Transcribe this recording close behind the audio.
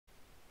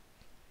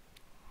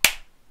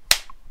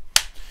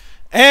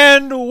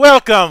And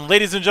welcome,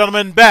 ladies and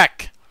gentlemen,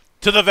 back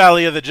to the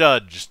Valley of the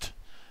Judged.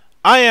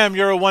 I am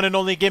your one and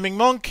only gaming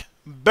monk,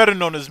 better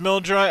known as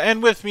Mildra,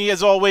 and with me,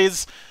 as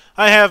always,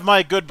 I have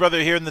my good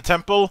brother here in the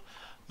temple,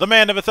 the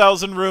man of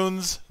 1,000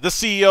 runes, the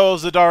CEO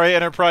of Zadare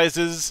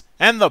Enterprises,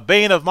 and the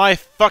bane of my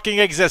fucking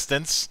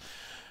existence,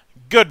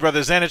 good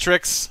brother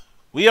Xanatrix.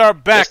 We are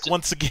back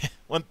once again.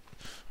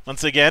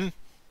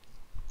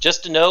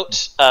 Just a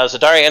note,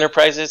 Zadare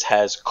Enterprises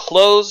has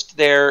closed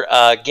their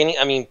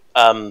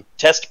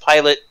test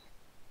pilot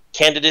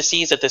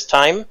candidacies at this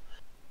time.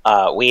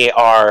 We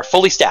are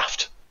fully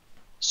staffed.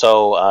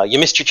 So you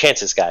missed your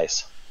chances,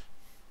 guys.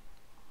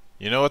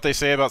 You know what they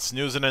say about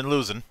snoozing and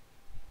losing.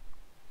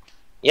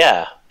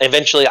 Yeah,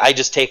 eventually I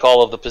just take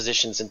all of the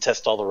positions and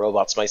test all the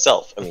robots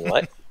myself. I mean,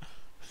 what?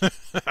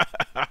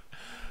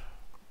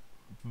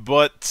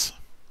 But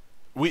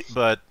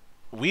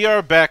we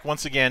are back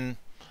once again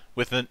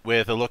with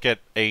a look at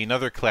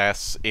another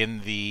class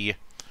in the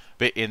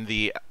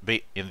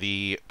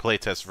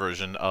playtest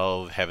version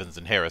of Heavens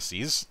and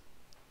Heresies.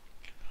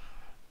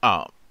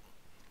 Either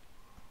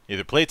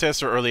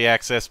playtest or early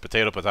access,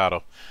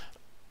 potato.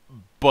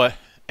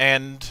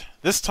 And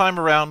this time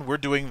around we're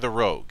doing the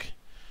Rogue.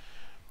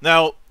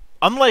 Now,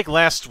 unlike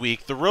last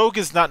week, the Rogue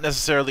is not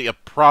necessarily a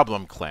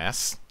problem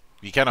class.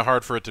 It'd be kind of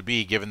hard for it to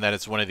be, given that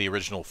it's one of the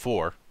original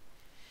 4.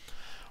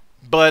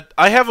 But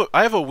I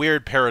have a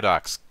weird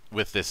paradox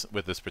with this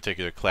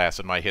particular class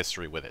and my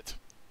history with it.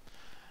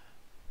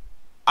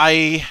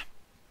 I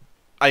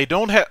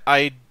don't have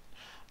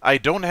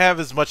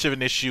as much of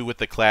an issue with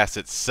the class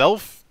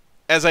itself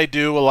as I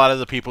do a lot of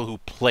the people who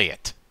play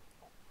it.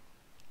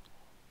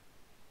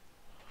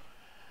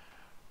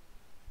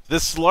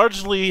 This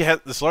largely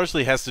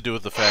has to do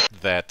with the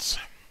fact that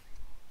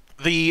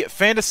the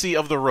fantasy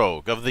of the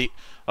rogue, of the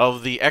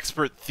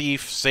expert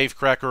thief,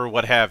 safecracker,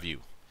 what have you,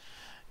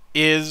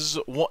 is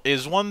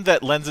one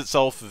that lends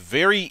itself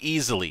very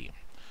easily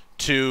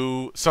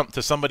to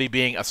somebody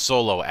being a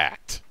solo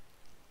act.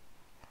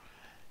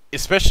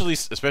 Especially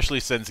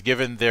since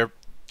given their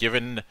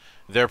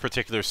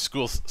particular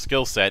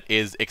skill set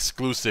is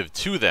exclusive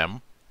to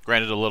them.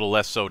 Granted, a little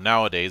less so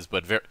nowadays,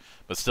 but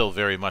still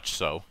very much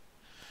so.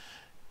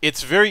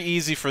 It's very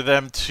easy for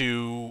them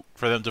to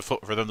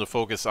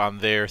focus on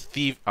their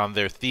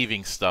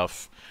thieving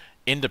stuff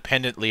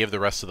independently of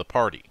the rest of the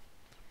party.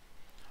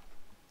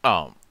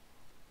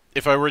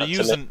 If I were to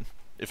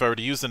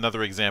use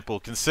another example,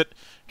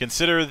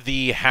 consider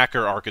the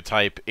hacker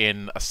archetype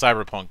in a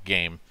cyberpunk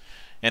game,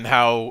 and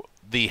how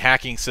the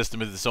hacking system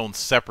is its own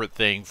separate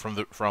thing from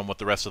what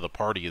the rest of the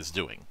party is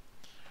doing.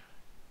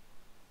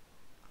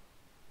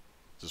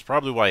 This is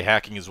probably why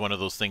hacking is one of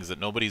those things that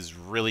nobody's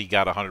really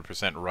got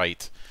 100%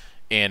 right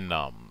in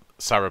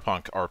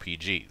cyberpunk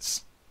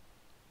RPGs.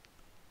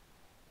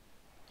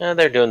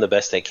 They're doing the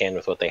best they can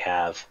with what they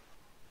have.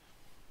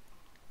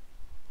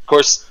 Of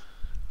course,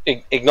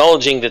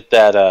 acknowledging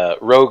that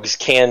rogues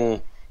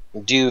can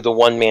do the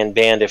one-man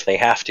band if they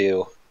have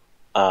to,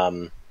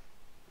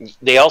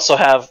 they also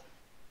have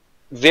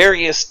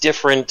various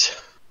different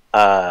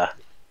subtypes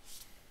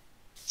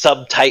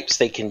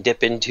they can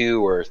dip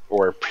into,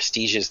 or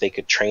prestiges they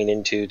could train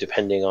into,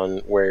 depending on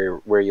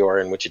where you are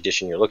and which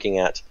edition you're looking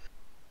at.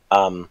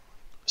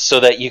 So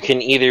that you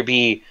can either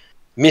be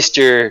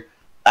Mr.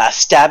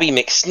 Stabby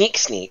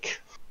McSneak,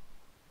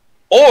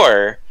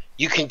 or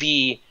you can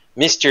be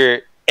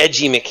Mr.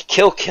 Edgy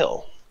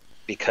McKill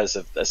because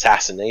of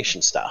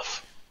assassination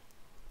stuff.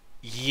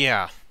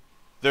 Yeah,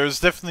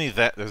 there's definitely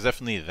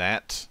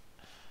that.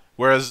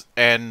 Whereas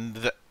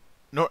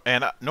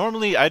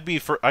normally I'd be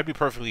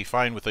perfectly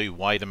fine with a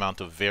wide amount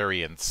of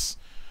variance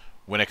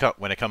when it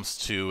comes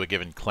to a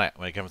given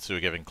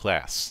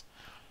class.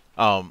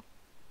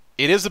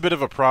 It is a bit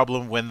of a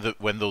problem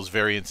when those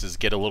variances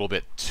get a little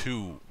bit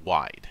too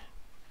wide,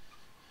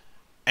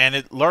 and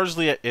I'd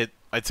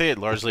say it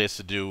largely has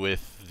to do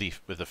with the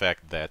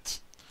fact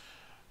that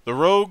the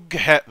rogue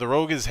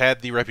has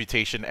had the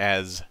reputation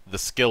as the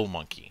skill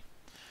monkey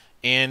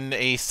in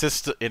a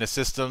system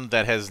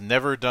that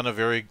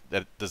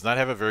does not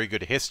have a very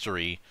good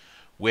history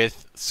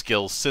with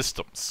skill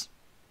systems.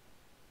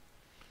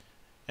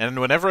 And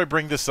whenever I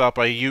bring this up,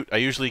 I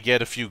usually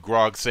get a few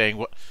grogs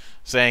saying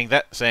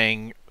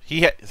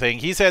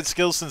he's had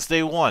skills since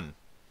day one.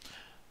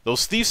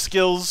 Those thief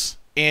skills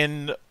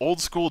in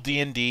old school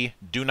D&D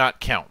do not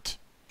count.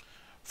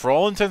 For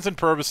all intents and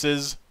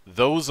purposes,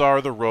 those are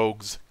the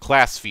rogue's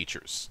class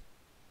features.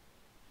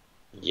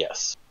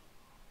 Yes.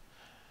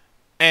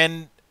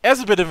 And as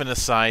a bit of an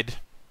aside,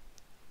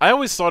 I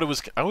always thought it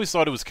was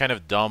kind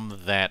of dumb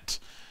that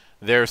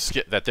their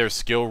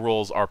skill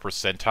rolls are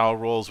percentile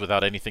rolls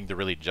without anything to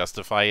really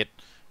justify it,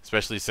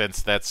 especially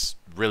since that's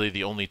really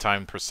the only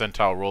time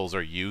percentile rolls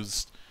are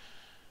used.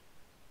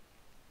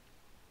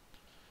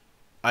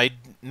 I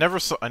never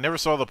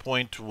saw the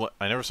point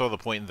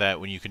in that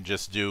when you can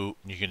just do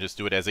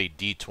it as a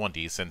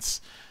D20,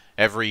 since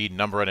every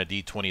number on a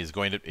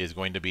D20 is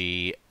going to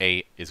be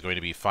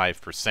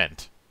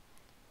 5%.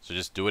 So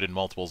just do it in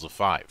multiples of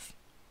 5.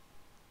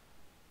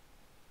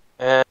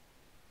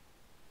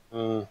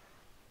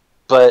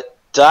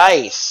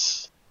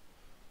 dice,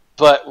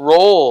 but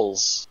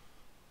rolls,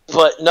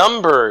 but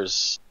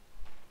numbers.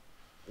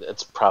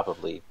 That's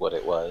probably what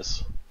it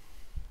was.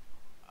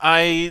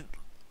 I'd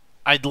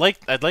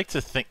like to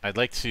think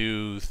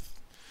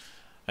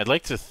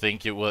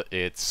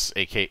it's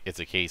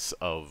a case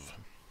of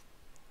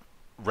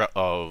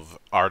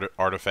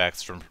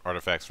artifacts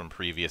from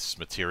previous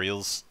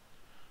materials.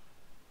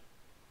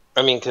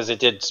 I mean, because it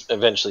did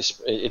eventually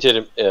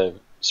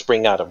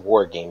spring out of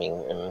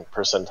wargaming, and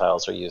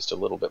percentiles are used a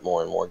little bit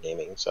more in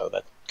wargaming, so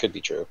that could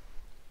be true.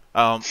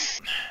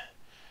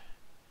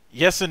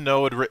 Yes and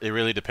no. It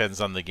really depends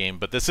on the game,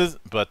 but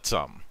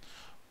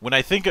when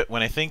I think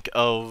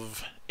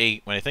of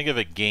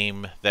a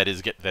game that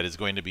is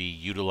going to be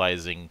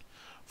utilizing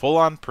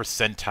full-on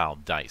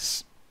percentile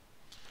dice,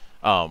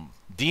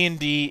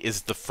 D&D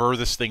is the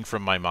furthest thing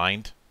from my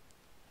mind.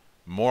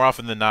 More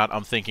often than not,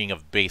 I'm thinking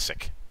of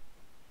basic.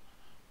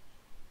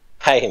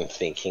 I am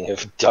thinking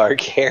of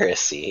Dark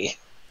Heresy.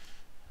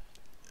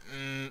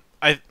 To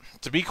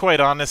be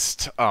quite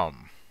honest, I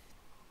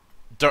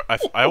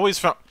always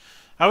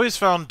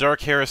found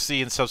Dark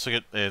Heresy and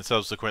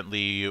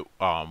subsequently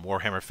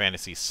Warhammer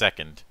Fantasy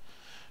Second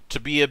to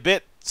be a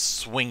bit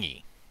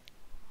swingy.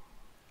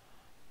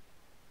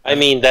 I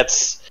mean,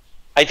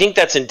 I think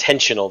that's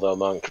intentional though,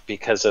 Monk,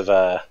 because of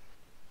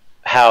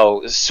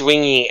how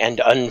swingy and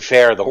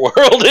unfair the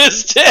world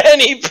is to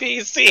any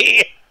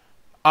PC.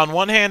 On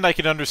one hand, I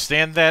can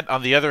understand that.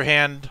 On the other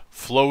hand,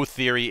 flow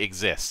theory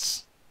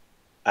exists.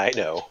 I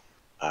know.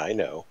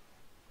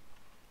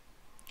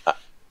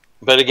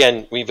 But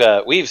again, we've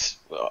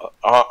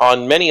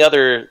on many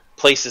other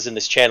places in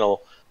this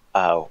channel,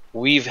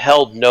 we've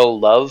held no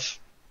love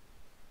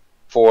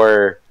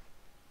for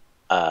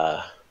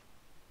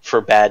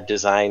bad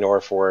design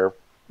or for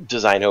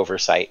design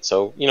oversight.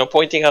 So,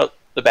 pointing out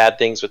the bad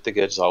things with the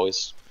good is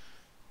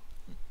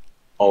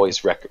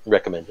always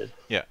recommended.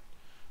 Yeah.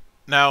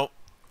 Now,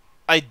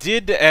 I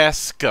did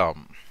ask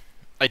Tanner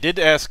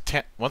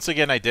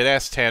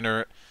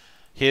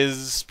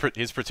his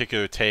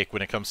particular take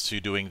when it comes to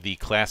doing the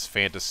class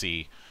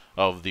fantasy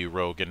of the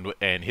rogue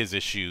and his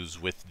issues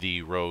with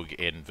the rogue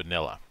in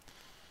vanilla.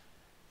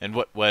 And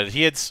what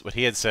he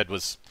had said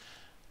was,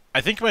 I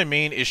think my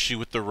main issue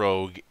with the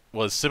rogue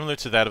was similar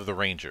to that of the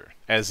ranger.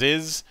 As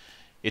is,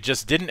 it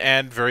just didn't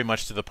add very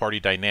much to the party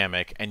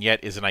dynamic, and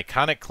yet is an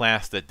iconic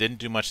class that didn't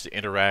do much to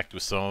interact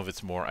with some of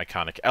its more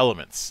iconic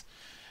elements.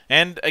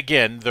 And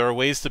again, there are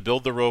ways to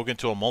build the rogue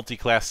into a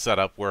multi-class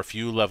setup where a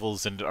few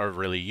levels are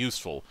really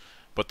useful,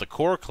 but the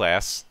core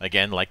class,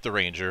 again like the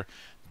ranger,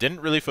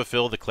 didn't really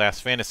fulfill the class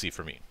fantasy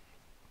for me.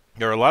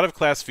 There are a lot of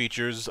class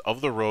features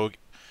of the rogue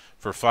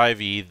for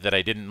 5e that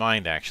I didn't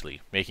mind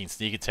actually. Making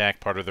sneak attack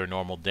part of their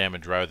normal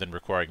damage rather than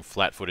requiring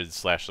flat-footed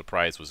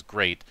 /surprise was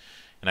great,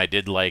 and I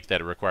did like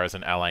that it requires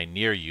an ally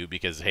near you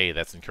because, hey,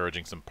 that's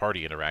encouraging some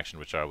party interaction,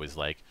 which I always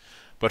like.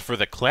 But for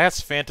the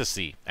class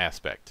fantasy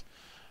aspect,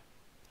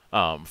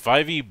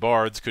 5e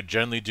bards could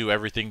generally do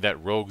everything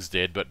that rogues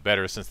did, but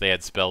better since they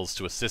had spells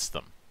to assist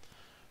them.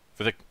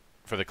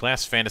 For the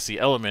class fantasy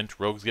element,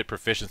 rogues get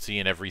proficiency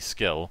in every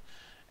skill,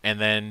 and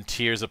then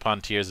tiers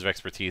upon tiers of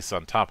expertise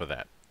on top of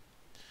that.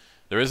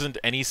 There isn't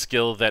any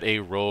skill that a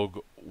rogue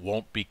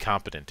won't be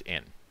competent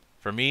in.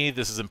 For me,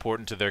 this is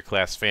important to their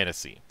class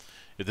fantasy.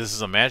 If this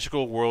is a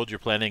magical world you're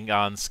planning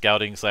on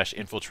scouting /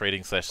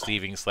 infiltrating /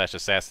 thieving /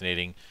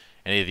 assassinating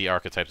any of the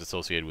archetypes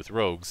associated with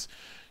rogues,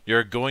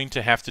 you're going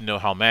to have to know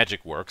how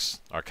magic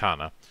works,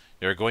 Arcana.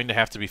 You're going to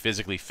have to be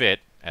physically fit,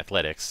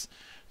 Athletics,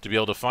 to be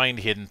able to find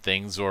hidden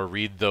things or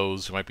read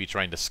those who might be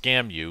trying to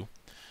scam you,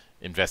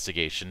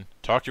 Investigation,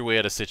 talk your way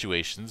out of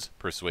situations,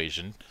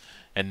 Persuasion,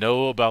 and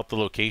know about the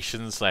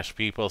locations /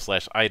 people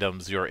 /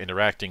 items you're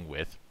interacting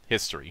with,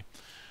 History,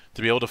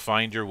 to be able to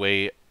find your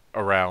way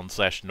around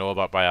 / know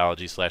about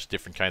biology /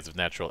 different kinds of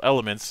natural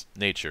elements,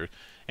 Nature,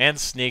 and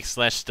sneak /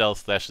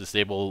 stealth /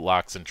 disable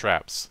locks and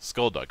traps,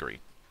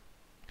 Skullduggery.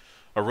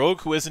 A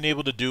rogue who isn't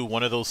able to do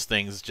one of those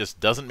things just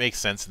doesn't make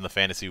sense in the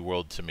fantasy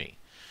world to me,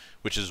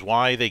 which is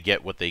why they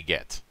get what they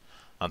get.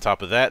 On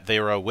top of that, they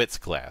are a wits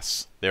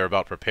class. They are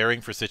about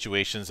preparing for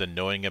situations and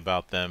knowing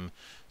about them,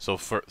 so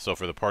for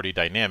the party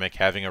dynamic,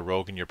 having a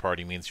rogue in your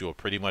party means you will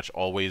pretty much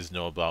always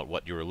know about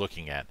what you are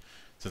looking at,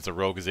 since a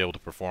rogue is able to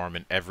perform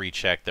in every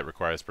check that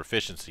requires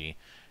proficiency,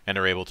 and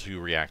are able to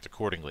react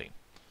accordingly.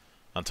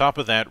 On top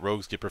of that,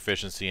 rogues get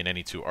proficiency in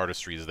any 2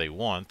 artistries they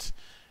want,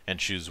 and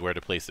choose where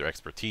to place their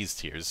expertise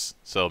tiers,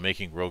 so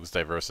making rogues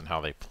diverse in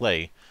how they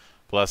play,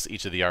 plus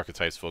each of the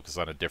archetypes focus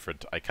on a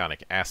different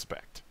iconic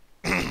aspect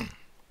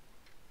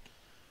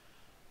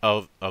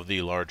of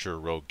the larger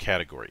rogue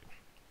category.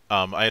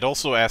 I had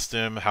also asked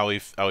him how he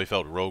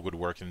felt rogue would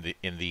work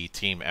in the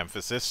team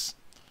emphasis,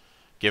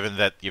 given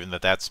that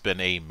that's been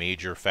a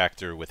major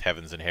factor with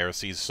Heavens and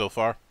Heresies so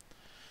far.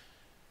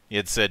 He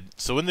had said,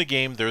 so in the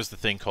game there's the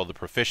thing called the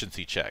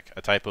proficiency check,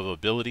 a type of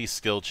ability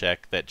skill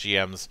check that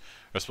GMs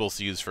are supposed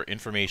to use for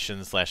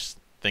information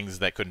 / things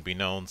that couldn't be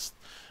known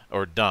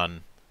or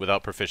done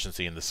without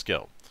proficiency in the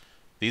skill.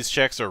 These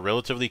checks are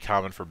relatively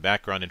common for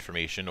background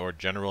information or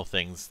general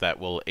things that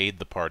will aid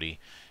the party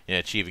in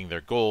achieving their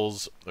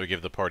goals or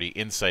give the party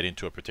insight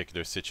into a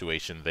particular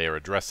situation they are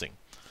addressing.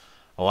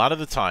 A lot of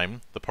the time,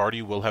 the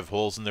party will have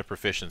holes in their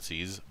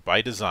proficiencies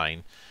by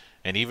design,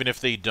 and even if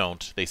they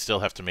don't, they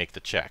still have to make the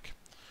check.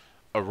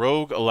 A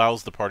rogue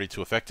allows the party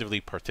to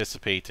effectively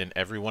participate in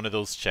every one of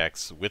those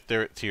checks with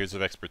their tiers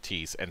of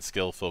expertise and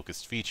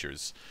skill-focused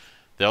features.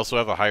 They also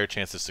have a higher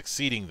chance of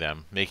succeeding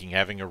them, making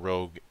having a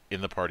rogue in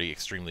the party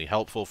extremely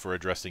helpful for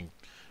addressing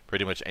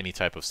pretty much any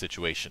type of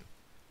situation.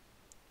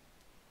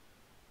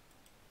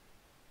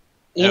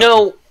 You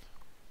know,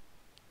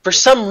 for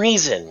some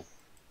reason,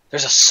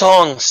 there's a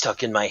song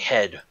stuck in my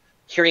head,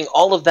 hearing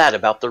all of that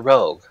about the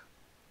rogue.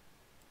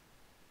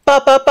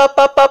 Ba ba ba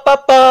ba ba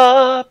ba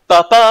ba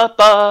ba ba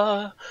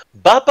ba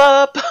ba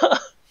ba ba.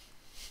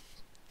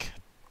 God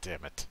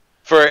damn it.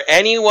 For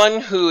anyone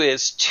who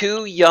is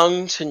too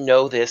young to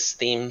know this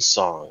theme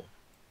song,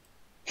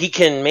 he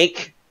can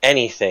make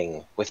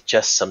anything with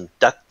just some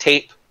duct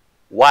tape,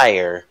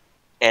 wire,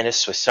 and a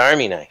Swiss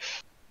Army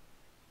knife.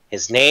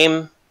 His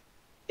name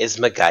is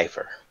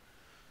MacGyver.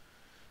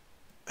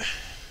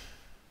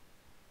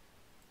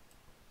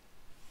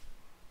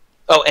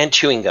 Oh, and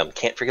chewing gum.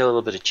 Can't forget a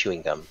little bit of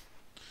chewing gum.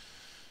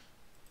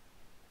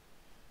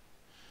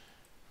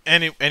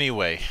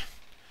 Anyway,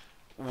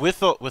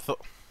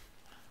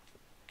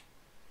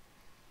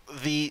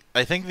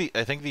 I think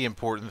the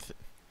important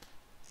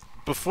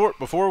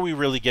before we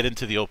really get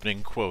into the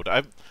opening quote,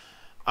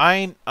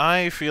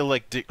 I feel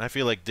like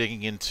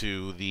digging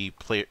into the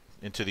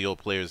old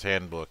player's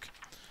handbook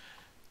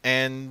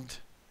and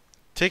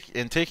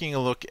taking a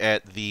look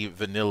at the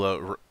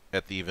vanilla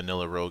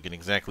rogue and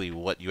exactly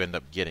what you end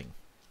up getting.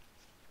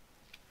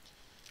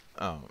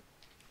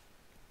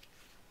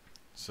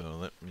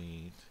 So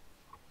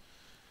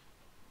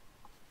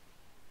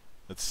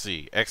let's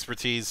see.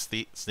 Expertise,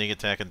 sneak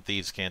attack, and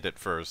thieves' cant at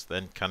first,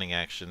 then cunning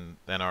action,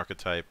 then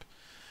archetype.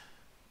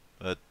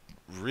 But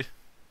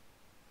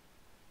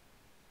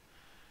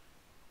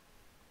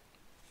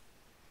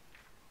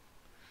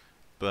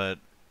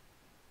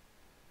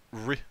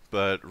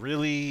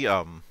really,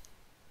 I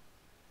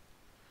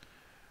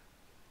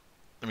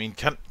mean,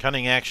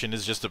 cunning action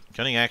is just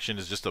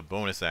a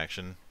bonus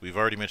action. We've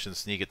already mentioned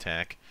sneak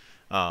attack.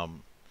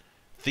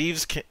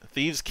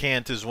 Thieves'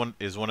 cant is one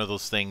of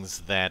those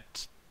things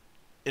that,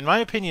 in my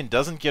opinion,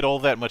 doesn't get all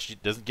that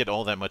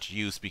much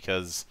use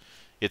because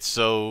it's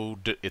so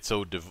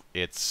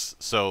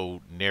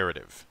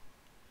narrative.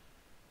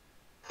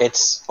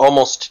 It's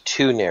almost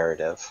too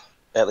narrative,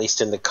 at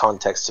least in the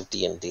context of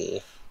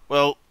D&D.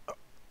 Well,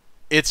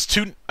 I'd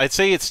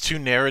say it's too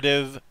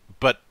narrative,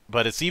 but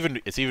it's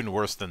even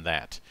worse than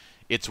that.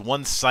 It's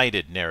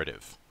one-sided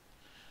narrative.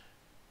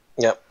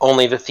 Yep,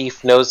 only the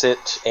thief knows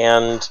it,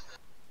 and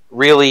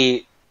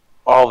really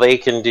all they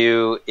can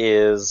do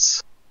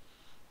is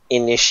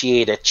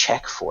initiate a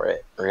check for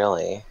it,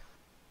 really.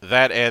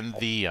 That and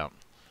the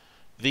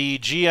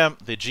GM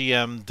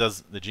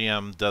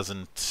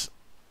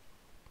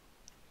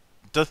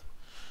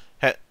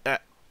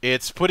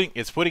it's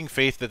putting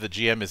faith that the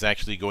GM is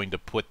actually going to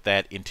put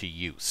that into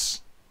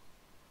use,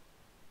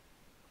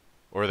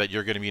 or that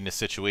you're going to be in a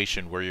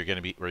situation where you're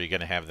going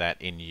to have that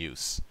in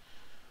use.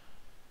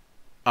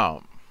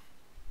 You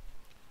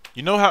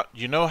know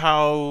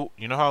how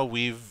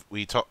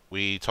we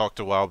talked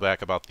a while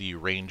back about the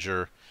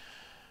Ranger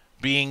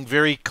being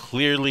very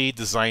clearly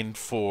designed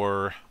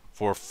for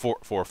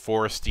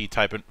foresty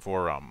type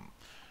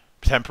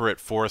temperate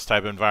forest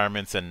type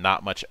environments and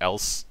not much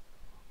else.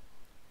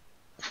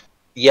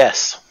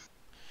 Yes.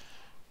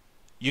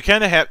 You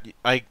kind of have.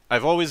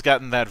 I've always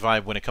gotten that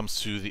vibe when it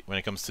comes to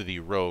the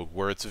rogue,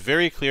 where it's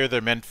very clear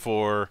they're meant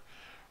for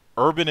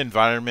urban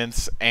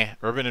environments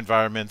and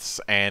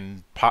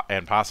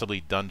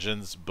possibly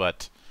dungeons,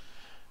 but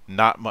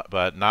not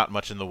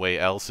much in the way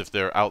else. If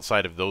they're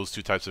outside of those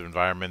two types of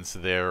environments,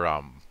 they're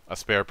a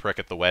spare prick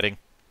at the wedding.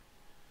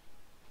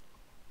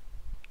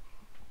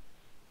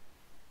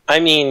 I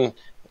mean,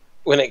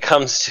 when it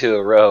comes to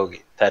a rogue,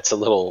 that's a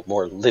little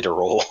more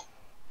literal.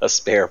 A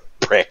spare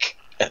prick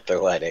at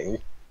the wedding.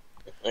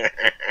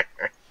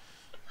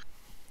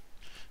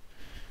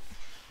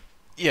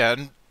 Yeah,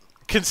 and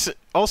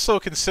also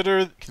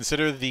consider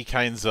the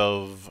kinds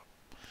of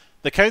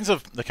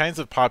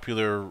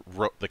popular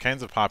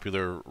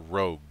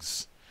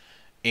rogues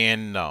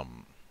in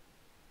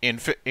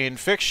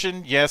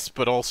fiction, yes,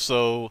 but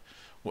also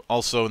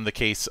in the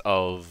case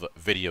of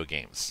video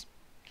games,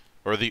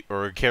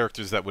 or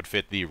characters that would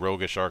fit the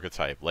roguish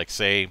archetype, like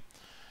say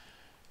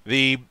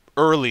the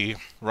early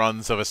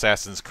runs of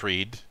Assassin's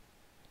Creed,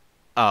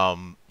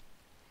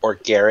 or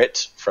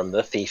Garrett from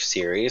the Thief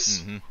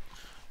series.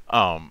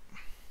 Mm-hmm.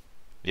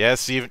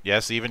 Yes,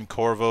 even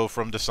Corvo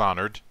from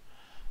Dishonored,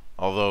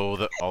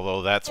 although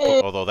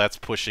that's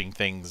pushing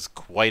things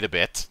quite a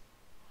bit.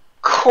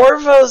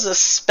 Corvo's a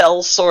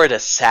spell sword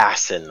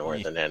assassin more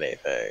than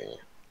anything.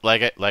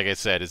 Like I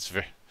said, it's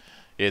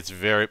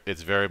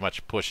very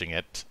much pushing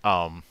it.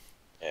 Yeah,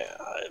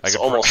 it's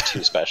almost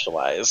too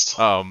specialized.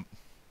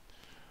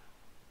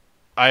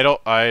 I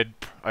don't. I'd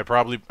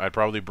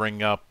probably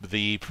bring up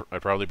the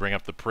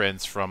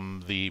prince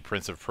from the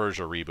Prince of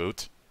Persia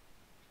reboot.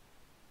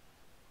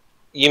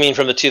 You mean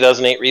from the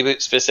 2008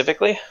 reboot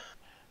specifically?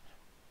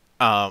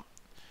 Yeah,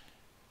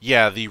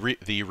 the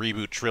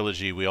reboot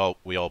trilogy we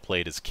all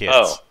played as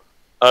kids.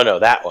 Oh no,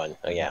 that one.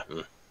 Oh yeah.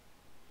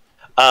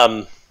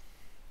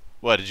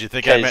 What did you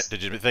think I meant?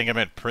 Did you think I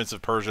meant Prince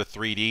of Persia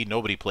 3D?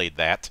 Nobody played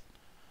that.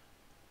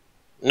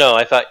 No,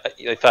 I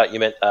thought you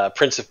meant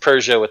Prince of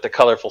Persia with the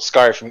colorful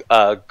scarf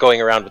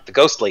going around with the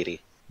ghost lady.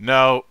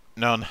 No.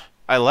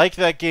 I like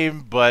that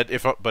game, but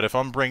if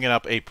I'm bringing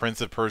up a Prince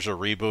of Persia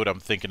reboot, I'm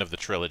thinking of the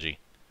trilogy.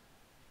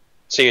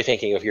 So you're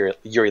thinking of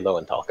Yuri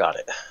Lowenthal. Got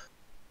it.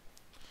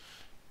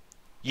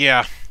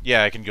 Yeah,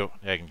 I can go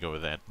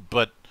with that.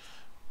 But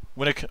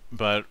when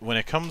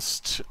it comes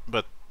to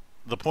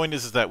the point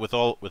is that with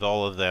all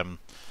of them,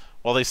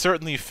 while they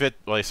certainly fit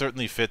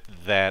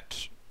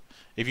that,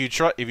 if you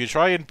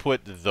try and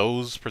put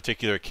those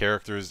particular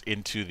characters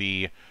into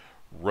the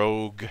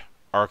rogue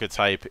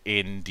archetype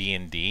in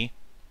D&D,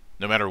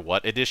 no matter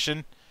what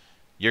edition,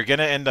 you're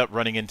gonna end up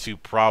running into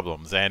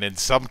problems, and in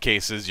some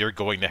cases you're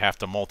going to have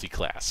to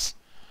multi-class.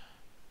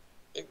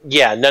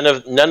 Yeah, none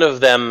of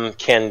them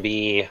can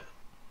be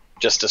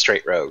just a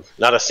straight rogue.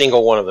 Not a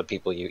single one of the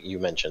people you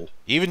mentioned.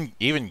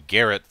 Even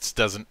Garrett's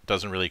doesn't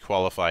really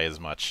qualify as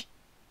much.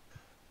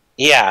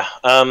 Yeah,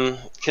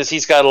 because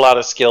he's got a lot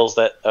of skills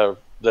that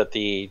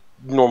the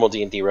normal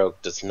D&D rogue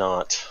does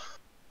not.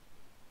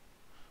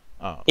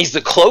 Oh. He's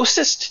the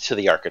closest to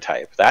the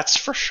archetype, that's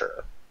for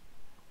sure.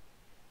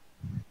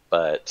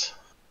 But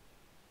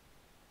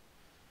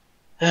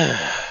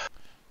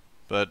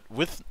but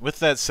with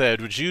that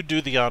said, would you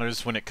do the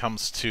honors when it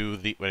comes to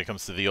the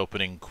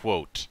opening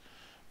quote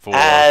for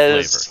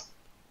flavor?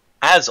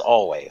 As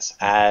always,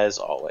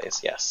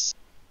 yes.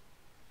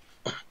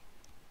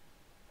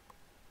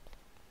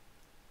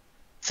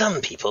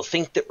 Some people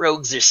think that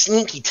rogues are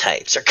sneaky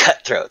types, or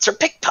cutthroats, or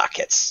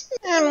pickpockets.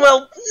 And,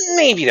 well,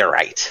 maybe they're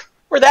right.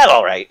 We're that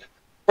all right.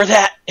 We're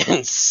that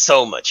and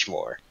so much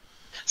more.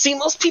 See,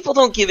 most people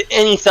don't give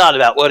any thought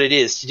about what it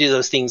is to do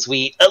those things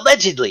we,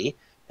 allegedly,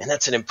 and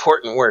that's an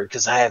important word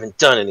because I haven't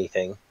done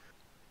anything,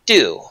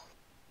 do.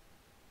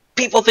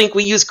 People think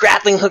we use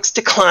grappling hooks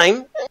to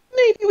climb.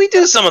 Maybe we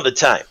do some of the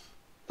time.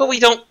 But we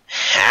don't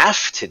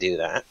have to do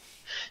that.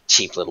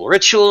 Cheap little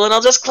ritual, and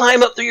I'll just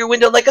climb up through your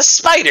window like a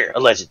spider,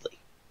 allegedly.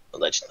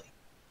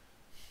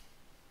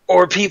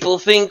 Or people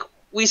think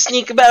we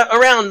sneak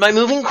around by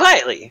moving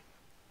quietly.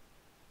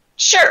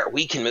 Sure,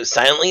 we can move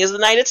silently as the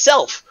night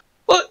itself.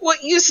 But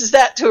what use is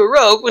that to a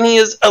rogue when he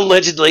is,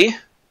 allegedly,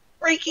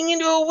 breaking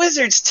into a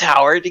wizard's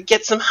tower to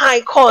get some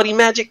high-quality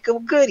magical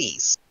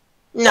goodies?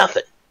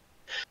 Nothing.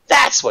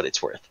 That's what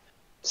it's worth.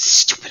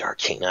 Stupid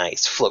arcane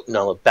eyes floating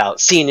all about,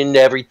 seeing into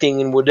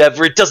everything and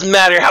whatever. It doesn't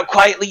matter how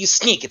quietly you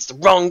sneak, it's the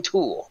wrong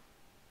tool.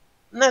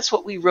 And that's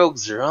what we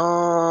rogues are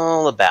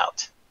all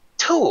about.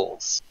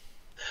 Tools.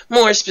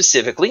 More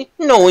specifically,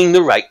 knowing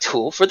the right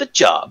tool for the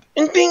job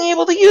and being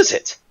able to use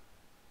it.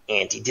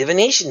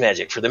 Anti-divination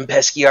magic for them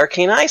pesky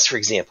arcane eyes, for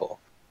example.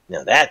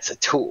 Now that's a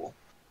tool.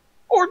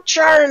 Or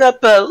jarring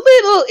up a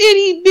little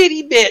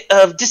itty-bitty bit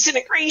of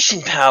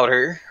disintegration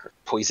powder, or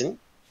poison,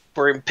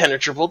 for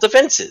impenetrable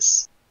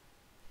defenses.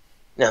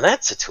 Now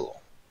that's a tool.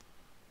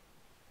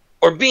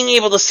 Or being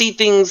able to see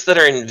things that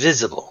are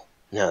invisible.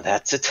 Now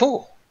that's a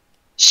tool.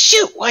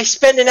 Shoot, why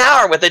spend an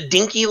hour with a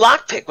dinky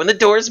lockpick when the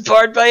door is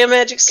barred by a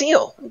magic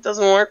seal? It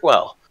doesn't work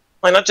well.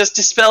 Why not just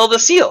dispel the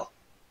seal?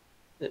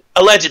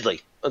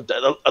 Allegedly.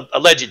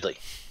 Allegedly.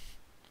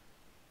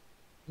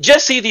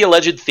 Jesse the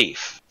alleged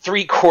thief.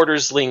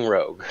 3/4-ling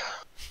rogue.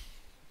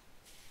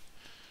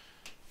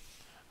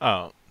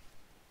 Oh.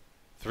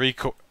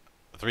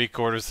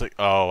 Three-quarters...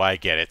 Oh, I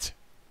get it.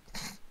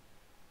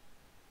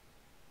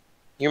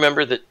 You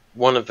remember that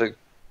one of the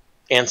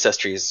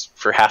ancestries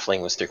for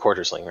halfling was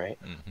 3/4-ling, right?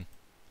 Mm-hmm.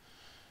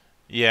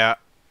 Yeah.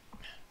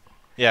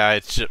 Yeah,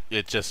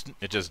 it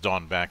just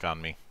dawned back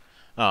on me.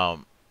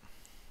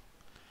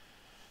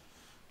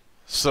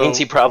 So means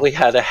he probably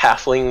had a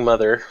halfling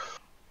mother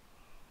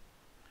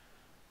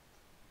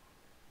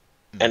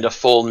and a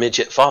full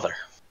midget father.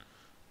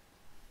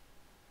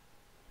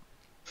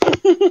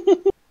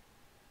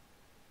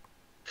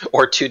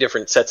 Or two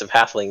different sets of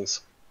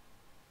halflings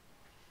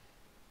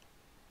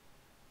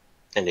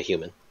and a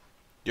human.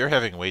 You're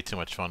having way too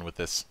much fun with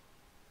this.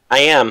 I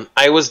am.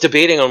 I was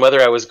debating on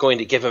whether I was going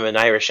to give him an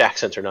Irish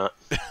accent or not.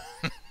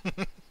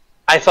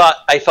 I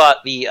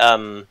thought the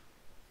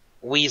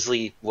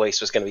Weasley voice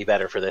was going to be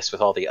better for this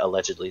with all the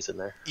allegedlys in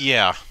there.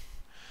 Yeah.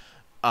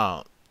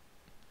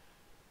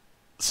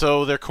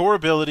 So their core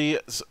ability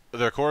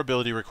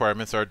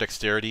requirements are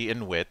dexterity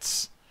and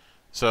wits.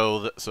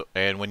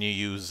 And when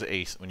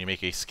you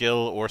make a skill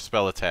or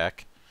spell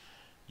attack,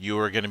 you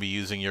are going to be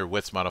using your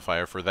wits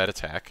modifier for that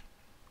attack.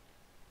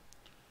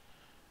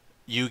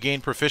 You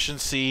gain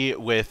proficiency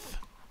with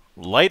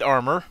light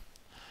armor,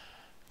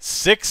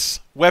 6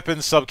 weapon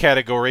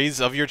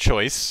subcategories of your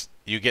choice.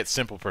 You get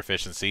simple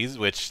proficiencies,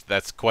 which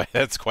that's quite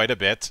a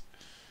bit.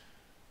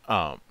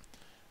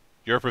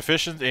 You're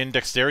proficient in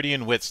dexterity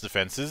and wits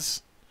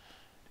defenses,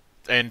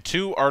 and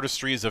 2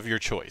 artistries of your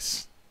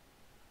choice.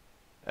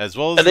 As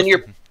well as And then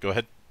you're go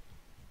ahead.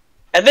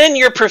 And then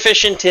you're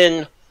proficient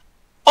in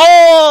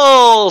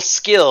all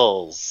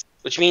skills,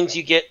 which means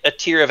you get a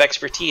tier of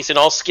expertise in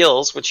all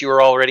skills which you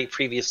were already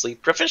previously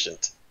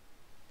proficient.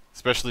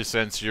 Especially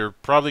since you're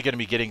probably going to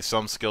be getting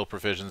some skill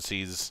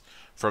proficiencies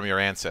from your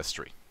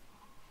ancestry.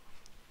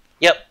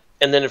 Yep.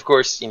 And then, of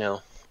course, you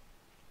know,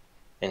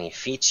 any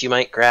feats you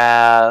might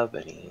grab,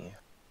 any...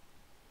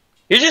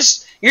 You're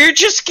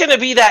just going to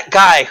be that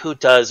guy who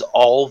does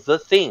all the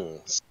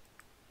things.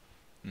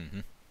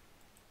 Mm-hmm.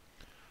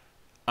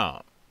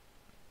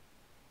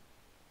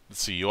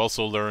 Let's see, you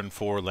also learn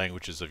 4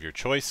 languages of your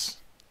choice.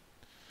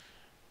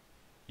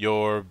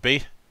 Your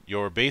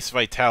base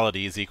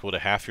vitality is equal to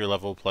half your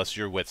level plus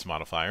your wits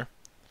modifier.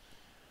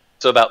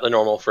 So about the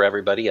normal for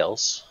everybody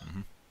else,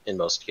 in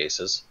most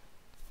cases.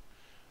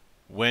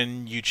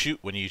 When you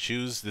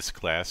choose this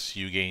class,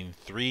 you gain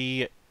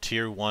 3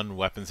 Tier 1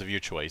 weapons of your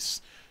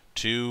choice,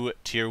 2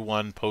 Tier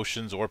 1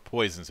 potions or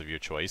poisons of your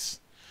choice,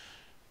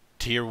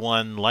 Tier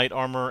 1 light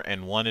armor,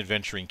 and 1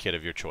 adventuring kit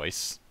of your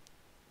choice.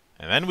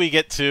 And then we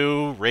get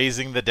to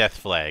raising the death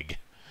flag.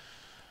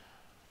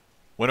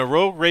 When a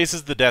rogue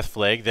raises the death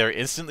flag, they are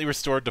instantly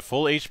restored to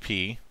full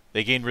HP.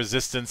 They gain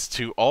resistance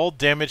to all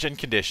damage and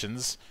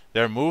conditions.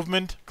 Their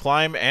movement,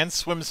 climb, and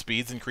swim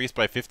speeds increase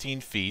by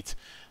 15 feet.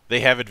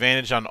 They have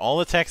advantage on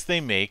all attacks they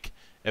make.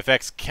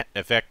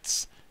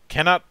 Effects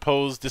cannot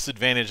pose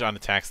disadvantage on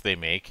attacks they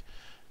make.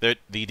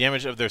 The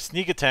damage of their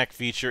sneak attack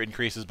feature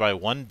increases by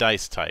 1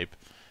 dice type.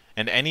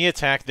 And any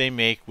attack they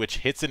make which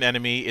hits an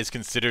enemy is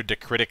considered to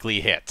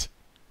critically hit.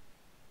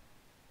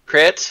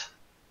 Crit?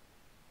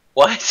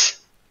 What?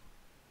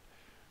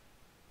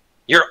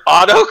 You're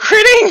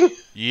auto-critting?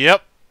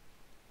 Yep.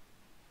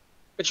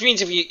 Which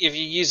means if you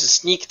use a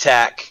sneak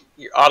attack,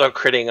 you're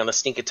auto-critting on a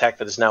sneak attack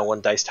that is now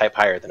 1 dice type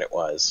higher than it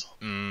was.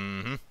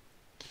 Mm-hmm.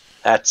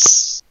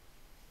 That's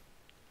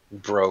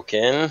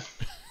broken.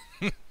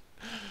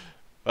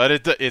 But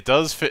it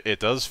does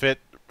fit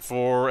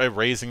for a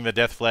raising the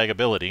death flag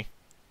ability.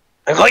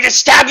 I'm going to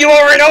stab you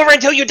over and over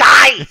until you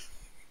die.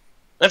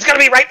 That's going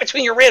to be right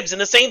between your ribs in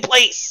the same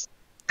place,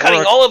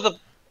 cutting all of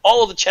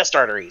the chest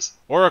arteries.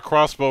 Or a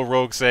crossbow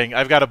rogue saying,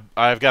 "I've got a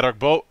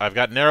bow, I've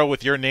got an arrow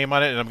with your name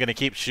on it, and I'm going to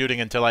keep shooting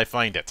until I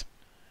find it."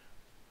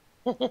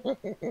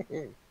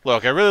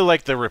 Look, I really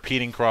like the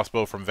repeating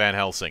crossbow from Van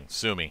Helsing.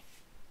 Sue me.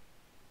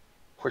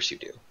 Of course you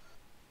do.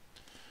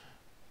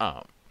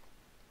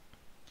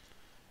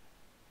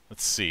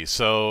 Let's see.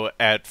 So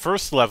at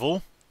first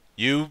level,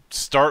 you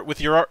start with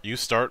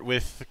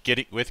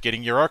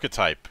getting your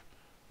archetype,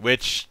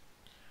 which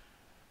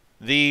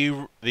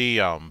the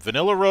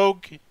vanilla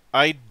rogue,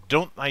 I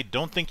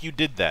don't think you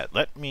did that.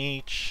 Let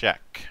me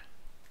check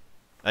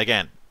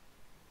again.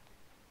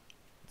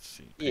 Let's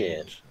see.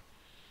 Yeah.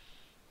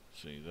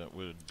 See, that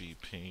would be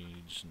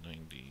page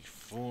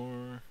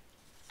 94.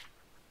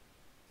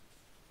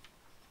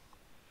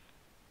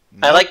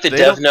 No, I like the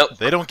dev note.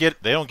 They don't get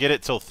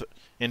it till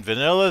in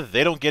vanilla.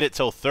 They don't get it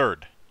till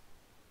 3rd.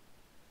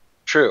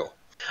 True.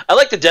 I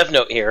like the dev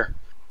note here.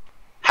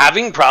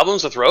 Having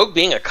problems with Rogue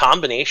being a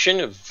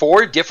combination of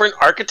 4 different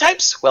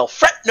archetypes? Well,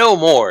 fret no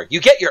more. You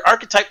get your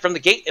archetype from the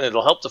gate, and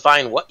it'll help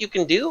define what you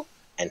can do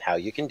and how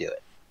you can do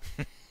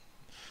it.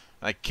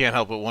 I can't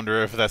help but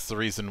wonder if that's the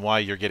reason why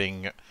you're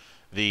getting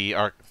the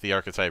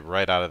archetype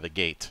right out of the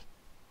gate.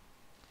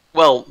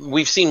 Well,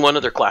 we've seen one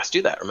other class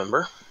do that,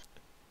 remember?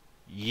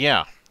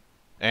 Yeah.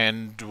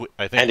 And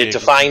I think it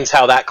defines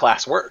how that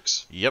class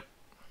works. Yep.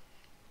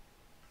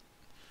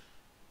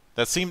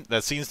 That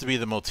seems to be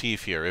the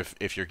motif here.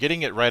 If you're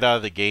getting it right out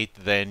of the gate,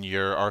 then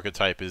your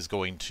archetype is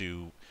going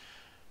to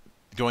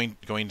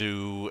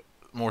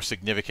more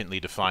significantly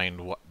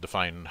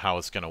define how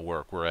it's going to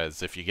work.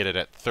 Whereas if you get it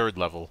at 3rd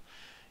level,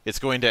 it's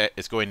going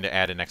to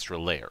add an extra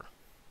layer.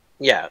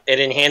 Yeah, it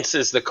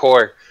enhances the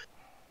core.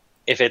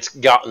 If it's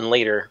gotten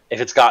later, if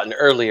it's gotten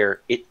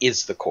earlier, it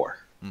is the core.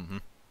 Mm-hmm.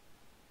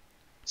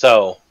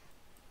 So,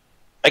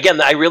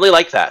 again, I really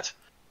like that.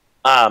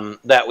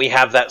 That we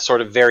have that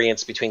sort of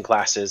variance between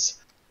classes.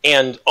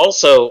 And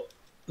also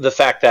the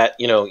fact that,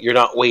 you know, you're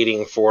not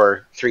waiting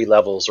for 3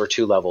 levels or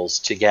 2 levels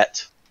to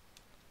get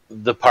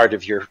the part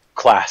of your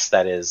class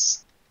that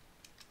is,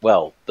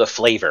 well, the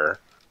flavor.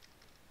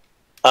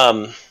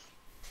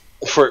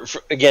 For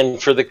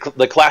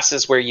the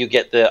classes where you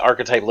get the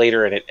archetype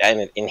later and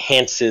it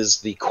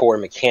enhances the core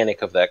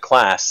mechanic of that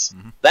class,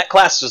 that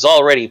class was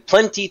already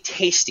plenty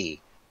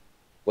tasty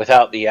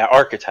without the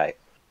archetype.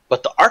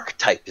 But the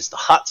archetype is the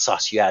hot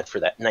sauce you add for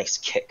that nice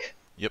kick.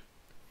 Yep.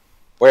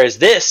 Whereas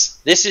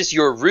this is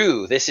your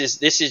roux. This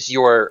is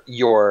your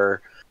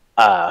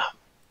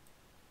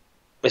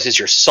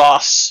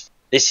sauce.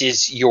 This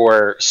is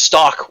your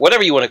stock,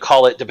 whatever you want to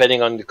call it,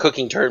 depending on the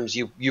cooking terms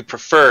you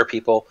prefer,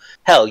 people.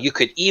 Hell, you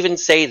could even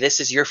say this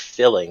is your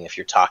filling if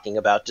you're talking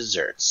about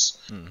desserts.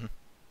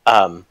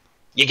 Mm-hmm.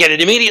 You get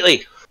it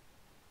immediately.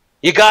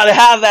 You got to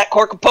have that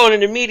core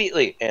component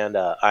immediately. And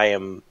I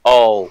am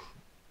all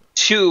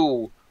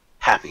too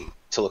happy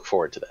to look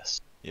forward to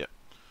this. Yeah.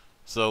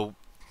 So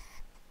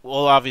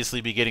we'll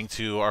obviously be getting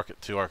to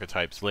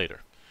archetypes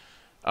later.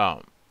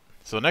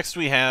 So next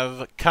we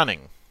have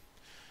Cunning.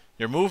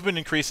 Your movement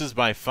increases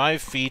by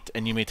 5 feet,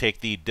 and you may take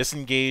the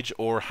Disengage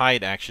or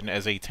Hide action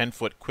as a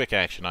 10-foot quick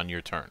action on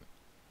your turn.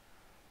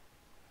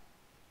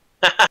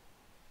 I'm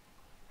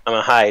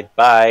gonna hide.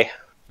 Bye.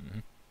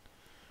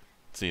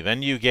 See,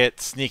 then you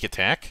get Sneak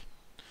Attack.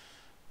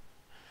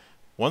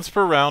 Once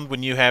per round,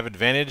 when you have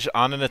advantage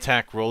on an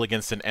attack roll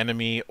against an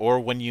enemy, or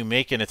when you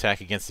make an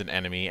attack against an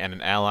enemy and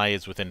an ally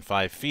is within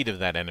 5 feet of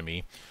that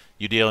enemy,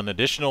 you deal an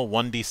additional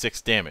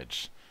 1d6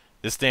 damage.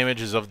 This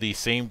damage is of the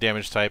same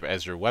damage type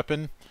as your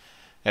weapon.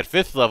 At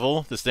 5th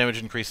level, this damage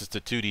increases to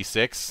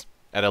 2d6.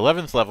 At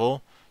 11th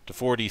level, to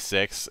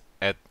 4d6.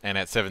 And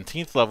at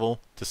 17th level,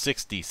 to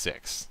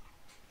 6d6.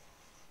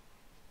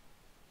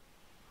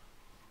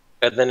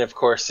 And then, of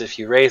course, if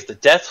you raise the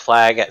death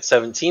flag at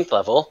 17th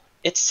level,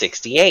 it's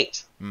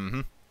 68.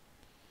 Mm-hmm.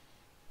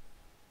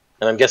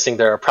 And I'm guessing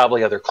there are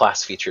probably other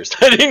class features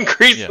that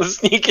increase the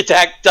sneak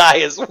attack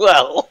die as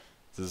well.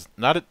 This is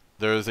not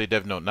there is a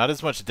dev note. Not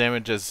as much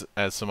damage as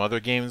some other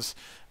games,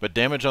 but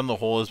damage on the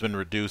whole has been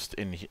reduced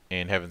in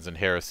Heavens and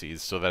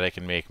Heresies so that I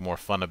can make more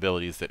fun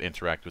abilities that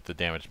interact with the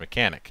damage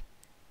mechanic.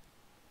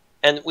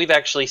 And we've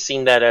actually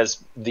seen that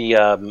as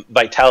the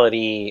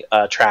vitality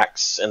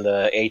tracks and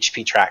the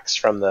HP tracks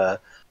from the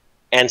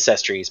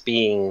ancestries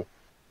being,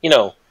 you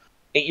know,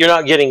 you're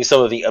not getting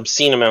some of the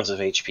obscene amounts of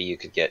HP you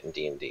could get in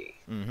D&D.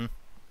 Mm-hmm.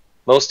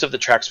 Most of the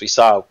tracks we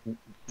saw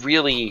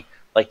really,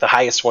 like the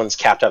highest ones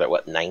capped out at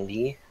what,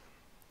 90?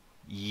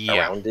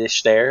 Yeah.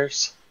 Around-ish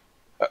theirs.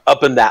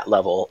 Up in that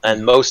level,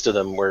 and most of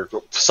them were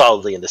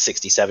solidly in the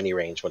 60-70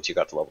 range once you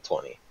got to level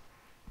 20.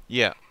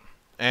 Yeah.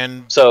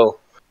 And so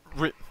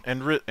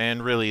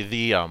really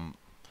the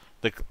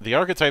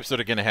archetypes that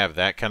are going to have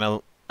that kind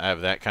of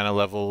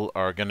level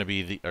are going to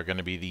be the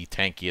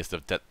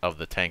tankiest of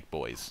the tank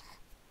boys.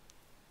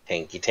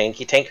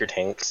 Tanker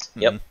tanks.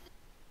 Mm-hmm. Yep.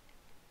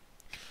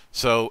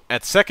 So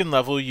at 2nd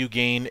level, you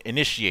gain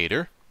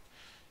Initiator.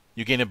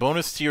 You gain a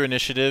bonus to your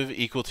initiative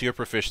equal to your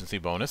proficiency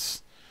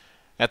bonus.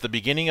 At the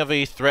beginning of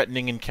a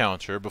threatening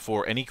encounter,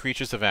 before any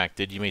creatures have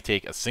acted, you may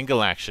take a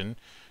single action.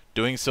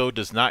 Doing so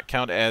does not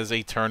count as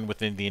a turn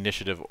within the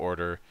initiative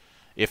order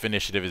if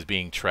initiative is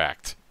being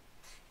tracked.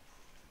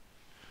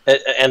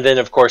 And then,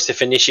 of course,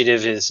 if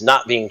initiative is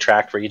not being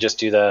tracked, where you just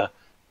do the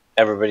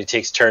everybody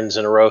takes turns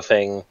in a row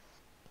thing,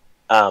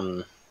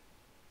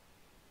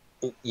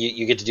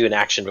 you get to do an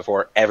action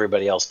before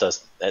everybody else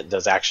does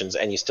actions,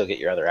 and you still get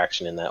your other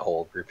action in that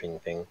whole grouping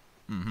thing.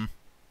 Mm-hmm.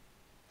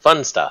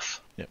 Fun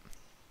stuff. Yep.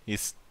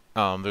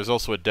 There's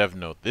also a dev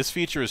note. This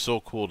feature is so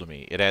cool to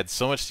me. It adds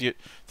so much to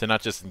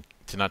not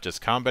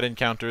just combat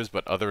encounters,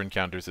 but other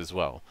encounters as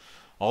well.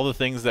 All the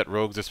things that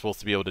rogues are supposed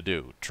to be able to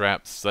do.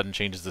 Traps, sudden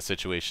changes to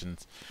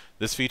situations.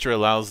 This feature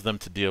allows them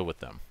to deal with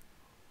them.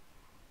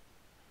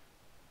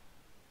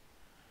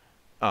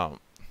 Although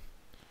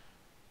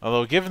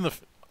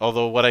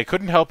what I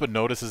couldn't help but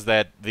notice is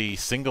that the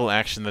single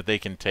action that they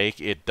can take,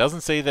 it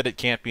doesn't say that it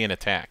can't be an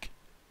attack.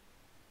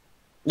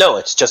 No,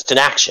 it's just an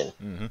action.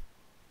 Mm-hmm.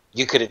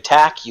 You could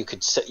attack. You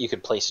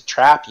could place a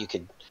trap. You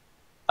could.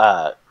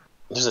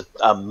 There's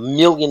a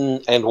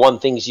million and one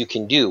things you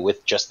can do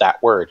with just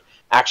that word,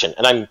 action.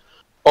 And I'm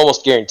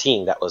almost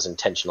guaranteeing that was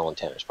intentional on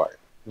Tanner's part,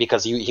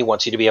 because he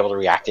wants you to be able to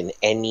react in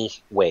any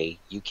way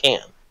you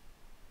can.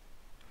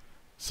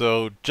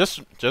 So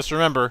just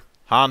remember,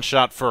 Han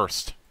shot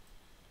first.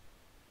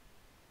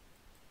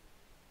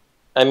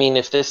 I mean,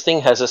 if this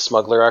thing has a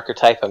smuggler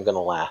archetype, I'm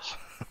gonna laugh.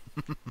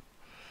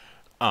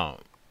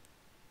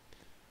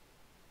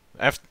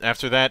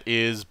 After that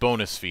is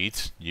bonus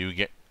feats. You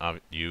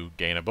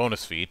gain a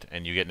bonus feat,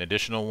 and you get an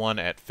additional one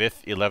at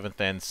 5th, 11th,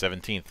 and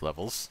 17th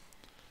levels.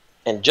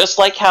 And just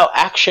like how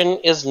action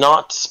is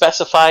not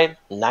specified,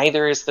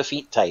 neither is the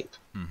feat type.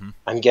 Mm-hmm.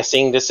 I'm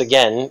guessing this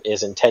again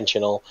is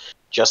intentional,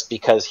 just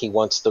because he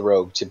wants the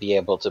rogue to be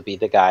able to be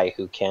the guy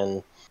who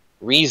can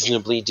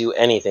reasonably do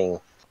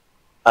anything.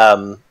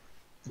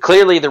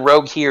 Clearly, the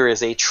rogue here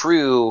is a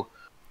true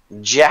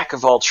jack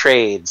of all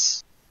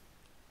trades,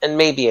 and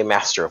maybe a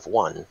master of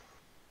one.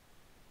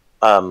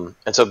 And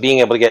so being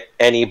able to get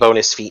any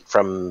bonus feat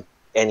from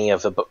any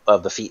of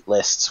the feat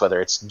lists,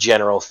 whether it's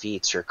general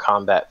feats or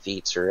combat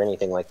feats or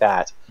anything like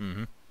that,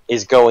 mm-hmm.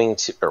 is going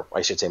to, or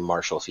I should say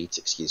martial feats,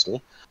 excuse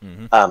me,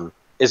 mm-hmm.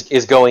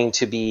 is going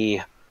to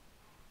be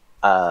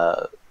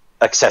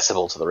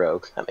accessible to the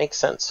rogue. That makes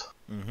sense.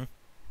 Mm-hmm.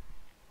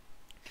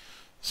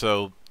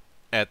 So,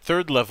 at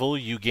 3rd level,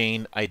 you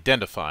gain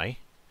Identify.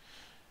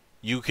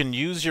 You can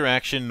use your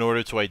action in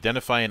order to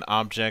identify an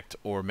object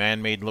or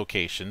man-made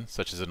location,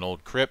 such as an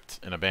old crypt,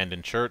 an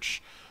abandoned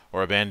church,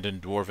 or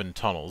abandoned dwarven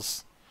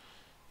tunnels.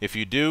 If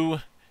you do,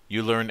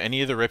 you learn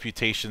any of the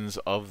reputations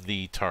of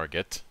the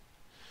target,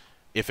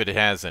 if it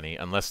has any,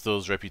 unless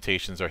those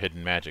reputations are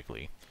hidden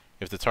magically.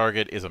 If the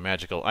target is a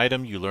magical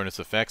item, you learn its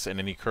effects and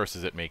any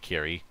curses it may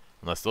carry,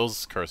 unless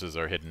those curses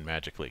are hidden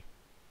magically.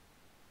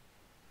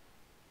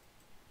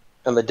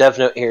 And the dev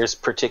note here is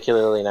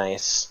particularly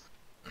nice.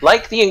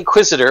 Like the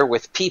Inquisitor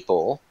with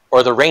people,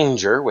 or the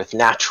Ranger with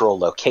natural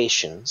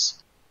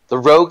locations, the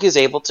Rogue is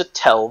able to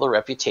tell the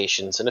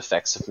reputations and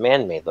effects of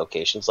man-made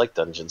locations like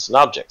dungeons and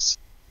objects,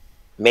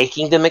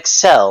 making them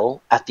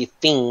excel at the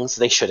things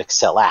they should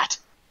excel at.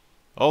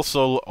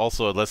 Also,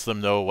 it lets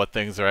them know what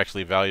things are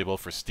actually valuable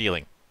for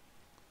stealing.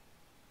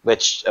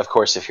 Which, of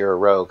course, if you're a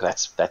rogue,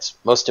 that's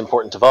most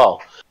important of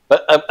all.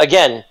 But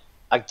again,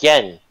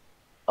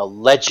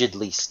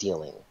 allegedly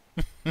stealing.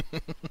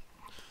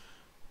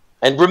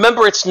 And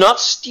remember, it's not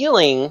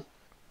stealing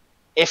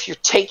if you're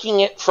taking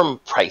it from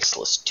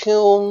Priceless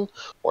Tomb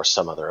or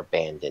some other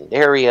abandoned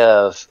area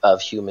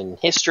of human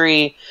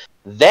history.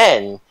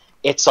 Then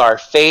it's our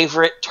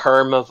favorite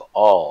term of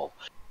all,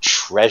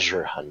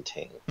 treasure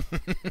hunting.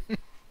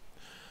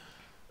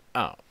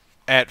 Oh.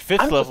 At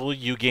 5th level,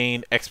 you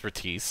gain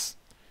expertise.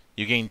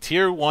 You gain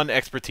Tier 1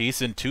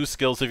 expertise in 2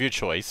 skills of your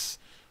choice,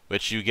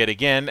 which you get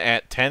again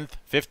at 10th,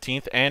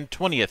 15th, and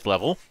 20th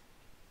level.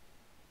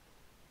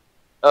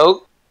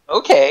 Oh,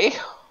 okay.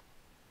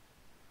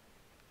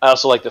 I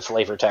also like the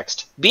flavor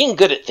text. Being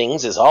good at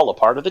things is all a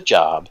part of the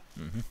job.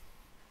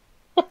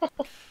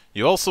 Mm-hmm.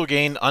 You also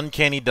gain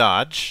Uncanny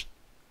Dodge.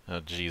 Oh,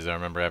 jeez, I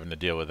remember having to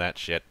deal with that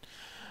shit.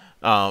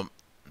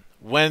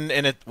 When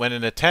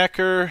an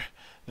attacker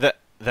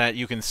that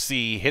you can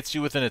see hits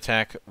you with an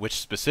attack which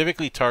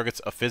specifically targets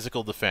a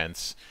physical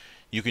defense,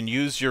 you can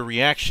use your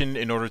reaction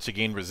in order to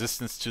gain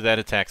resistance to that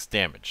attack's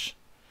damage.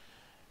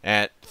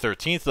 At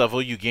 13th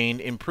level, you gain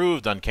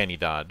Improved Uncanny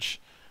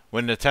Dodge.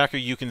 When an attacker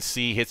you can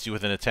see hits you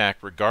with an attack,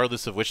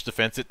 regardless of which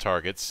defense it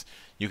targets,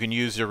 you can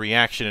use your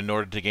reaction in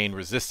order to gain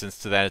resistance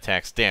to that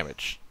attack's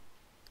damage.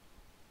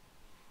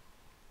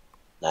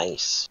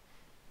 Nice.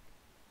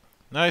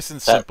 Nice and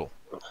simple.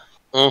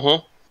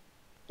 Mm-hmm.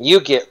 You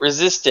get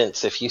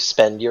resistance if you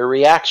spend your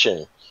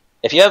reaction.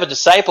 If you have a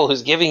disciple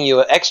who's giving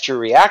you extra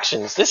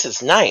reactions, this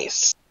is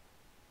nice.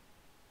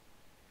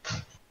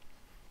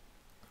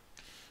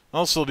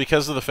 Also,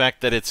 because of the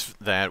fact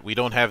that we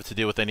don't have to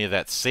deal with any of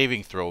that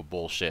saving throw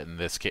bullshit in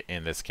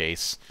this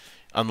case,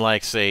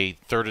 unlike say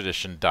 3rd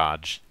edition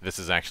dodge, this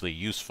is actually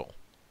useful.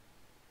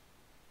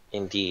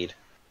 Indeed.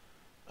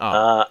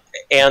 Oh.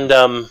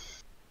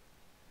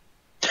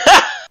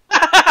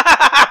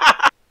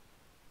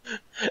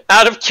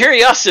 Out of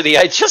curiosity,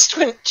 I just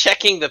went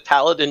checking the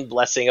Paladin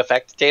Blessing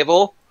effect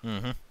table.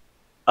 Mm-hmm.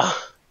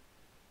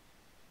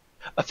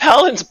 A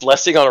Paladin's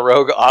Blessing on a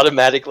rogue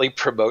automatically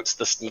promotes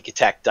the sneak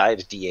attack die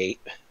to D8.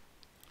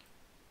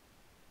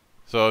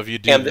 So if you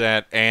do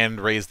that and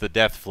raise the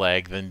death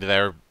flag, then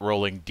they're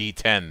rolling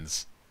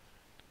D10s.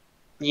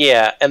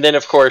 Yeah, and then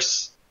of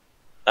course,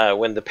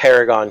 when the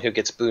Paragon who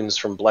gets boons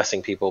from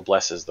blessing people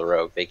blesses the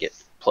rogue, they get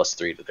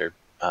 +3 to their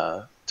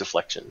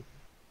deflection.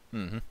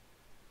 Mm-hmm.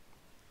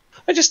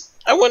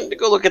 I wanted to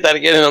go look at that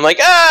again, and I'm like,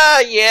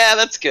 yeah,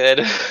 that's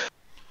good.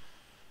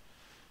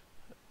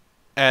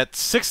 At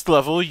 6th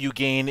level, you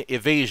gain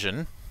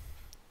Evasion,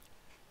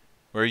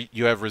 where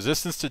you have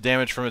resistance to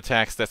damage from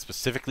attacks that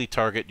specifically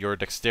target your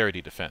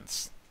dexterity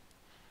defense.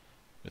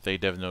 With a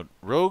dev note,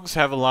 rogues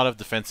have a lot of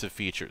defensive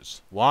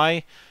features.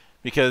 Why?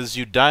 Because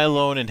you die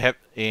alone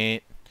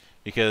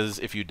because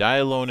if you die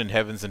alone in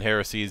Heavens and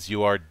Heresies,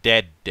 you are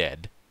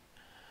dead.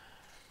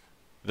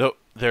 Though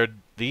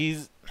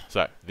these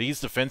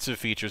defensive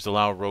features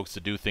allow rogues to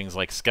do things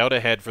like scout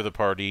ahead for the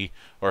party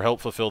or help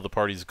fulfill the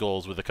party's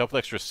goals with a couple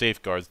extra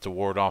safeguards to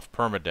ward off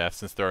permadeath,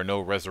 since there are no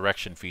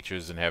resurrection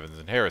features in Heavens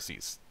and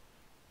Heresies.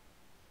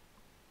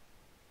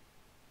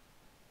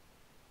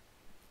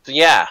 So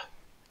yeah,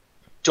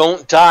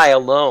 don't die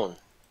alone.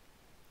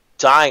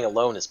 Dying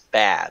alone is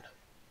bad.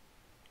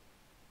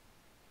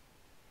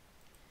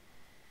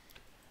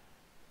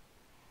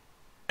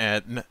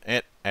 At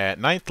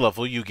 9th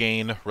level, you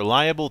gain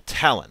Reliable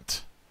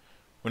Talent.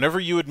 Whenever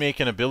you would make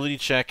an ability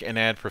check and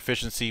add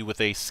proficiency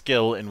with a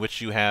skill in which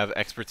you have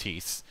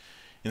expertise,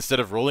 instead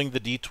of rolling the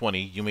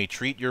d20, you may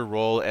treat your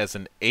roll as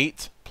an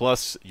 8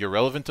 plus your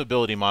relevant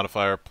ability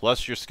modifier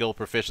plus your skill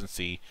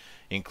proficiency,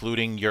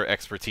 including your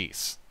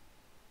expertise.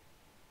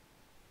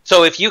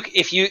 So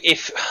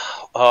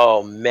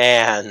oh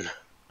man,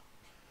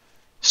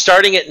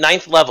 starting at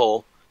 9th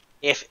level,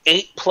 if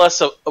 8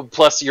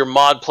 plus your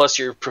mod plus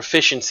your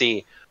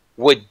proficiency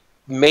would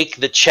make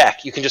the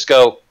check, you can just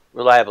go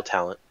Reliable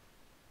Talent.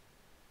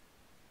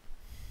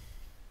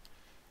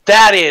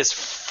 That is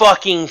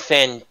fucking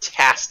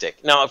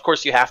fantastic. Now, of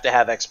course, you have to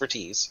have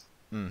expertise.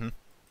 Mm-hmm.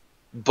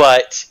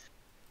 But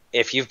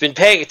if you've been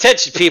paying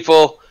attention,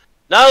 people,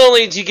 not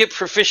only do you get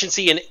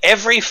proficiency in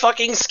every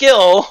fucking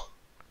skill,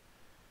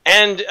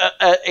 and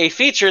a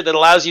feature that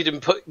allows you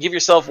to give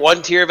yourself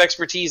 1 tier of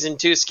expertise in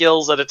 2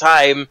 skills at a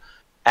time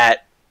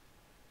at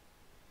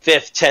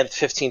 5th, 10th,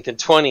 15th, and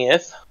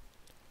 20th.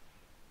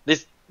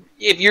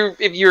 If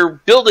you're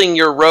building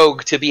your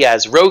rogue to be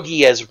as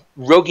roguey as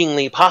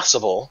roguingly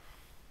possible,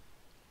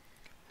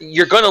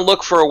 you're going to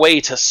look for a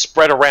way to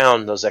spread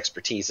around those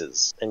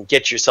expertises and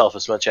get yourself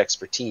as much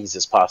expertise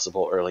as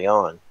possible early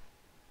on.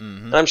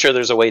 Mm-hmm. And I'm sure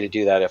there's a way to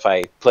do that if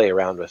I play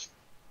around with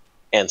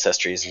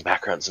ancestries and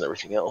backgrounds and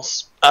everything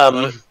else.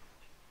 Oh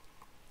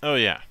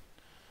yeah.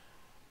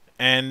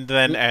 And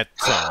then at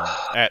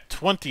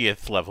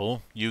 20th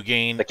level, you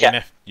gain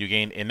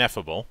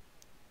Ineffable.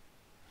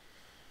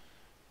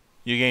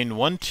 You gain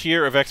 1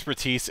 tier of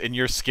expertise in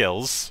your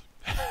skills.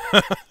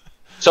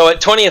 So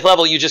at 20th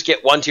level, you just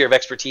get 1 tier of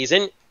expertise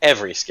in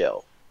every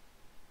skill.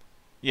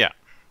 Yeah.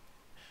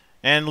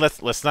 And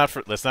let's not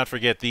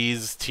forget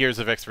these tiers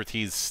of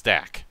expertise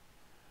stack.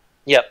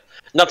 Yep.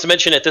 Not to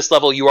mention at this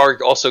level, you are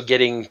also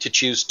getting to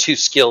choose 2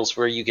 skills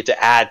where you get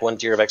to add 1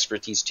 tier of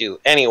expertise to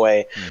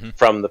anyway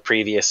from the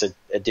previous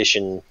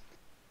edition.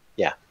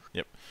 Yeah.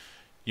 Yep.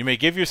 You may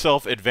give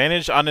yourself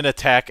advantage on an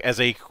attack as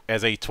a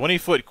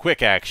 20-foot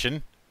quick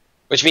action.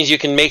 Which means you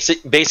can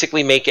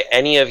basically make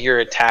any of your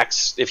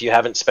attacks, if you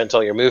haven't spent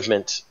all your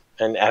movement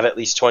and have at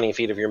least 20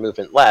 feet of your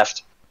movement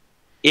left,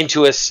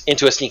 into a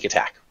sneak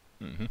attack.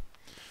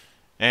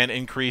 And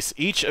increase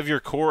each of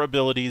your core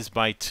abilities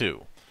by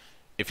 2.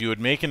 If you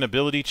would make an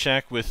ability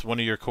check with one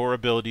of your core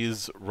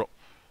abilities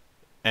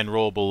and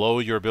roll below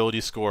your ability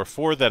score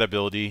for that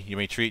ability, you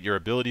may treat your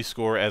ability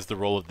score as the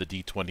roll of the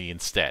d20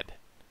 instead.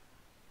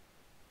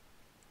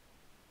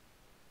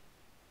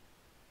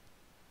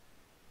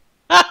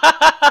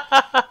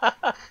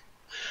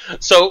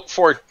 So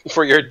for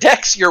your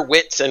dex, your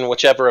wits, and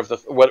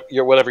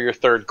whatever your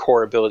third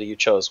core ability you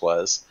chose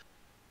was,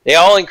 they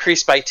all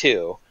increase by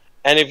 2.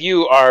 And if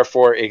you are,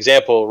 for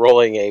example,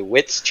 rolling a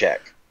wits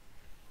check,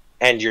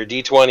 and your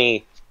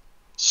d20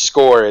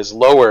 score is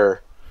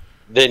lower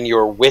than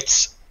your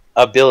wits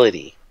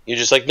ability, you're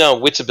just like, no,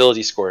 wits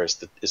ability score is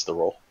the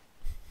roll.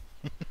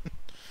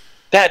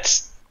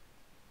 That's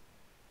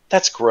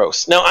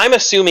gross. Now I'm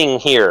assuming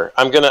here,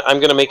 I'm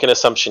gonna make an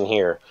assumption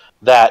here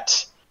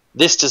that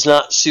this does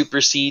not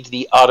supersede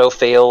the auto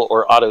fail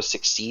or auto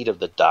succeed of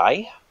the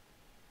die.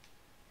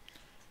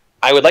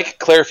 I would like a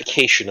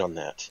clarification on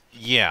that.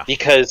 Yeah.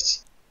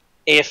 Because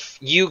if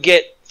you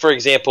get, for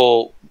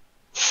example,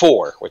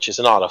 4, which is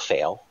an auto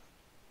fail,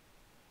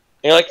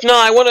 and you're like, no,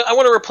 I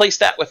want to replace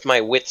that with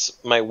my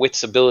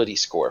wits ability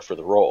score for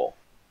the roll.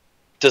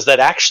 Does that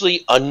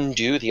actually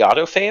undo the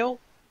auto fail?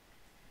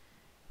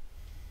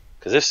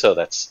 Because if so,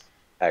 that's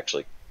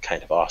actually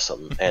kind of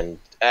awesome, and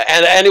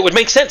it would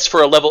make sense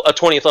for a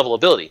 20th level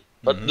ability.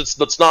 But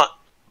let's not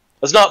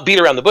beat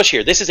around the bush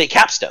here. This is a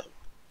capstone.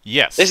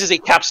 Yes. This is a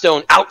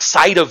capstone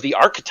outside of the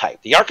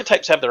archetype. The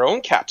archetypes have their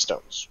own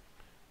capstones.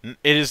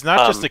 It is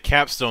not just a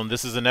capstone.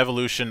 This is an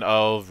evolution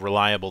of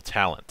reliable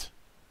talent.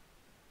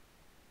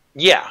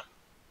 Yeah.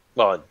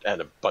 Well,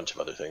 and a bunch of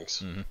other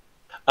things.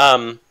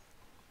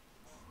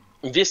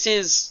 This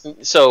is...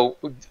 So,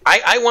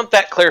 I want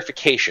that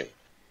clarification.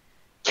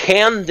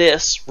 Can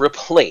this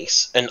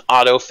replace an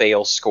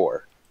auto-fail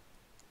score?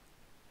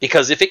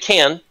 Because if it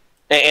can,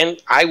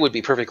 and I would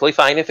be perfectly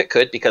fine if it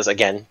could, because,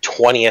 again,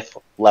 20th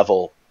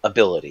level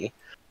ability,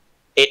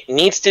 it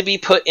needs to be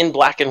put in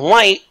black and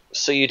white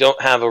so you don't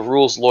have a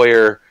rules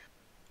lawyer.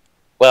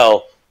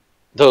 Well,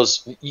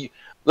 let's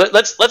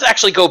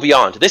actually go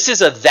beyond. This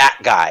is a that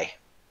guy,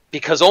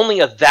 because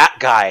only a that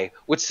guy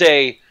would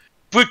say,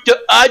 but the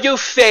auto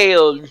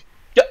failed.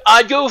 The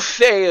auto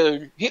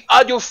failed. He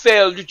auto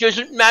failed. It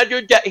doesn't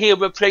matter that he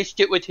replaced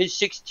it with his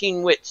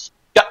 16 wits.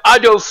 The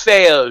auto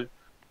failed.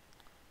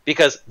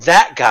 Because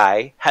that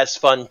guy has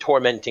fun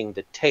tormenting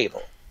the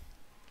table.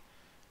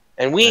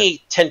 And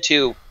we tend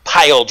to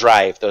pile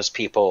drive those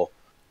people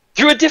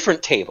through a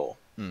different table.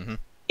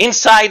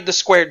 Inside the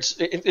squared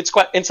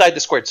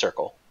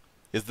circle.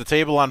 Is the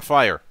table on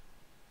fire?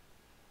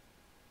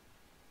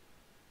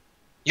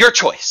 Your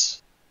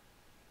choice.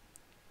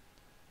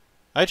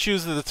 I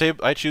choose that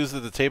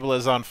the table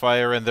is on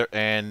fire, and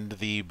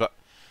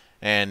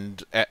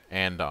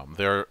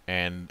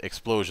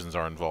explosions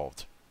are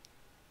involved.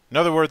 In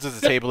other words, it's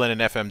a table in an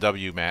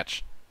FMW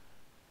match.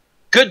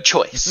 Good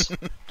choice.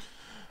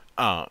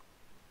 So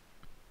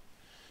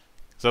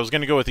I was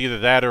going to go with either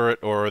that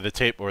or the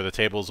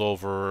table's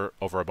over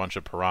a bunch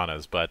of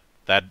piranhas, but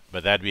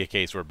that'd be a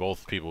case where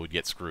both people would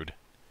get screwed.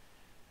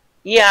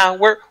 Yeah,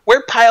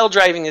 we're pile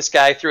driving this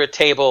guy through a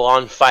table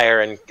on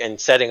fire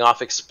and setting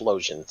off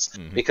explosions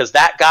because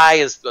that guy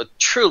is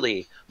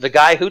truly the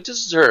guy who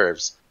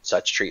deserves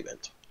such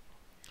treatment.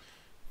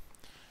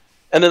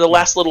 And then the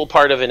last little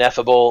part of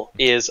Ineffable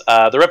is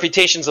the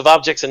reputations of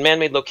objects and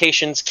man-made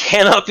locations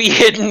cannot be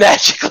hidden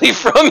magically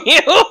from you.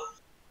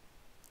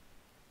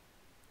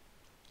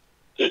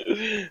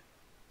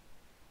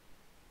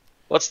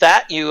 What's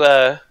that? You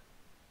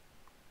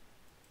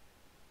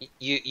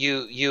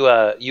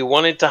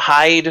wanted to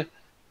hide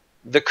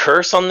the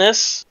curse on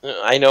this?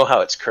 I know how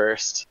it's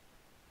cursed.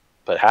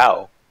 But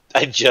how?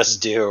 I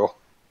just do.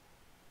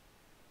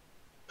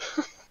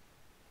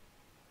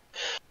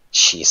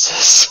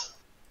 Jesus.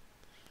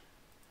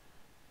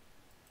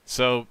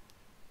 So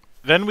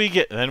then we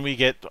get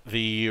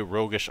the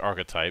roguish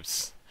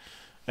archetypes.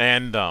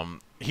 And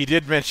he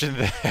did mention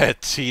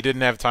that he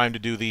didn't have time to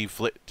do the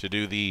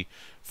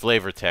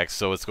flavor text,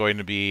 so it's going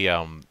to be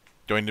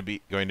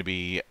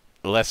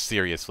less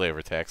serious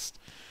flavor text,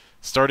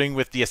 starting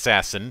with the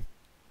assassin,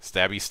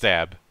 stabby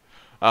stab.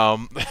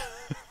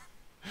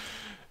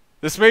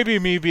 This may be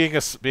me being a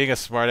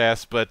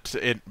smartass,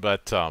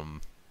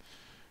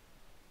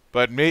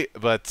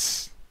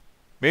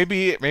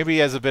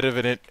 maybe as a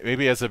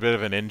bit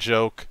of an in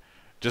joke,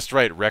 just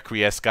write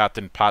Requiescat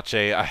in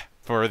Pace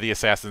for the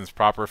assassin's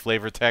proper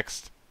flavor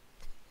text.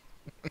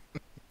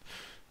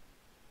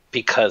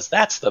 Because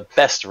that's the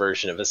best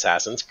version of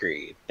Assassin's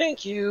Creed.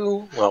 Thank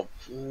you. Well,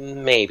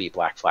 maybe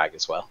Black Flag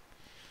as well.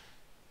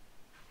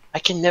 I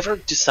can never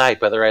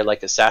decide whether I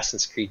like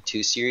Assassin's Creed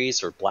 2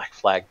 series or Black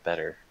Flag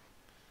better.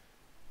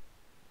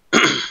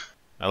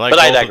 But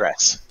I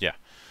digress. Yeah.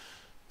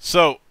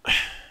 So,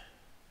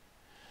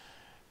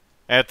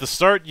 at the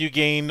start you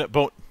gain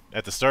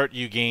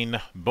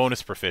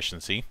bonus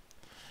proficiency.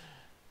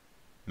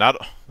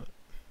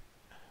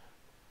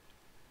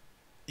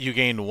 You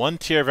gain 1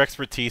 tier of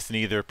expertise in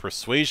either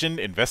persuasion,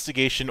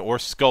 investigation, or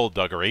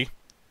skullduggery.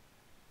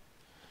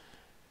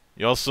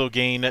 You also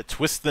gain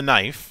twist the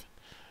knife.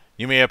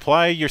 You may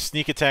apply your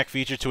sneak attack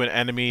feature to an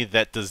enemy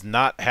that does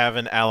not have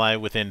an ally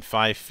within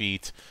 5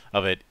 feet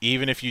of it,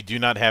 even if you do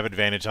not have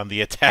advantage on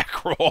the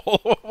attack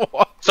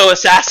roll. So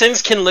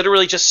assassins can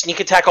literally just sneak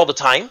attack all the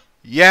time?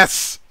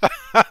 Yes!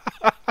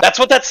 That's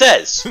what that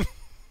says.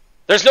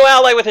 There's no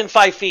ally within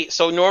 5 feet,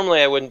 so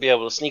normally I wouldn't be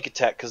able to sneak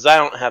attack because I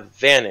don't have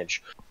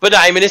advantage. But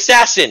I'm an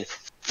assassin.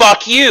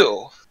 Fuck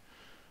you.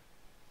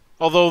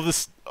 I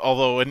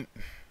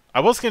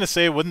was gonna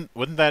say,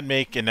 wouldn't that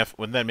make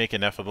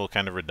ineffable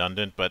kind of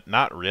redundant, but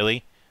not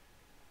really.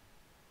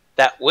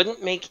 That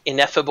wouldn't make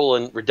ineffable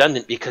and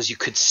redundant because you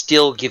could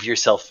still give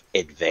yourself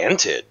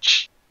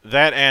advantage.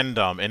 That and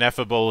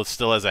ineffable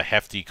still has a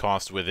hefty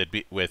cost with a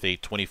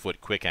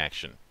 20-foot quick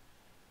action.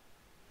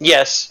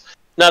 Yes,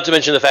 not to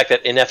mention the fact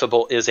that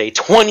ineffable is a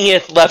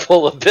 20th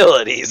level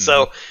ability.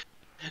 So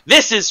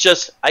this is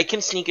just I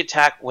can sneak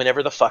attack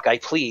whenever the fuck I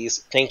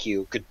please. Thank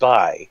you.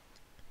 Goodbye.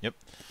 Yep.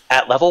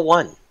 At level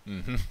 1.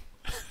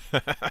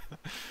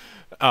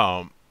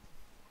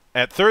 At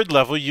 3rd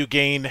level, you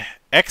gain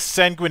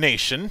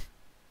exsanguination.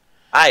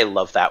 I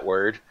love that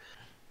word.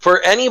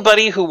 For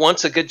anybody who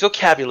wants a good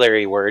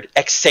vocabulary word,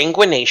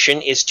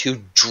 exsanguination is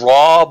to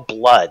draw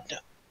blood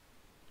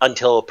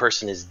until a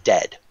person is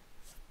dead.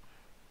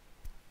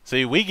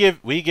 See, we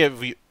give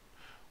you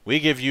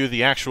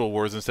the actual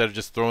words instead of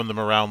just throwing them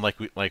around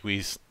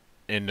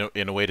in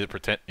a way to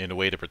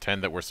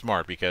pretend that we're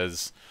smart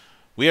because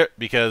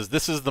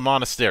this is the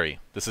monastery.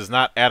 This is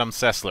not Adam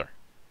Sessler.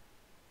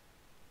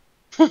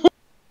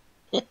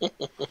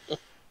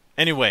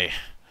 Anyway,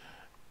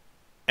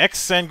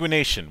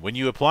 exsanguination. When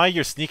you apply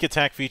your sneak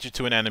attack feature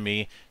to an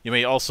enemy, you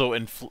may also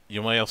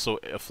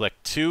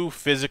inflict 2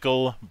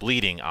 physical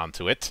bleeding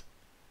onto it.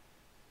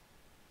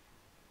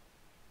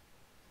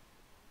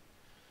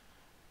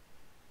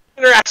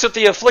 Interacts with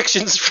the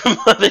afflictions from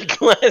other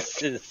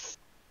classes.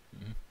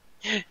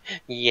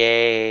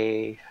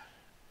 Yay.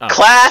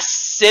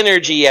 Class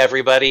synergy,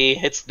 everybody.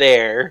 It's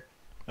there.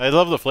 I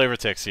love the flavor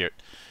text here.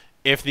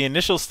 If the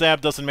initial stab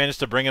doesn't manage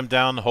to bring him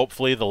down,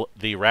 hopefully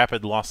the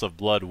rapid loss of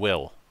blood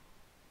will.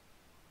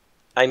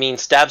 I mean,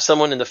 stab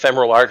someone in the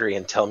femoral artery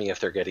and tell me if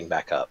they're getting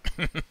back up.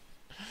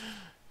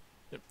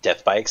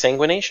 Death by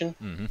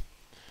exsanguination.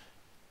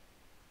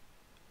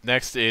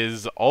 Next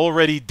is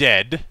already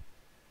dead.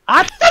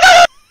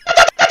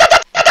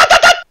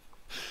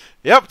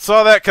 Yep,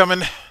 saw that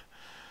coming.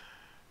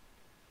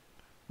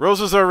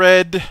 Roses are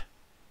red,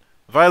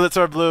 violets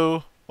are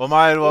blue.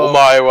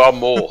 Omae wa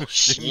mo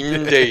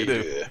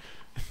shinderu.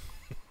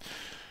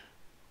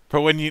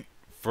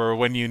 For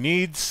when you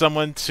need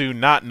someone to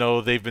not know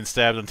they've been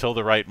stabbed until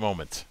the right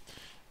moment.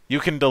 You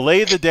can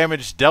delay the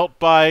damage dealt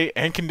by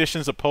and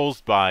conditions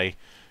opposed by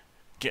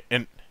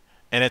an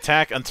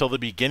attack until the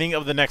beginning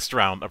of the next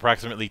round,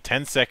 approximately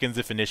 10 seconds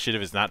if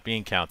initiative is not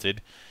being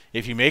counted.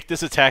 If you make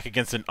this attack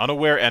against an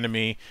unaware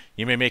enemy,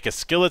 you may make a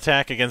skill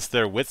attack against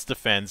their wit's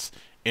defense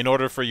in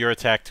order for your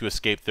attack to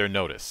escape their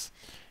notice.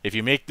 If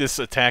you make this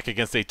attack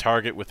against a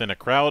target within a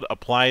crowd,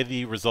 apply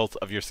the result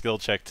of your skill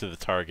check to the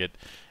target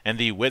and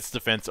the wit's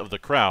defense of the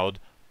crowd,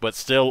 but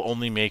still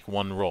only make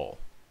 1 roll.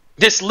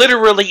 This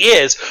literally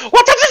is...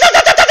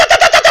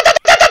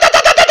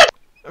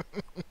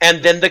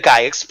 and then the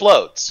guy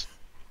explodes.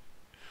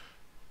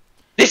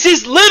 This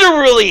is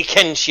literally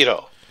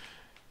Kenshiro.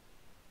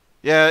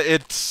 Yeah,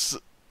 it's...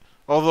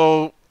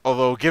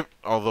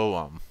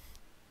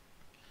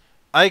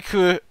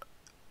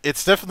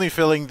 It's definitely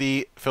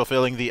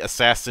fulfilling the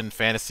assassin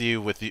fantasy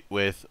with you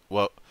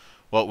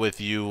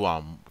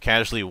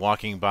casually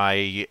walking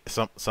by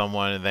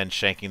someone and then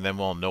shanking them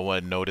while no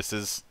one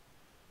notices.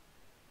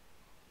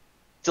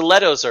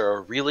 Stilettos are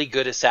a really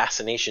good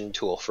assassination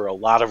tool for a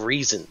lot of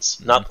reasons,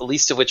 not the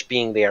least of which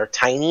being they are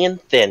tiny and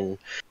thin,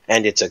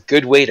 and it's a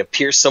good way to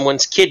pierce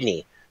someone's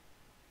kidney.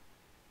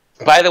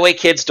 By the way,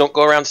 kids, don't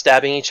go around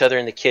stabbing each other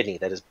in the kidney.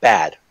 That is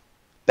bad.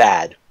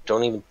 Bad.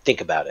 Don't even think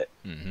about it.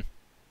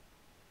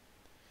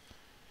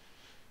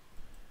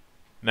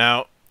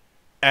 Now,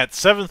 at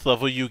 7th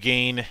level, you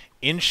gain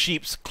In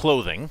Sheep's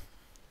Clothing,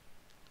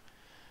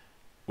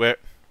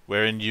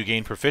 wherein you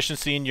gain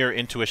proficiency in your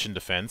intuition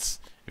defense.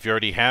 If you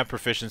already have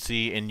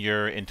proficiency in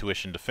your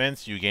intuition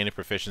defense, you gain a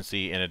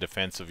proficiency in a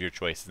defense of your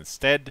choice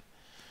instead.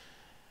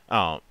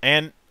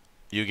 And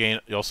you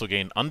also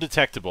gain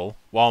undetectable.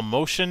 While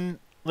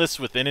motionless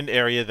within an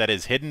area that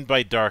is hidden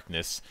by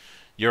darkness,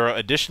 you're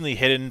additionally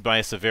hidden by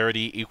a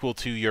severity equal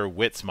to your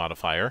wits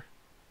modifier.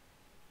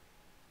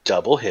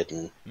 Double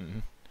hidden.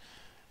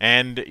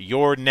 And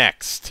you're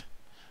next.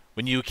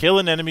 When you kill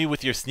an enemy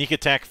with your sneak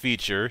attack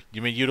feature,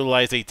 you may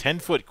utilize a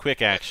 10-foot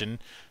quick action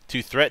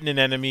to threaten an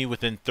enemy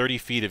within 30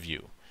 feet of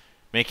you.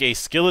 Make a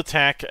skill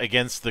attack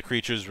against the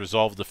creature's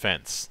resolved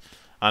defense.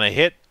 On a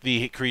hit,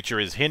 the creature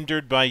is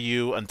hindered by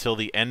you until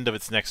the end of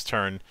its next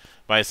turn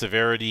by a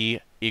severity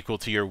equal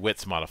to your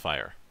wits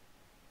modifier.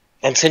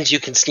 And since you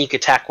can sneak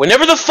attack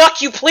whenever the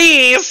fuck you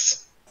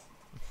please,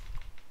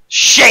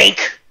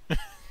 shank!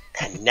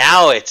 And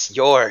now it's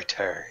your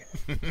turn.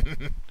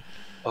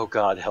 Oh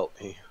god, help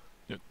me.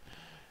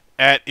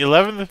 At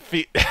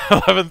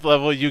 11th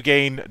level, you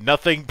gain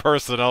nothing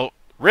personal.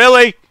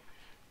 Really?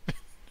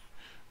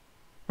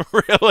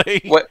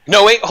 Really? What?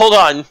 No, wait, hold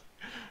on.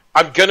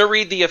 I'm gonna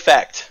read the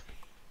effect.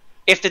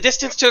 If the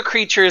distance to a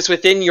creature is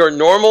within your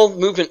normal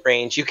movement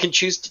range, you can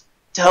choose to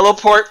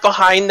teleport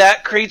behind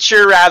that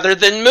creature rather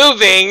than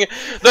moving.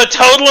 The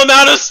total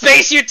amount of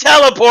space you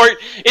teleport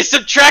is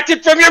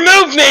subtracted from your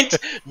movement.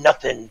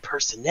 Nothing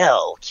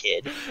personnel,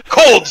 kid.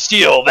 Cold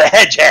Steel the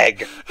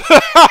Hedgehog.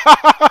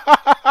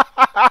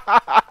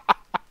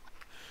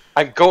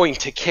 I'm going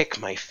to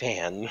kick my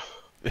fan.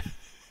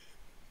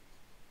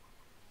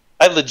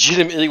 I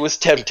legitimately was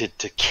tempted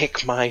to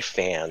kick my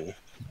fan.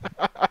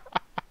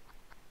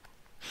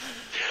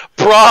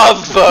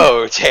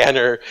 Bravo,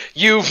 Tanner!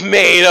 You've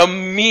made a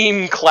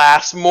meme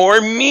class more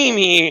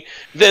memey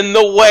than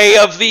the Way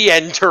of the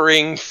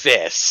Entering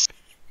Fist.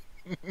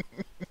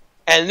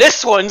 And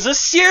this one's a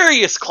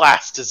serious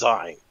class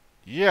design.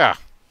 Yeah.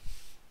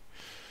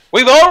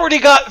 We've already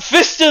got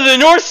Fist of the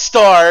North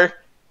Star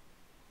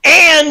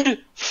and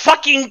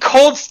fucking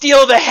Cold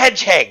Steel the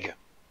Hedgehog.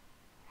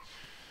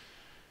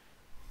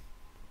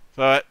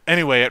 So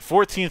anyway, at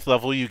 14th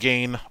level, you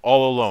gain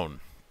All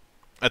Alone.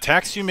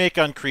 Attacks you make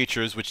on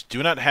creatures which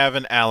do not have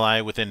an ally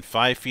within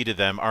 5 feet of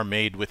them are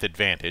made with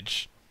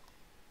advantage.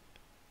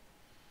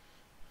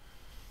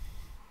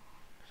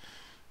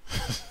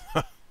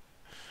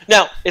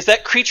 Now, is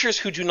that creatures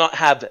who do not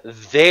have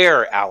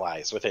their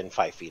allies within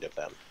 5 feet of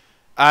them?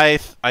 I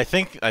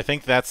think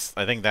that's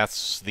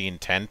the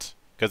intent.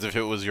 Because if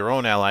it was your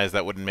own allies,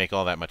 that wouldn't make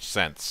all that much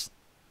sense.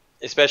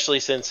 Especially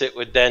since it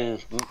would then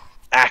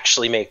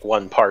actually make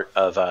one part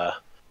of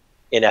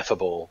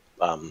Ineffable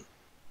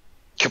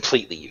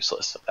completely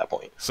useless at that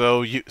point.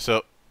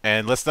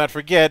 And let's not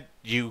forget,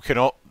 you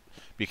can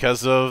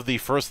because of the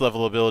first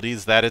level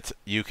abilities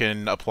you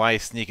can apply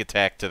sneak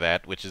attack to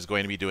that, which is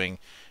going to be doing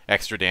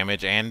extra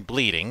damage and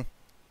bleeding.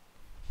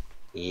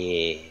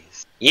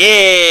 Yes.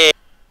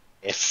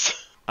 Yes.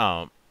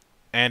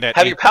 And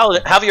have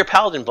your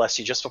paladin bless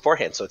you just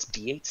beforehand, so it's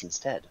D8s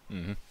instead.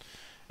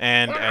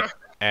 And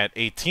at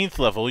 18th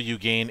level, you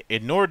gain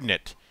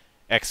Inordinate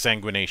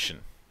Exsanguination.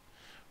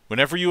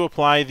 Whenever you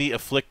apply the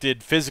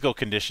afflicted physical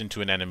condition to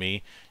an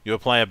enemy, you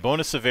apply a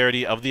bonus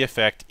severity of the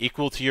effect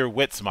equal to your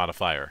wits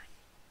modifier.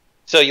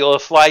 So you'll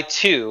apply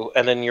 2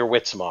 and then your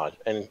wits mod.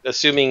 And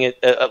assuming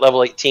at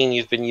level 18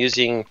 you've been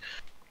using,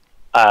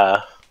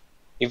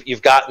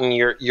 you've gotten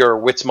your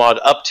wits mod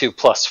up to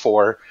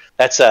 +4.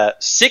 That's a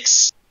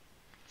 6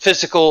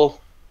 physical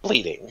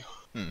bleeding.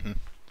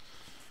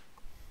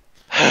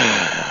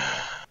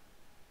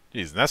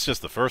 Jeez, and that's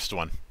just the first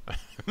one.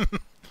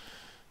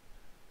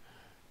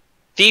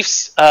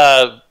 Thief's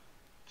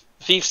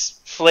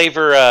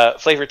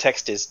flavor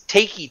text is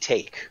takey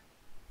take.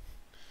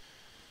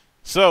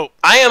 So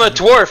I am a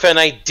dwarf and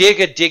I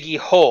dig a diggy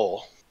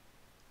hole.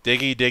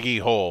 Diggy diggy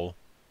hole.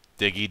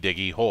 Diggy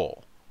diggy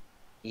hole.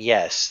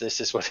 Yes,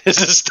 this is what this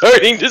is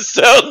starting to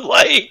sound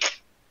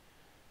like.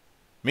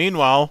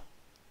 Meanwhile,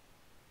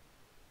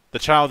 the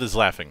child is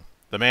laughing.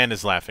 The man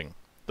is laughing.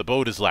 The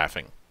boat is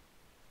laughing.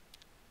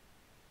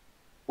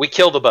 We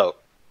kill the boat.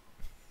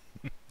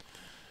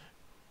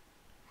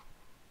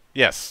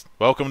 Yes.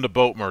 Welcome to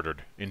Boat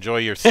Murdered. Enjoy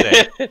your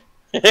stay.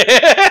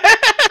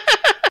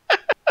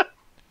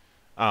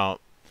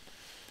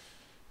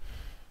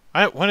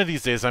 One of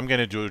these days, I'm going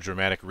to do a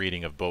dramatic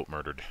reading of Boat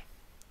Murdered.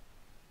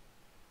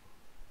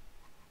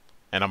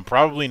 And I'm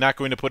probably not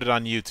going to put it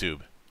on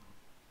YouTube.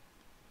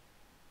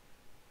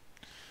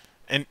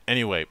 And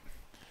anyway,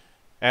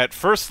 at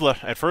first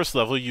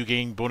level, you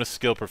gain bonus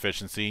skill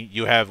proficiency.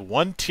 You have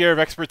 1 tier of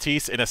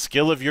expertise in a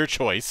skill of your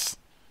choice.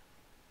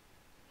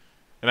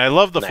 And I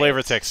love the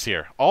flavor text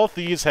here. All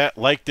thieves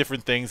like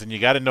different things, and you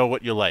got to know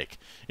what you like.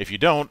 If you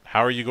don't, how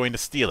are you going to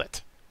steal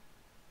it?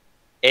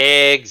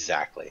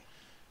 Exactly.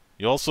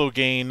 You also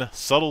gain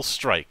Subtle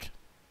Strike.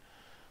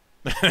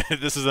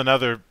 This is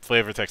another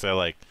flavor text I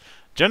like.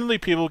 Generally,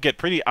 people get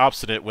pretty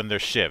obstinate when they're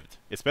shivved.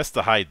 It's best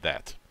to hide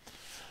that.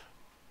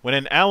 When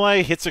an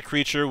ally hits a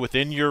creature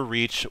within your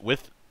reach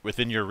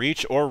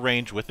or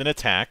range with an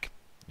attack,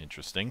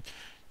 Interesting.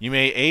 You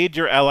may aid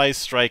your ally's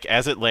strike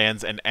as it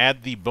lands and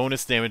add the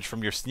bonus damage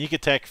from your sneak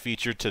attack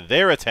feature to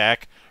their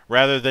attack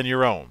rather than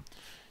your own.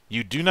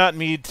 You do not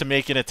need to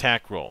make an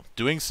attack roll.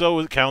 Doing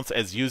so counts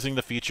as using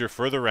the feature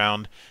for the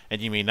round,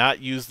 and you may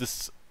not use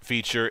this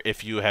feature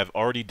if you have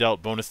already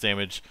dealt bonus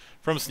damage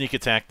from sneak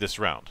attack this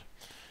round.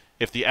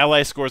 If the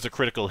ally scores a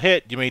critical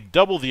hit, you may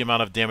double the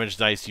amount of damage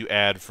dice you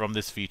add from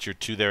this feature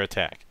to their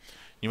attack.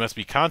 You must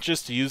be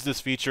conscious to use this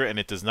feature, and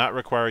it does not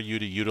require you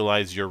to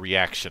utilize your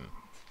reaction.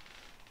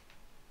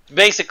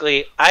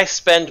 Basically, I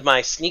spend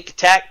my sneak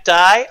attack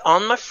die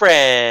on my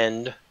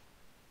friend.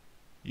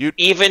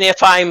 Even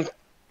if I'm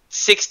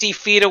 60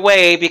 feet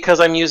away because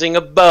I'm using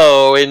a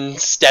bow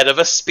instead of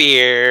a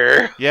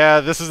spear.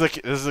 Yeah, this is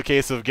a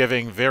case of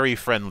giving very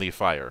friendly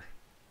fire.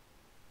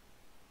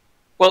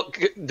 Well,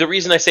 the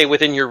reason I say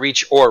within your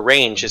reach or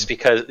range is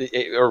because,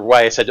 or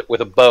why I said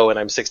with a bow and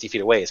I'm 60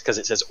 feet away, is because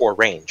it says or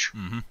range.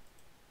 Mm-hmm.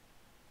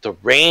 The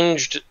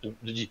ranged...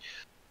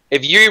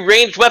 If you're a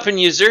ranged weapon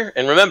user,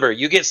 and remember,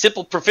 you get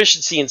simple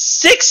proficiency in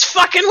 6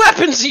 fucking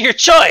weapons of your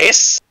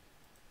choice!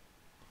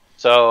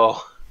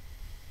 So...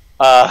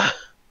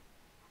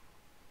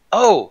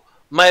 Oh,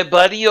 my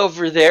buddy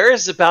over there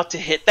is about to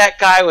hit that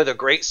guy with a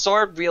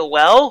greatsword real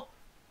well?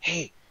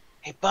 Hey,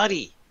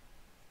 buddy.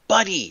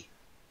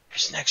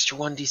 Here's an extra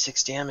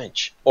 1d6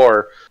 damage.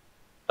 Or,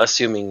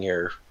 assuming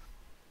you're,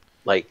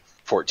 like,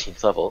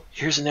 14th level,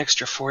 here's an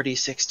extra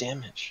 4d6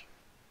 damage.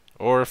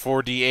 Or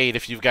 4d8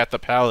 if you've got the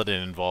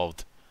paladin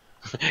involved.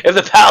 If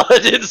the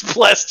paladin's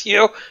blessed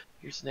you,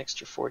 here's an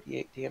extra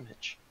 48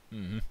 damage.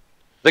 Mm-hmm.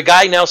 The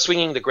guy now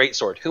swinging the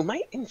greatsword, who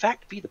might in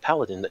fact be the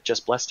paladin that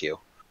just blessed you,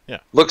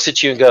 looks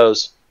at you and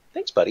goes,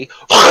 "Thanks, buddy."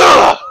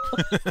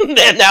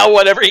 And now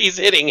whatever he's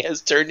hitting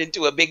has turned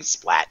into a big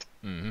splat.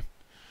 Mm-hmm.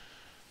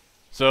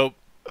 So,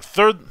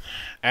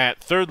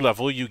 at third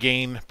level, you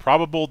gain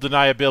probable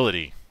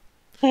deniability.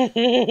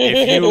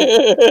 If you were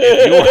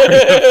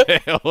to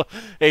fail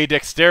a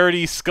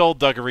dexterity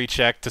skullduggery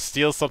check to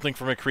steal something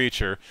from a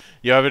creature,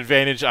 you have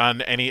advantage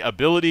on any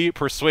ability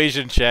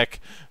persuasion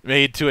check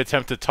made to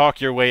attempt to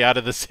talk your way out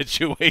of the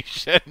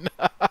situation.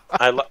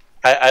 I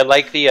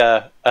like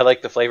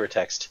the flavor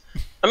text.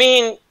 I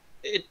mean,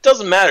 it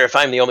doesn't matter if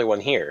I'm the only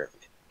one here.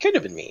 It could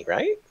have been me,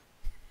 right?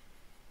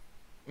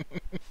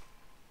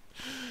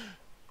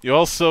 You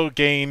also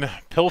gain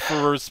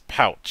Pilferer's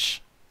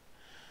Pouch.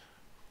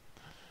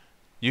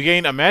 You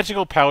gain a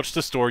magical pouch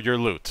to store your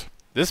loot.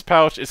 This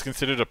pouch is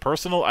considered a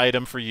personal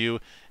item for you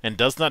and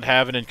does not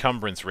have an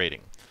encumbrance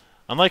rating.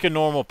 Unlike a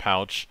normal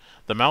pouch,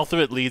 the mouth of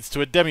it leads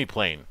to a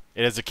demiplane.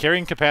 It has a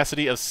carrying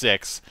capacity of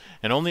 6,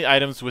 and only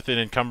items with an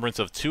encumbrance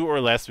of 2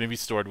 or less may be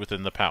stored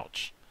within the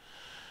pouch.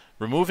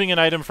 Removing an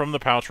item from the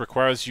pouch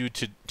requires you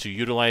to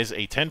utilize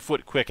a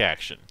 10-foot quick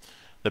action.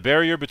 The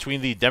barrier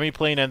between the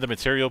demiplane and the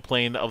material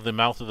plane of the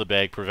mouth of the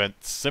bag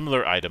prevents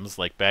similar items,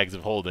 like bags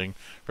of holding,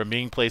 from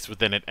being placed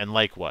within it, and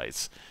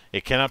likewise,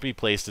 it cannot be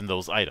placed in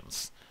those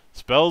items.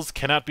 Spells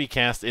cannot be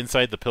cast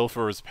inside the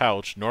Pilferer's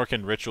Pouch, nor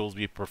can rituals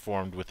be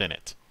performed within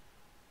it.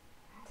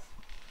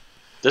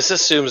 This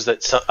assumes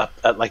that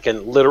like a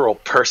literal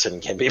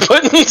person can be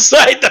put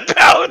inside the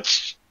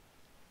pouch.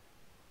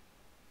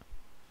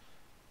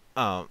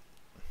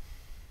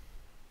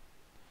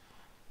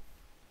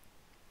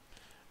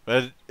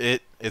 But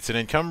it's an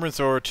encumbrance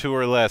or 2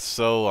 or less,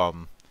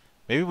 so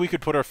maybe we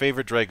could put our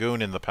favorite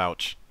dragoon in the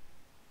pouch.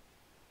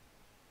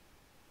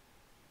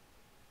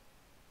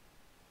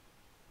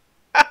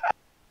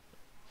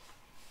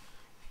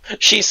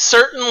 She's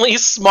certainly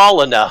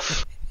small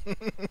enough.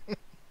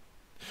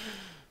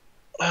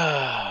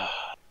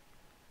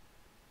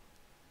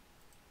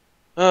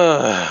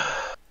 Let's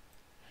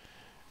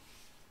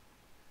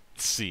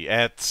see.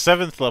 At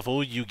 7th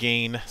level, you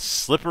gain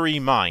Slippery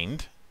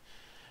Mind.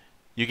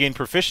 You gain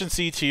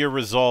proficiency to your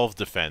Resolve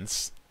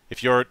defense.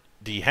 If you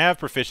have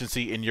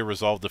proficiency in your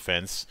Resolve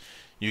defense,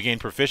 you gain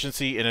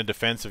proficiency in a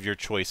defense of your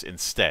choice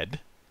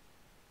instead.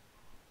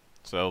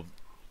 So,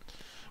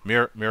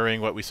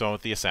 mirroring what we saw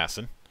with the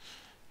Assassin.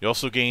 You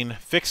also gain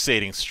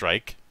Fixating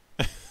Strike.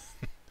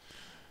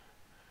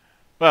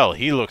 Well,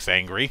 he looks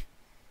angry.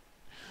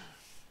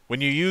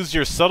 When you use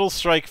your Subtle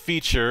Strike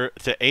feature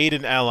to aid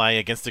an ally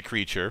against a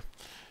creature,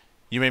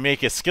 you may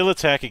make a skill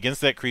attack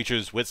against that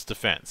creature's wits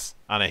defense.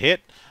 On a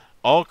hit,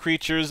 all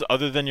creatures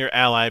other than your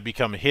ally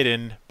become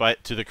hidden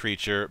to the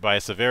creature by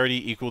a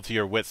severity equal to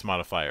your wits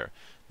modifier.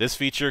 This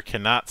feature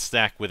cannot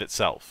stack with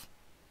itself.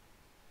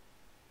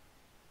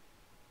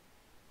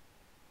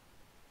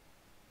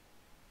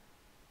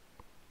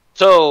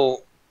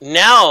 So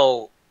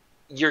now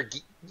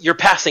you're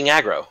passing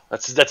aggro.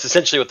 That's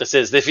essentially what this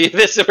is. If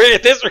this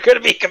were going to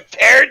be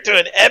compared to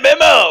an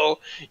MMO,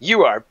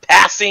 you are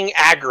passing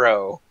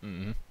aggro.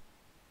 Mm-hmm.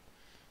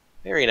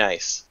 Very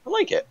nice. I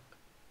like it.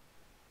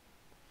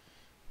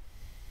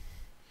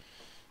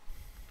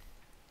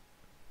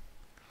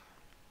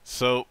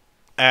 So,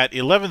 at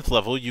 11th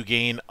level, you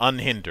gain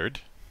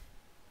Unhindered.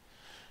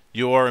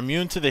 You are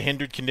immune to the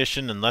hindered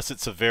condition unless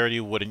its severity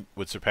would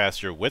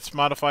surpass your wits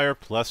modifier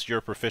plus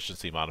your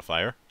proficiency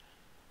modifier.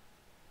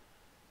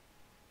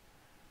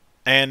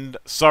 And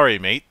sorry,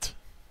 mate.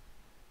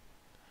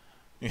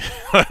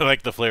 I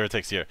like the flavor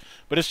text here.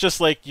 But it's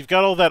just like, you've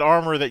got all that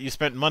armor that you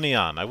spent money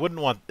on. I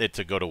wouldn't want it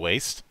to go to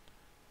waste.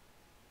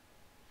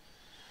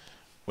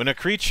 When a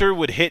creature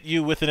would hit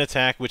you with an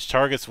attack which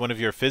targets one of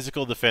your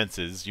physical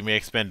defenses, you may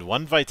expend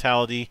 1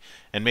 vitality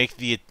and make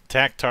the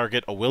attack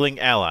target a willing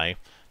ally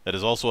that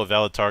is also a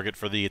valid target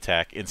for the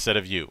attack instead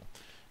of you.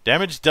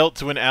 Damage dealt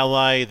to an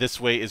ally this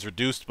way is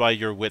reduced by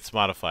your wits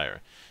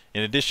modifier.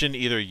 In addition,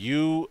 either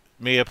you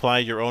may apply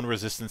your own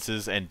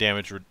resistances and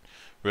damage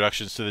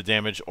reductions to the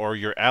damage, or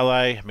your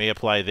ally may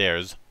apply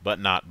theirs, but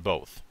not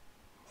both.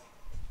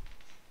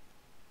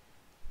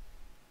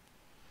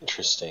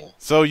 Interesting.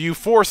 So you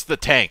force the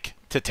tank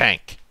to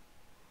tank.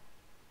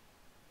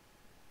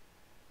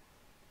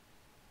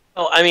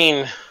 Well, I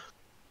mean,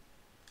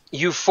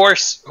 you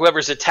force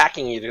whoever's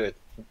attacking you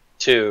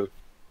to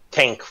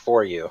tank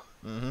for you.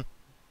 Mm-hmm.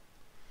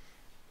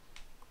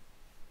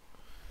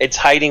 It's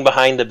hiding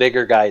behind the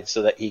bigger guy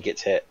so that he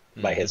gets hit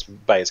by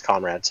his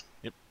comrades.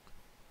 Yep.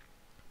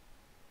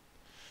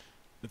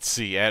 Let's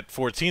see. At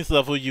 14th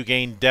level, you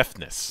gain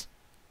deafness.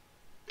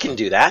 Can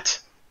do that,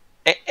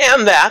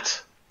 and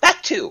that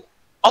too.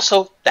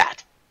 Also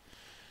that.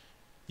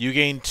 You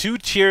gain 2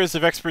 tiers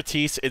of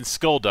expertise in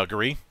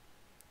skullduggery.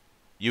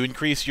 You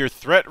increase your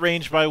threat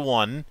range by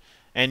 1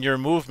 and your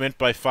movement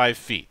by 5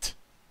 feet.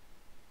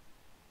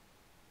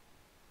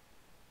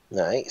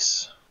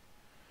 Nice.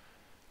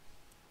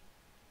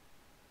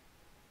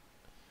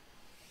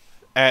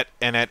 At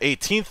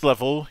 18th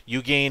level,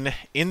 you gain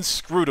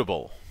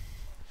Inscrutable.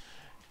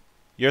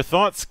 Your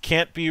thoughts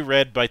can't be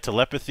read by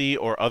telepathy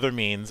or other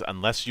means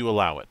unless you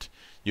allow it.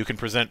 You can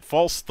present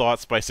false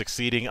thoughts by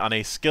succeeding on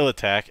a skill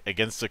attack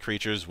against the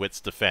creature's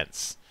wit's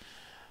defense.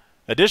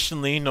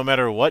 Additionally, no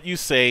matter what you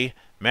say,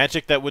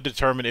 magic that would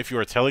determine if you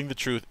are telling the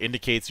truth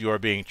indicates you are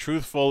being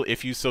truthful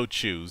if you so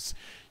choose.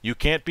 You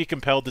can't be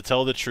compelled to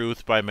tell the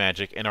truth by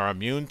magic and are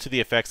immune to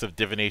the effects of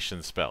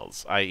divination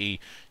spells, i.e.,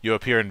 you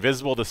appear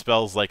invisible to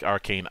spells like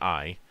Arcane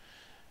Eye.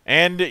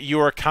 And you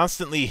are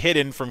constantly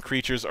hidden from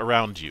creatures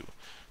around you.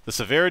 The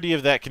severity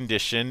of that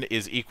condition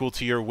is equal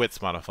to your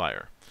wits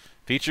modifier.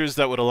 Features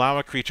that would allow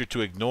a creature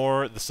to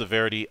ignore the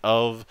severity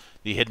of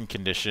the hidden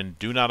condition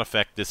do not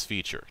affect this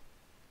feature.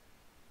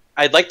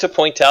 I'd like to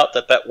point out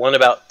that one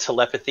about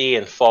telepathy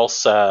and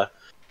false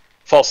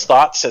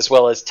thoughts, as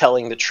well as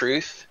telling the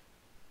truth,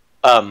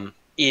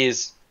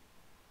 is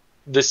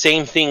the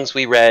same things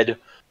we read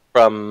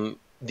from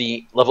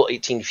the level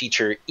 18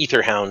 feature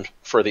Aetherhound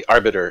for the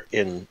Arbiter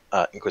in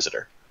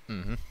Inquisitor.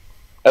 Mm-hmm.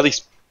 At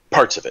least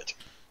parts of it.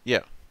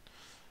 Yeah.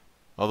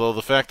 Although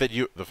the fact that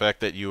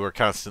you are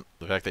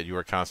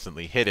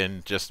constantly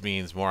hidden just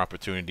means more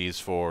opportunities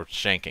for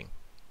shanking.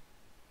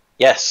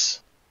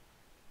 Yes.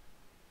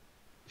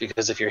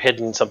 Because if you're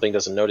hidden, something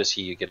doesn't notice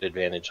you, you get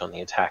advantage on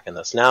the attack, and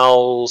thus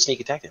now sneak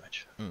attack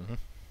damage. Mm-hmm.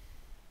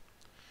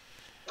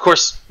 Of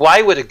course,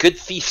 why would a good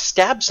thief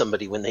stab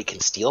somebody when they can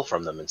steal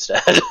from them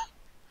instead?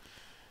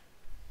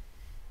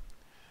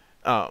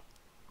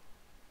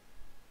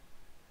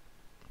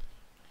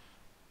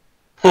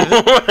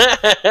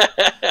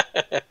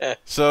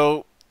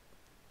 So,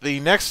 the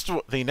next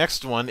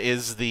one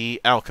is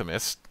the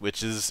Alchemist,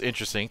 which is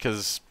interesting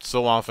because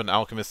so often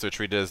alchemists are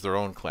treated as their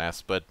own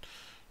class. But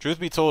truth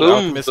be told,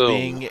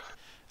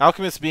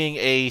 Alchemist being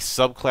a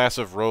subclass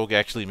of Rogue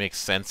actually makes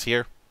sense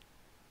here.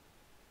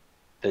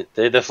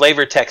 The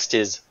flavor text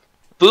is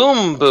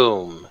boom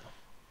boom,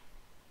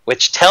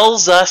 which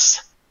tells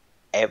us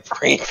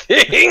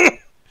everything.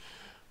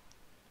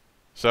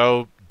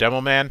 So,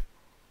 Demo Man?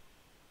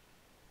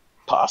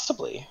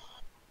 Possibly.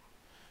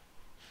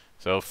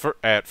 So,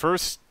 at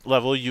first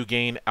level, you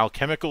gain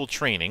Alchemical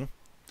Training.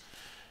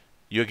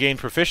 You gain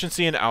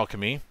proficiency in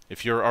alchemy.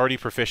 If you're already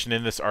proficient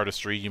in this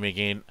artistry, you may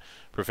gain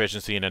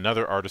proficiency in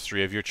another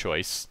artistry of your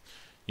choice.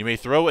 You may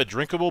throw a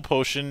drinkable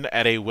potion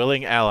at a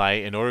willing ally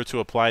in order to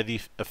apply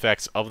the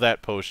effects of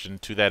that potion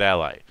to that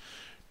ally.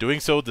 Doing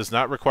so does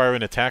not require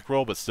an attack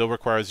roll, but still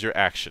requires your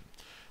action.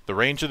 The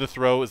range of the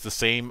throw is the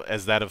same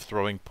as that of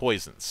throwing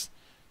poisons.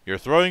 Your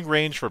throwing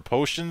range for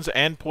potions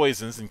and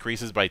poisons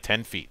increases by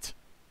 10 feet.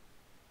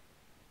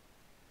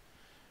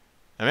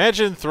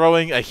 Imagine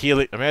throwing a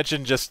healing.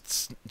 Imagine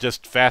just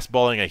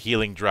fastballing a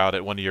healing drought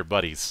at one of your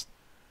buddies.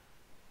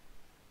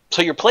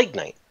 So you're Plague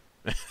Knight.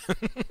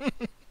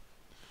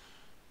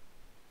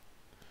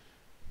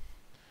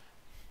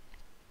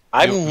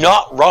 I'm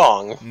not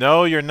wrong.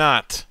 No, you're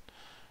not.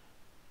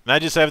 And I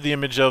just have the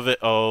image of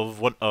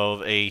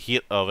a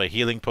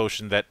healing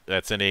potion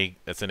that's in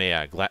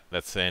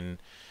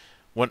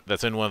one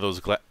of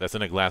those that's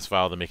in a glass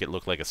vial to make it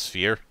look like a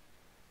sphere,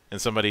 and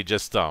somebody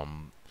just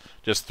throwing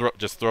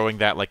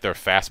that like they're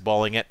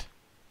fastballing it.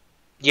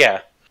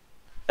 Yeah,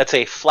 that's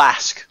a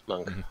flask,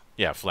 monk. Mm-hmm.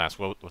 Yeah, flask.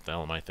 What the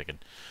hell am I thinking?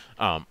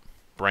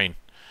 Brain.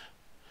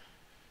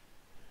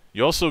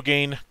 You also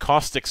gain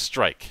Caustic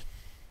Strike.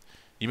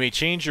 You may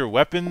change your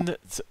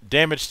weapon's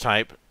damage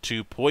type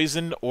to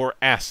poison or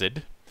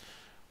acid.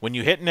 When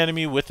you hit an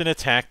enemy with an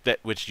attack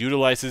which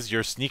utilizes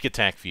your sneak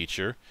attack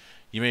feature,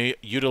 You may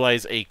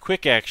utilize a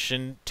quick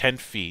action 10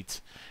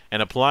 feet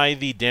and apply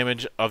the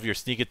damage of your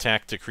sneak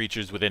attack to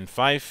creatures within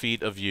 5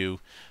 feet of you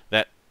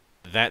that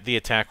the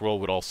attack roll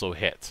would also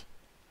hit.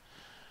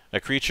 A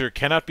creature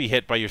cannot be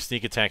hit by your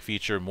sneak attack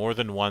feature more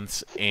than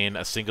once in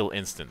a single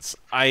instance.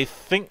 I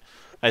think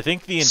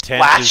the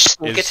intent Splash is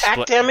sneak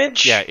attack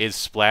damage? Yeah, is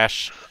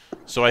splash.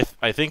 So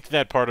I think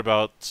that part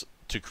about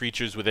to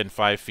creatures within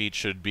 5 feet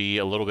should be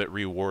a little bit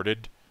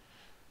reworded,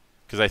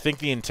 because I think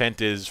the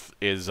intent is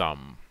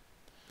 5.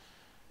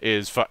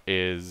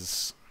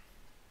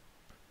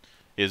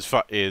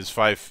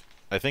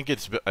 I think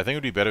it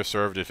would be better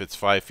served if it's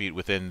 5 feet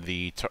within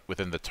the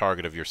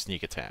target of your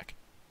sneak attack.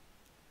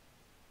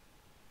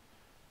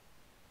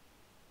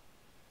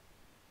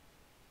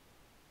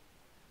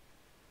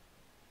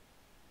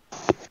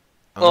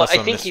 Well, Unless I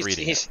I'm think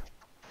misreading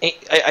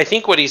I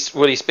think what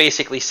he's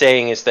basically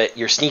saying is that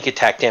your sneak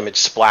attack damage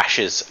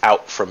splashes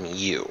out from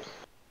you,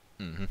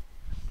 Mm-hmm.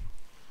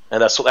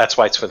 and that's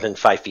why it's within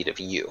 5 feet of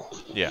you.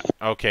 Yeah.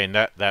 Okay.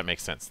 That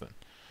makes sense then.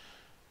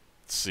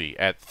 Let's see.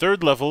 At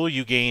 3rd level,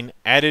 you gain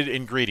added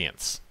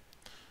ingredients.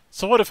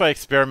 So what if I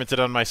experimented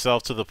on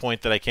myself to the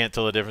point that I can't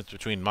tell the difference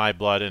between my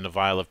blood and a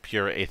vial of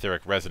pure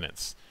etheric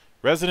resonance?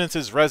 Resonance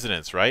is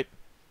resonance, right?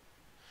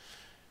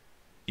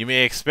 You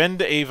may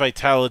expend a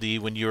vitality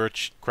when you are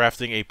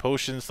crafting a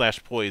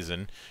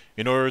potion/poison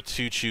in order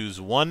to choose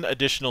one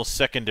additional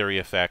secondary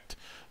effect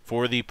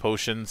for the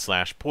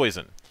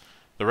potion/poison.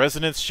 The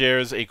resonance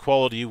shares a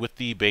quality with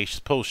the base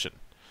potion.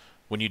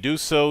 When you do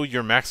so,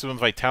 your maximum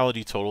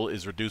vitality total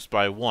is reduced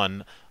by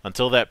 1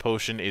 until that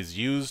potion is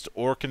used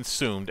or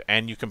consumed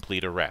and you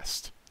complete a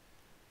rest.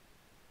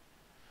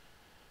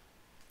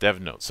 Dev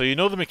note. So you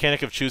know the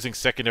mechanic of choosing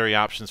secondary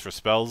options for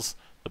spells?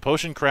 The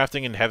potion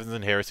crafting in Heavens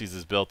and Heresies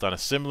is built on a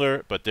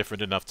similar, but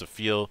different enough to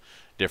feel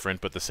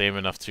different, but the same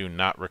enough to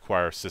not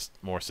require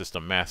more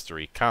system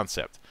mastery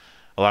concept,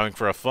 allowing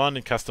for a fun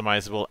and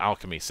customizable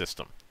alchemy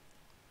system.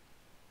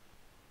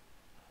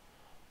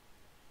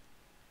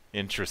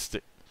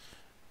 Interesting.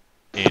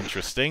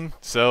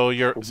 So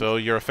you're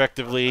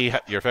effectively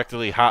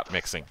hot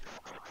mixing.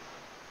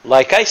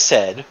 Like I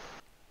said,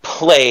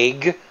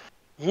 Plague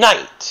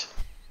Night.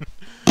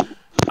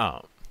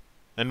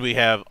 Then we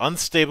have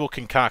unstable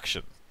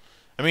concoction.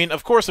 I mean,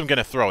 of course I'm going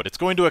to throw it. It's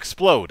going to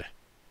explode.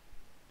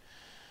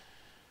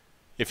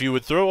 If you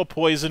would throw a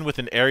poison with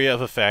an area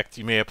of effect,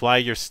 you may apply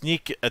your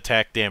sneak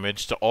attack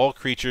damage to all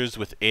creatures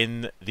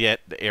within the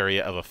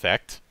area of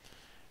effect.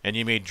 And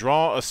you may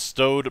draw a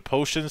stowed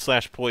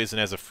potion/poison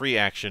as a free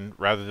action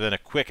rather than a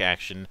quick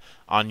action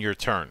on your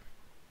turn.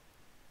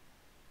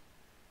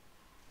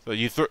 So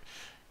you throw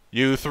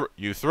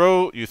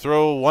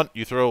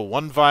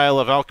one vial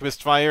of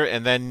alchemist fire,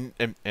 and then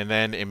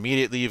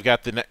immediately you've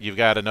got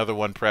another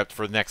one prepped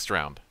for the next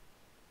round.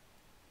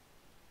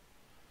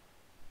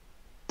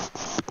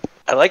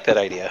 I like that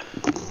idea.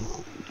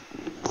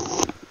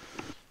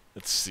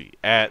 Let's see.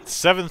 At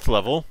 7th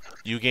level,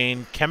 you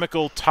gain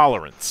chemical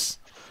tolerance.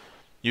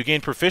 You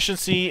gain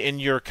proficiency in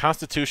your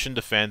Constitution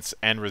defense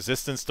and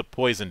resistance to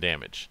poison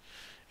damage.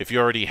 If you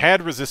already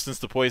had resistance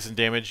to poison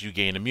damage, you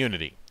gain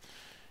immunity.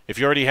 If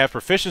you already have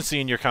proficiency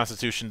in your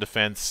Constitution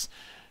defense,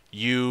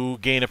 you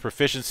gain a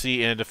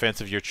proficiency in a defense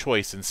of your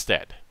choice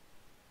instead.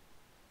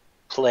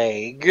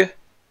 Plague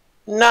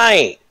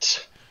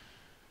Night.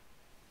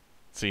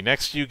 See,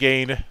 next you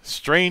gain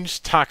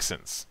Strange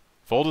Toxins.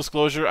 Full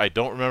disclosure, I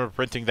don't remember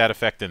printing that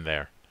effect in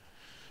there.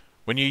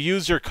 When you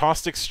use your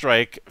Caustic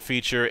Strike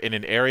feature in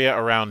an area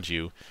around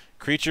you,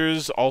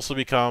 creatures also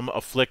become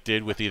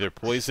afflicted with either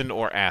poison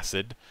or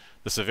acid.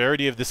 The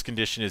severity of this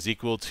condition is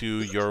equal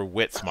to your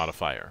Wits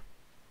modifier.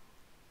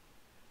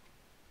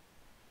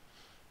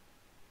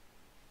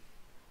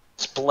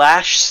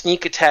 Splash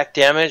sneak attack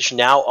damage,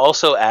 now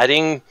also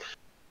adding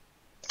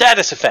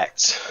status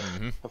effects.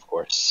 Of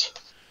course.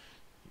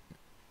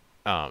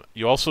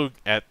 You also,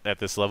 at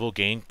this level,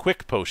 gain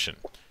Quick Potion.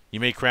 You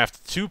may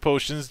craft 2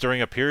 potions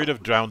during a period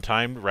of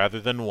downtime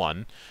rather than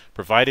 1,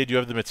 provided you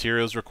have the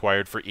materials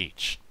required for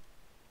each.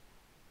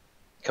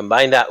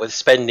 Combine that with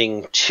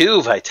spending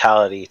 2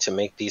 vitality to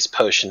make these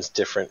potions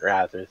different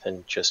rather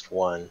than just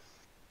 1.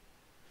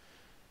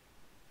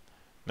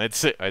 I'd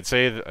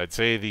say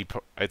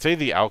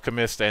the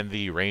alchemist and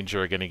the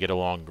ranger are going to get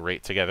along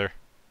great together.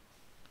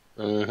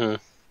 Mm-hmm.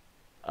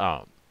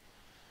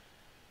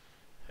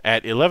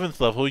 At 11th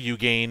level, you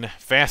gain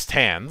Fast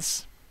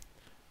Hands.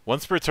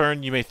 Once per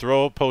turn, you may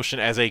throw a potion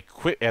as a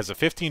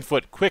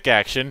 15-foot quick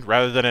action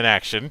rather than an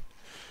action.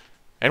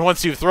 And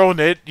once you've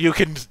thrown it, you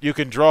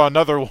can draw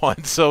another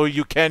one. So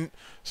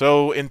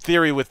in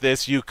theory, with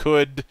this, you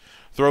could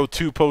throw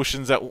 2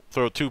 potions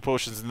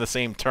in the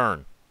same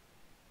turn.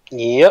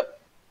 Yep.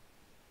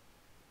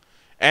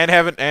 And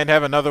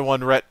have another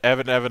one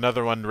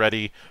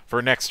ready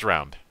for next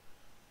round.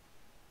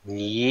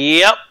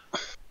 Yep.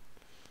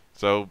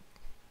 So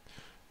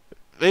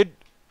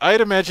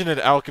I'd imagine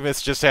an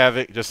alchemist just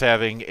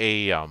having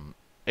a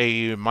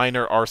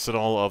minor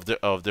arsenal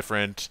of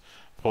different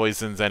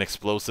poisons and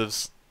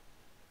explosives.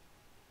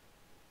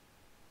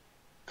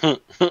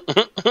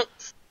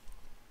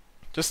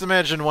 Just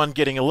imagine one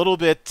getting a little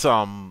bit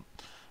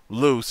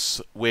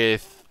loose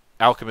with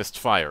Alchemist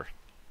Fire.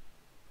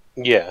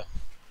 Yeah.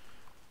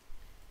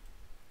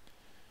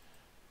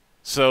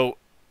 So,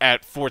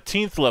 at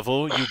 14th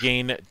level, you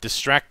gain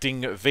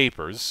Distracting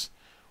Vapors.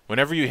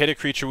 Whenever you hit a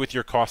creature with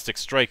your Caustic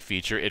Strike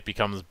feature, it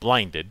becomes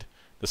blinded.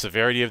 The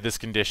severity of this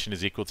condition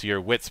is equal to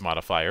your Wits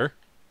modifier.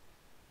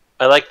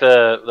 I like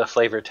the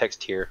flavor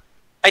text here.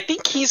 I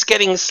think he's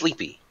getting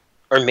sleepy.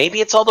 Or maybe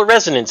it's all the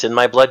resonance in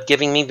my blood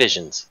giving me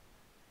visions.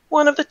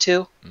 One of the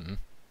two. Mm-hmm.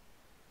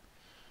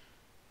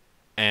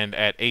 And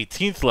at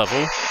 18th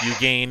level, you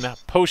gain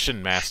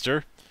Potion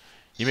Master.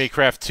 You may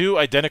craft 2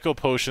 identical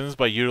potions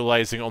by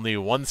utilizing only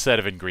one set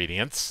of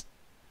ingredients.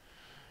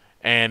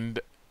 And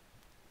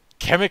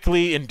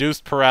chemically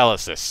induced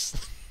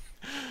paralysis.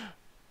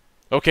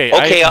 Okay,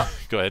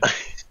 go ahead.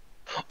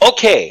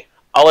 Okay,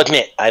 I'll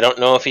admit, I don't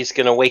know if he's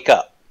going to wake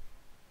up.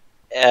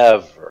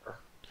 Ever.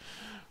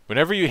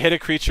 Whenever you hit a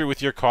creature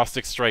with your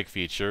Caustic Strike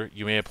feature,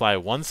 you may apply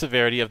 1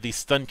 severity of the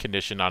stun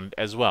condition on it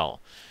as well.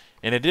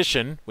 In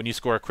addition, when you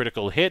score a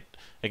critical hit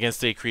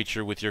against a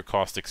creature with your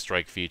Caustic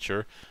Strike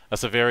feature, a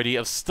severity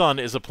of stun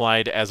is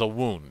applied as a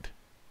wound.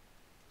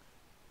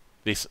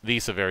 The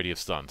severity of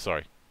stun,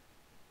 sorry.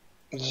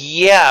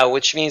 Yeah,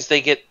 which means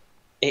they get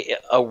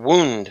a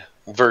wound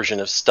version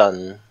of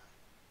stun.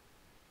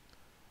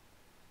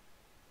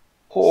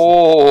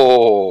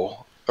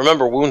 Oh,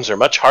 remember, wounds are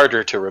much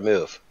harder to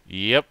remove.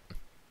 Yep.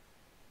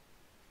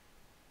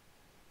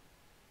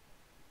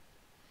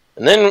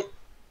 And then,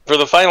 for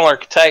the final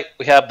archetype,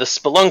 we have the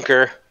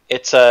Spelunker.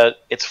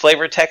 Its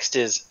flavor text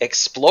is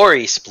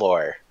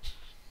Explore.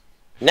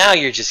 Now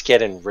you're just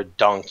getting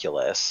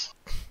redonkulous.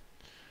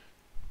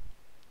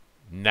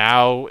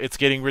 Now it's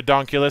getting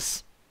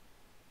redonkulous?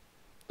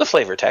 The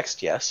flavor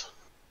text, yes.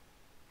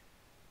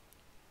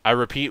 I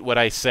repeat what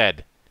I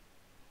said.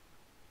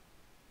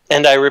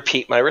 And I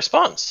repeat my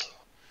response.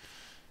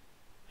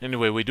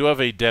 Anyway, we do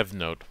have a dev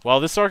note. While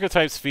this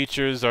archetype's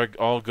features are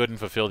all good and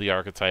fulfill the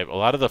archetype, a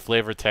lot of the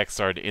flavor texts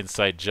are an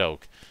inside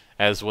joke,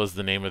 as was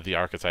the name of the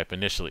archetype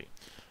initially.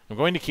 I'm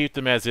going to keep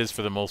them as is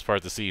for the most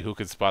part to see who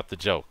can spot the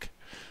joke.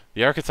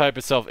 The archetype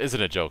itself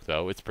isn't a joke,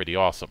 though. It's pretty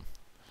awesome.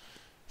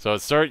 So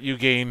at start, you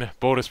gain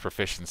bonus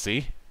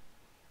proficiency.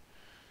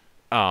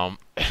 God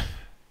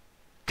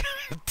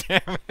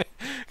damn it.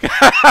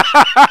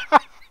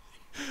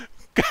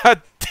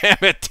 God damn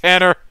it,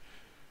 Tanner.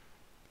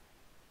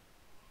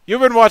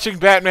 You've been watching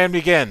Batman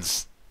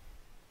Begins.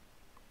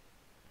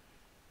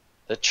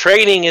 The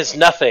training is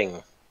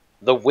nothing.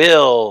 The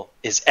will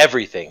is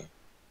everything.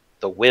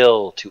 The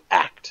will to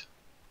act.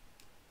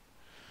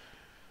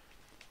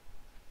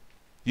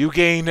 You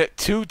gain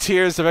 2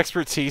 tiers of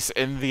expertise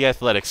in the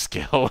athletic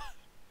skill.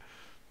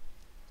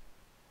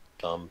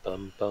 Bum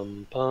bum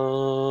bum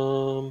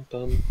bum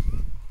bum.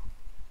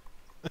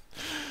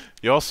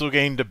 You also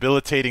gain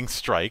Debilitating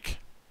Strike.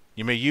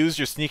 You may use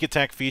your sneak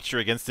attack feature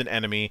against an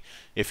enemy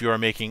if you are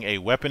making a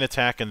weapon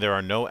attack and there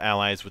are no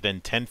allies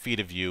within 10 feet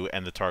of you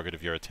and the target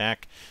of your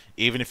attack,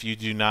 even if you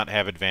do not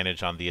have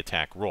advantage on the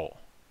attack roll.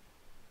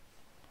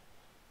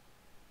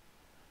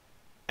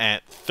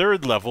 At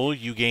 3rd level,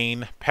 you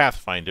gain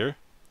Pathfinder.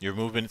 Your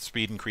movement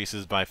speed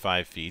increases by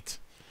 5 feet.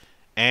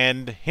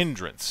 And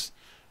Hindrance.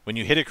 When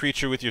you hit a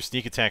creature with your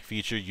sneak attack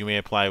feature, you may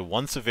apply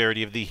 1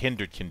 severity of the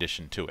hindered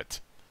condition to it.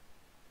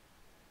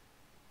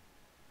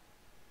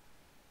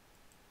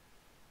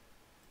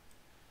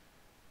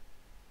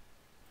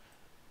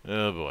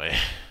 Oh boy.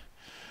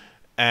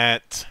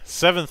 At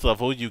 7th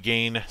level, you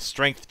gain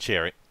strength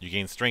training.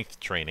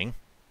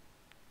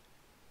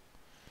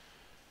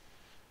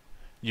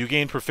 You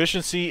gain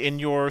proficiency in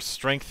your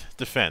strength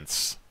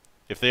defense.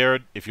 If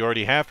you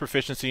already have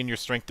proficiency in your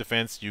strength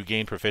defense, you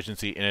gain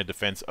proficiency in a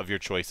defense of your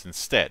choice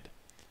instead.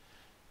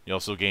 You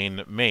also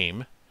gain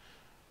Maim.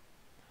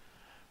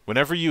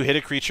 Whenever you hit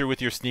a creature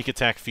with your sneak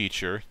attack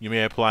feature, you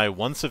may apply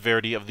 1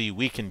 severity of the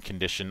weakened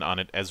condition on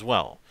it as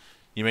well.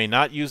 You may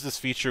not use this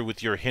feature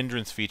with your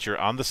hindrance feature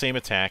on the same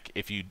attack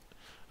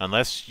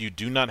unless you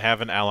do not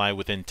have an ally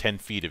within 10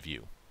 feet of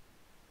you.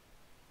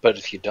 But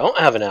if you don't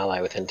have an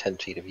ally within 10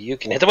 feet of you, you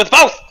can hit them with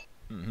both!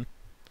 Mm-hmm.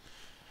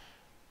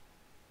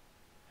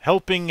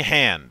 Helping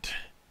Hand.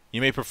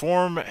 You may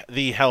perform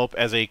the help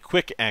as a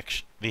quick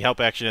action. The help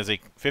action as a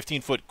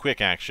 15-foot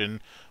quick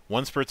action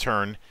once per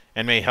turn,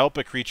 and may help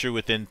a creature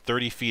within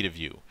 30 feet of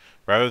you,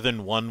 rather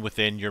than one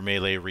within your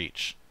melee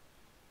reach.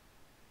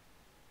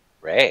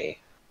 Ray.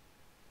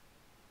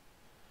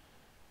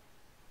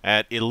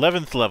 At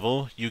 11th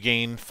level, you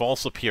gain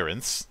False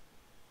Appearance.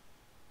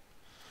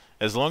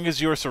 As long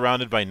as you are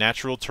surrounded by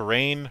natural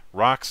terrain,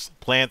 rocks,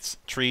 plants,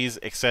 trees,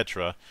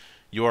 etc.,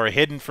 you are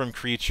hidden from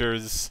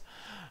creatures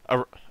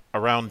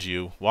around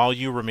you while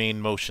you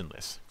remain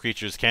motionless.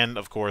 Creatures can,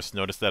 of course,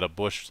 notice that a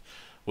bush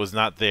was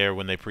not there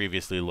when they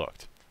previously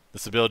looked.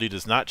 This ability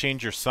does not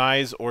change your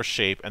size or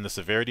shape, and the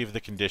severity of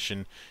the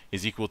condition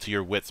is equal to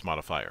your Wits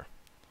modifier.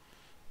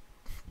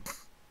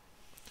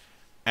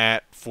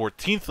 At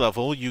 14th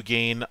level, you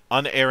gain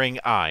Unerring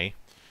Eye.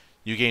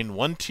 You gain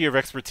 1 tier of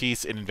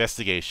expertise in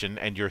investigation,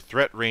 and your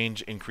threat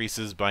range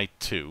increases by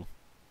 2.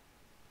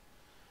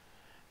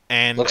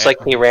 And looks like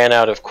he ran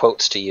out of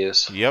quotes to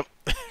use. Yep,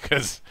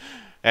 because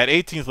at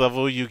 18th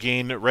level you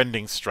gain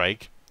Rending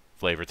Strike,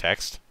 flavor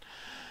text.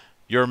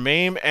 Your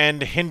Maim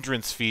and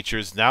Hindrance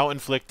features now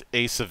inflict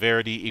a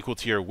severity equal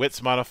to your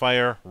Wits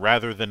modifier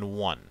rather than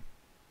 1.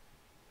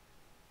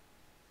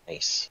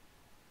 Nice.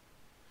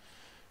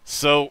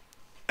 So,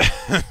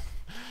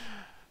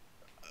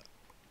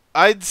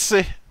 I'd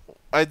say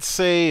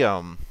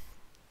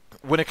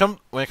when it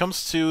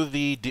comes to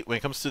the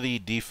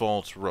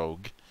default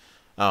rogue,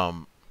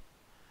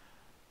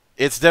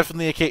 it's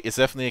definitely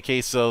a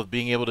case of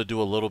being able to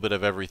do a little bit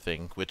of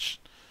everything, which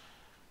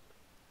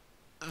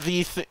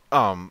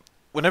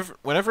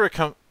whenever it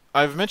comes,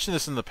 I've mentioned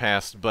this in the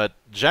past, but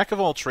jack of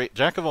all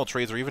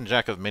trades or even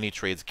jack of many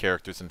trades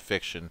characters in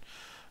fiction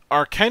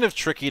are kind of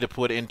tricky to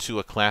put into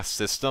a class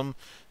system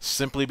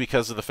simply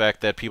because of the fact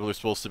that people are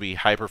supposed to be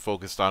hyper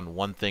focused on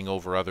one thing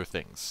over other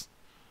things.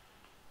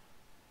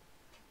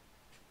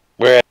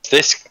 Whereas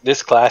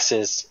this class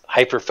is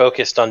hyper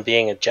focused on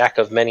being a jack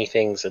of many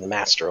things and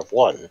master of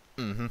one.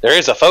 Mm-hmm. There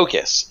is a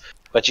focus,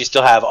 but you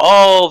still have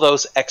all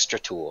those extra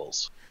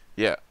tools.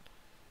 Yeah.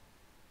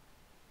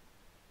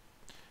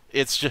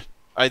 It's just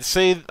I'd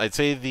say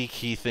the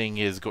key thing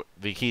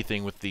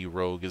with the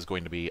rogue is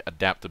going to be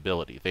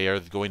adaptability. They are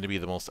going to be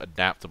the most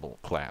adaptable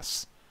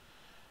class.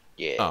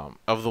 Yeah.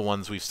 Of the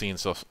ones we've seen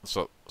so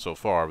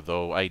far,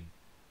 though I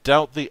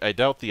doubt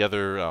the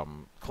other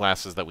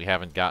classes that we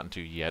haven't gotten to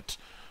yet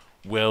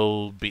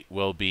will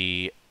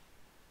be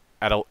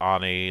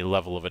on a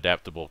level of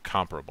adaptable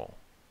comparable.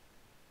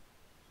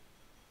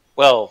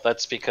 Well,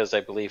 that's because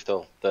I believe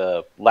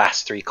the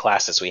last 3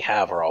 classes we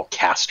have are all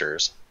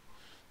casters.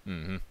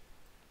 Mm-hmm.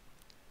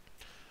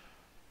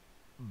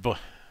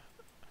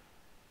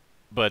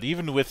 But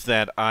even with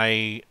that,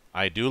 I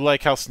do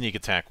like how sneak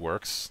attack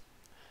works.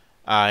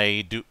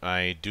 I do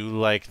like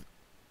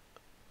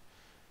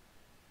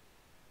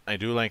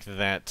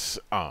that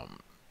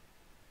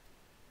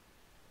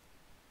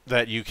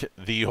that you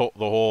the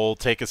whole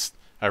take a.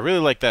 I really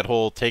like that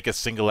whole take a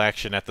single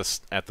action at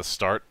the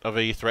start of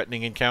a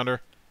threatening encounter.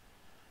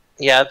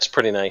 Yeah, it's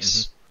pretty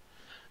nice.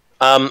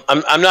 Mm-hmm.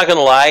 I'm not gonna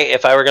lie.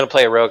 If I were gonna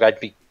play a rogue, I'd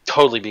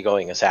totally be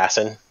going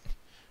assassin.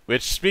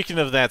 Which, speaking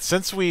of that,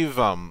 since we've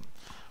done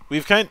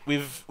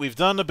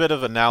a bit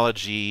of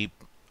analogy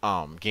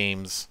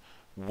games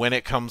when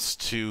it comes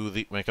to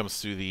the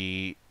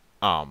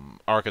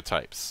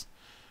archetypes.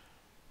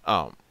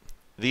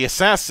 The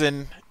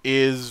assassin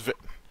is.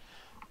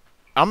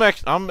 I'm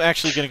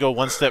actually going to go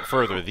one step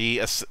further. The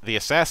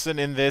assassin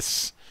in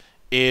this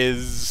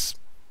is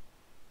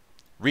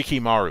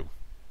Rikimaru.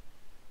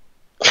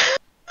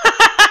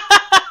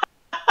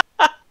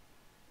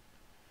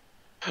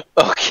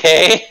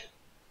 Okay.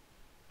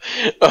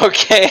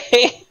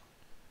 Okay.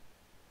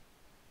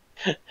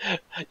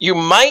 You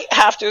might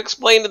have to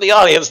explain to the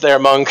audience there,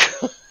 Monk.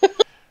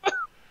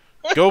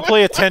 Go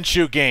play a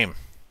Tenchu game,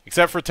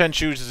 except for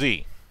Tenchu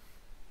Z.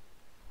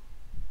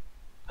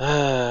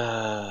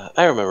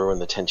 I remember when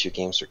the Tenchu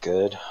games were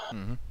good.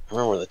 Mm-hmm. I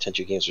remember when the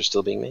Tenchu games were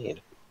still being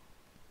made.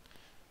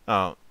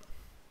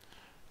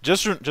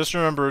 Just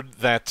remember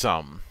that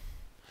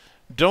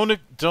don't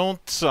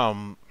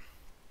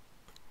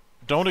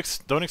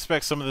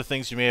expect some of the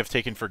things you may have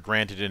taken for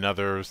granted in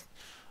other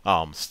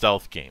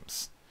stealth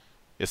games,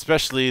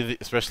 especially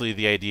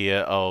the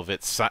idea of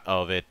it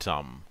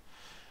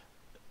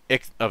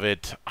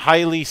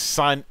highly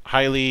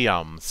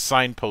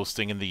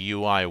signposting in the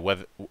UI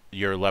whether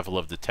your level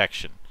of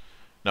detection.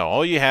 No,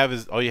 all you have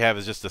is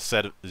just a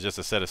set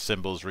of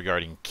symbols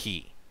regarding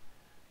key.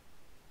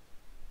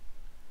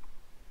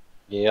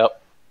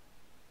 Yep.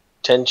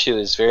 Tenchu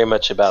is very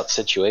much about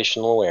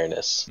situational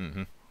awareness.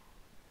 Mm-hmm.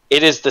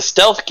 It is the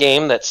stealth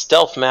game that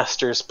stealth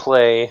masters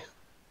play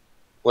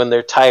when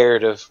they're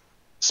tired of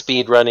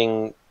speed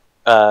running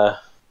the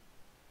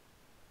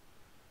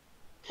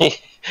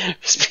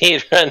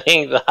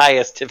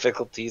highest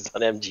difficulties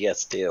on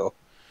MGS2.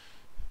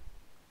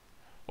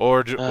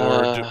 Or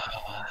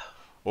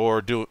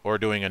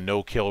doing a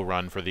no-kill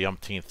run for the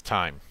umpteenth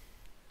time.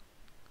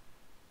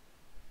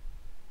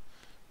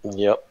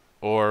 Yep.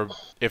 Or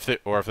if they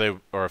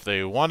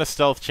want a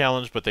stealth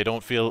challenge, but they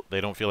don't feel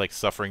like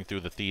suffering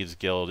through the Thieves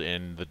Guild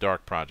in the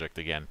Dark Project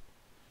again.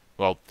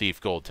 Well, Thief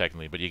Gold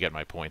technically, but you get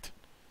my point.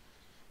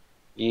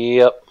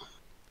 Yep.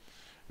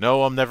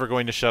 No, I'm never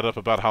going to shut up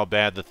about how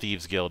bad the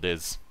Thieves Guild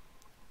is.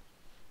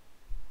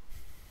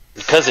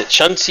 Because it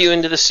shunts you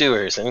into the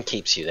sewers and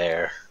keeps you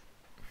there.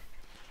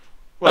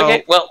 Well,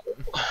 okay, well,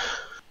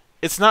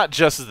 it's not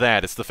just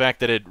that. It's the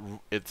fact that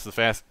it's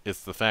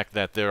the fact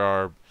that there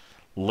are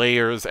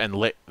layers and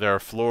there are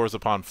floors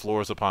upon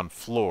floors upon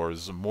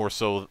floors, more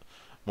so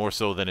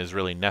than is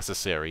really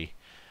necessary,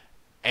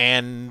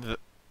 and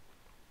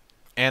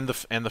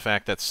the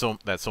fact that so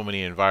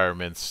many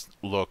environments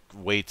look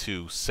way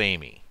too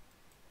samey.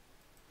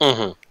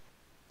 Mm-hmm.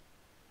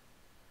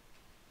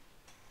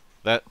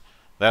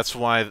 That's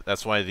why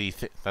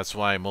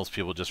most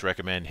people just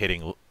recommend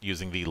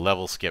using the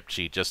level skip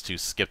cheat just to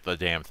skip the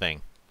damn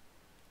thing.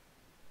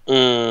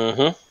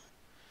 Mm-hmm.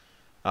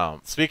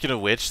 Speaking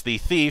of which, the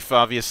thief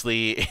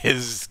obviously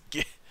is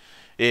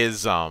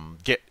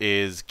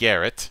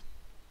Garrett.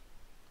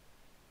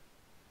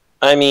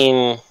 I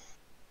mean,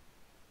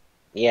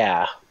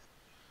 yeah.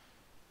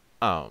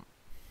 Um,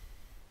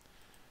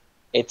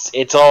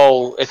 It's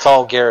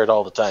all Garrett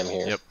all the time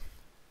here. Yep.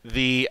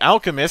 The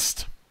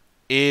alchemist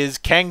is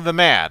Kang the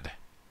Mad.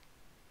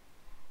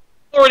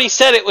 Already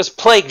said it was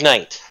Plague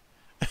Knight.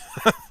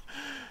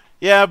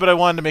 Yeah, but I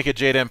wanted to make a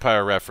Jade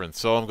Empire reference,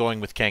 so I'm going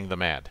with Kang the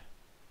Mad.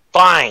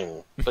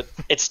 Fine, but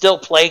it's still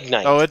Plague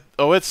Knight.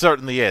 It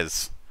certainly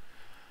is.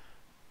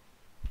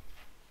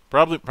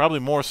 Probably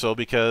more so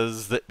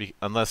because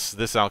unless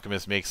this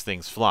alchemist makes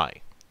things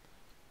fly.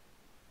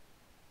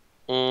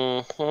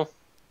 Mm-hmm.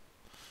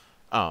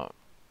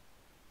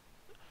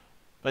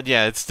 But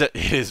yeah, it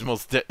is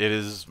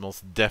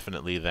most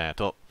definitely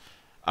that.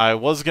 I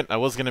was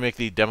gonna make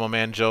the Demo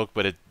Man joke,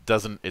 but it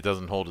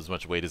doesn't hold as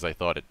much weight as I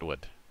thought it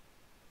would.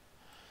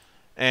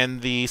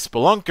 And the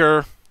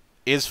Spelunker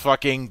is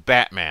fucking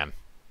Batman.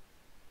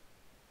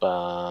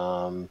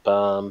 Bum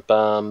bum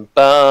bum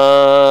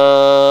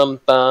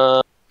bum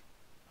bum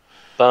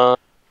bum.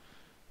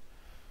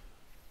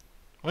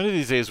 One of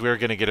these days we're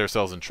gonna get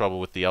ourselves in trouble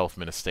with the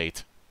Elfman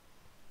estate.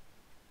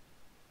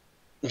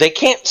 They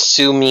can't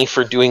sue me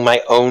for doing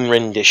my own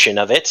rendition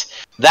of it.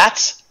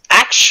 That's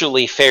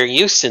actually fair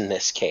use in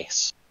this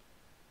case.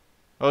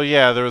 Oh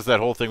yeah, there was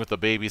that whole thing with the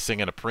baby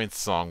singing a Prince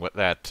song with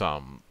that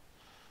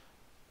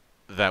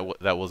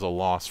that was a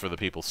loss for the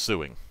people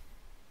suing.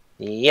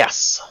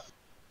 Yes.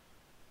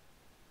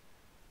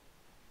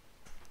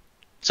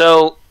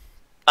 So,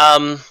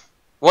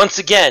 once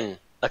again,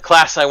 a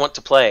class I want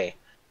to play.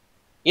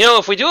 You know,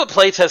 if we do a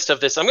playtest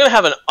of this, I'm going to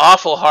have an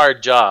awful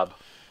hard job.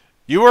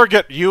 You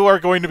are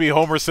going to be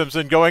Homer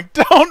Simpson going,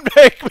 "Don't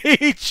make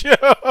me choose."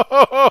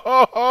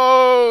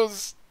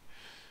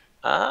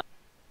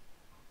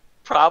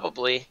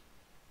 Probably.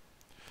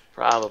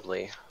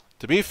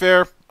 To be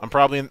fair, I'm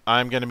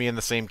going to be in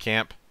the same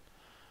camp.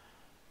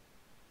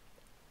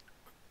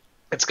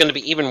 It's going to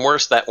be even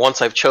worse that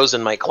once I've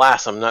chosen my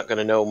class, I'm not going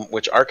to know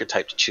which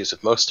archetype to choose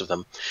with most of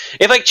them.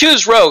 If I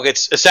choose Rogue,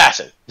 it's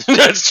Assassin.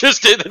 That's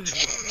just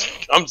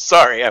it. I'm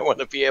sorry, I want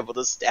to be able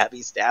to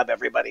stab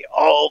everybody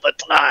all the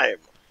time.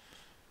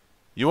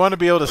 You want to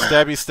be able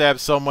to stab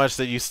so much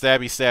that you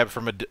stab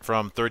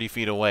from 30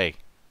 feet away.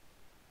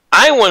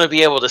 I want to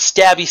be able to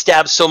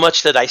stab so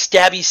much that I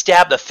stab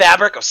the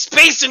fabric of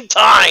space and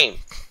time.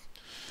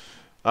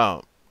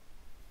 Oh.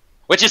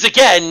 Which is,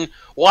 again,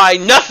 why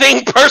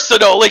nothing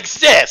personal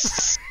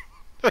exists.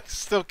 I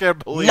still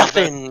can't believe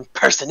nothing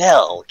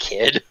personnel,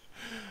 kid.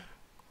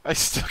 I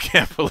still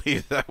can't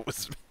believe that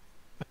was...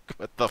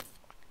 What the fuck?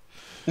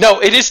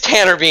 No, it is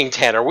Tanner being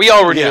Tanner. We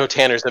already know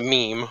Tanner's a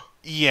meme.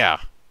 Yeah.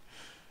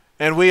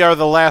 And we are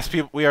the last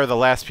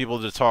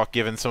people to talk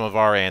given some of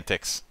our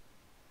antics.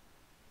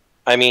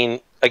 I mean,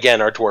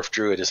 again, our dwarf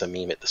druid is a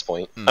meme at this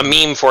point. A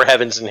meme for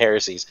Heavens and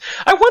Heresies.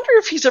 I wonder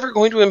if he's ever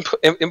going to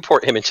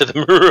import him into the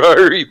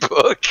Mirari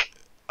book.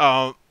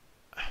 I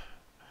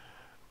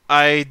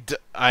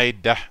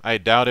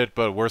doubt it,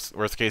 but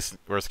worst case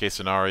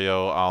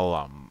scenario,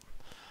 I'll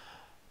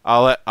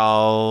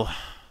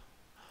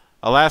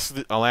ask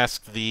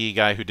the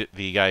guy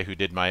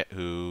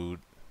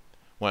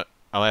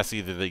I'll ask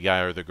either the guy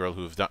or the girl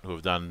who have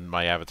done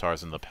my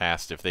avatars in the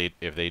past if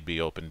they'd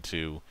be open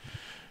to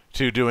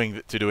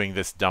doing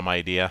this dumb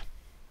idea.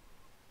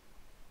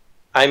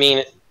 I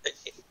mean,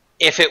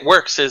 if it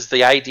works, is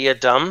the idea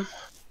dumb?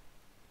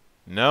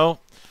 No.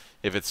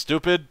 If it's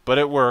stupid, but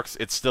it works,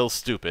 it's still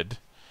stupid.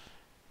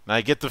 And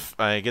I get the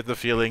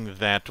feeling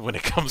that when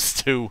it comes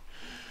to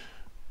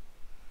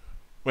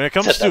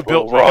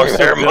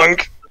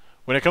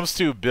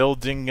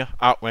building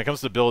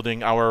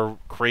our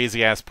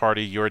crazy ass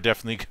party, we're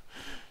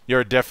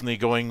definitely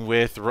going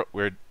with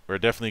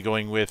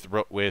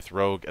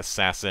Rogue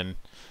Assassin.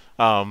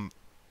 Our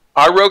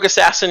Rogue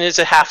Assassin is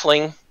a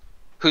halfling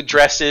who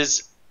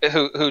dresses in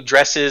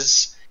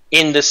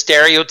the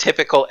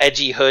stereotypical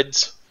edgy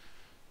hoods,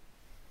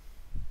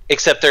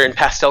 except they're in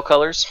pastel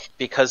colors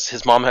because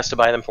his mom has to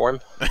buy them for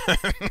him.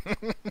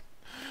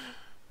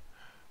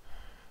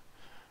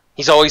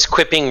 He's always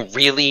quipping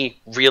really,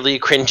 really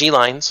cringy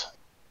lines.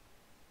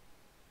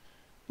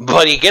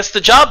 But he gets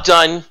the job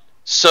done,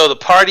 so the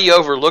party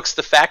overlooks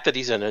the fact that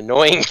he's an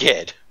annoying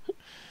kid.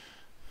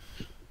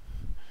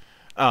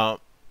 The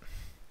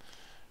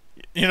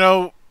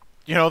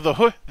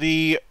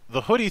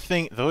hoodie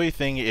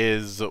thing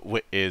is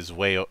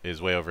way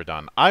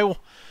overdone.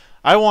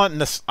 I want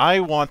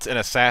an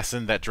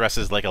assassin that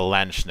dresses like a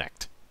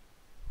Landsknecht.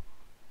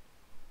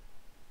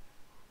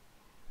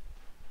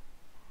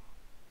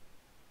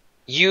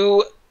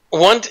 You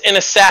want an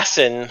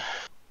assassin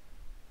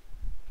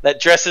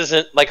that dresses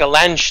like a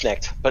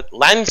Landsknecht, but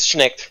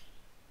Landsknecht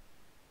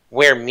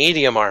wear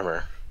medium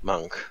armor,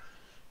 monk.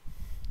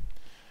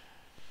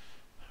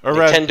 They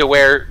tend to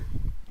wear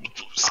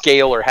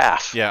scale or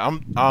half. Yeah,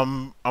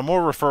 I'm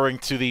more referring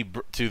to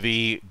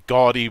the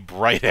gaudy,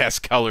 bright ass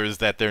colors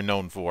that they're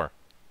known for.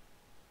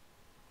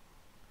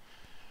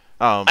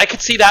 I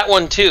could see that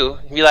one too.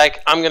 Be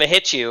like, I'm going to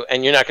hit you,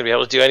 and you're not going to be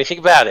able to do anything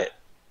about it.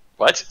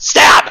 What?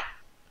 Stab!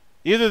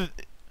 Either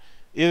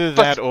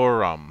that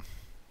or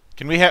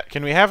can we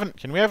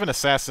have an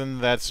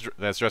assassin that's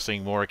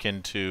dressing more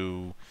akin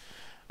to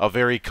a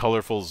very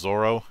colorful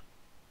Zorro?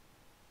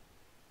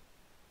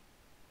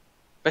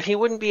 But he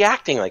wouldn't be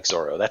acting like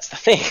Zorro. That's the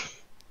thing.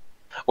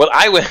 Well,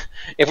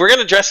 if we're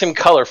going to dress him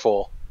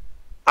colorful,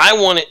 I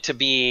want it to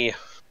be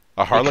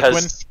a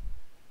Harlequin.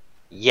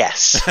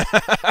 Yes.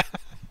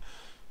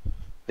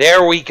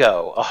 There we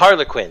go. A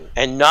Harlequin,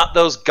 and not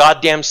those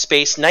goddamn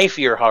space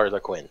knife-ear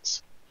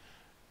Harlequins.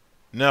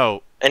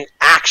 No. An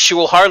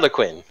actual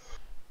Harlequin.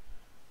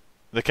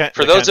 The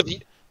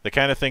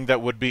kind of thing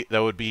that would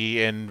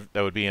be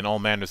in all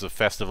manners of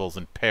festivals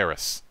in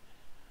Paris.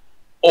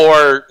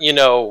 Or,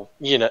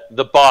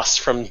 the boss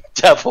from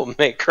Devil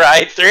May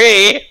Cry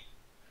 3.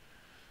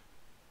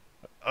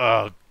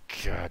 Oh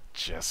God,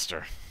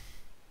 Jester.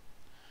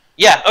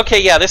 Yeah, okay,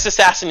 yeah, this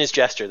assassin is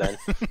Jester then.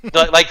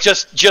 Like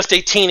just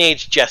a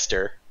teenage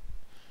Jester.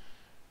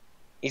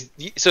 He's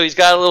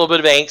got a little bit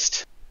of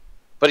angst,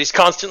 but he's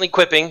constantly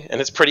quipping, and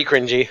it's pretty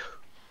cringy.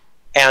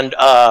 And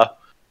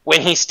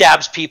when he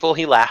stabs people,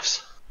 he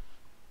laughs.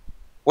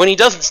 When he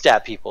doesn't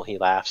stab people, he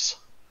laughs.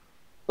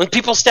 When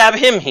people stab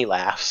him, he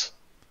laughs.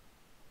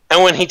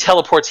 And when he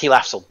teleports, he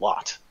laughs a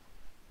lot.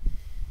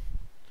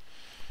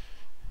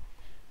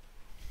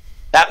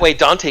 That way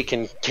Dante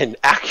can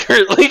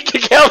accurately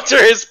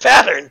counter his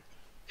pattern.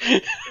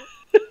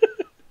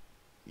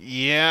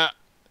 Yeah,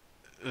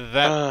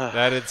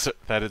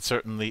 that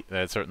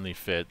certainly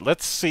fit.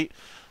 Let's see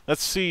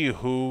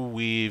who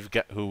we've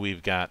got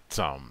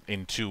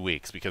in 2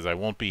 weeks, because I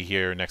won't be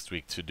here next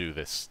week to do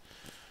this.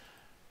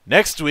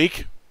 Next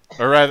week,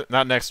 or rather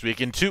not next week,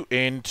 in 2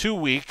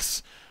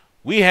 weeks,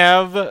 we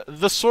have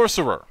the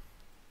Sorcerer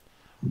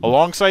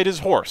alongside his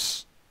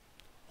Horserer.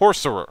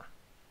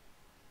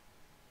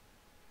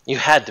 You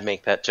had to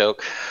make that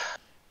joke.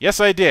 Yes,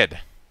 I did.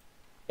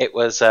 It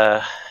was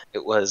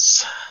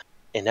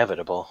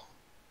inevitable.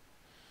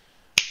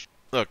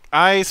 Look,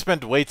 I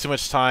spent way too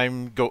much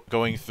time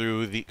going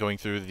through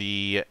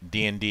the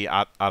D&D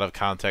out of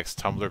context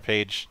Tumblr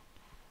page.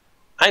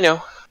 I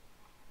know.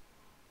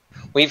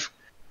 We've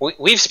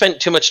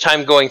spent too much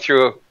time going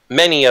through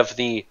many of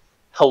the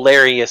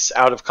hilarious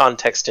out of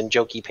context and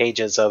jokey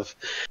pages of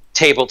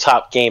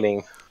tabletop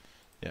gaming.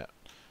 Yeah.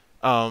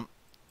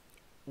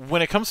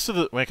 When it comes to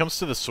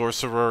the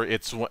Sorcerer,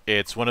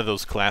 it's one of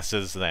those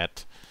classes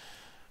that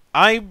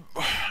I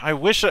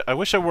wish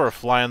I were a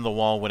fly on the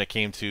wall when it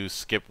came to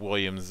Skip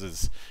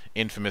Williams'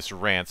 infamous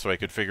rant, so I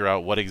could figure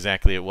out what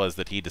exactly it was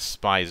that he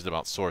despised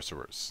about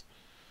sorcerers.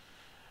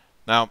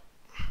 Now,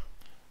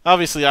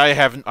 obviously, I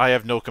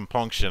have no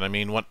compunction.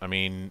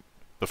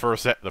 The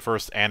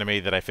first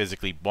anime that I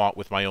physically bought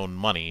with my own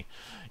money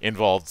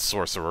involved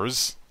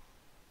sorcerers.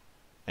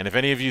 And if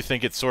any of you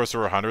think it's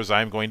Sorcerer Hunters,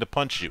 I'm going to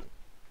punch you.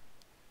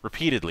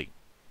 Repeatedly.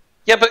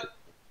 Yeah, but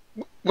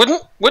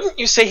wouldn't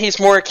you say he's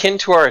more akin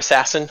to our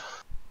assassin?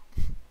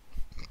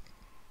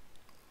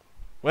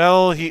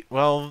 Well,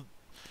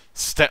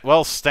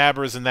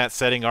 stabbers in that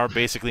setting are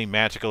basically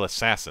magical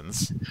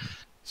assassins.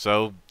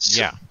 So,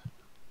 yeah.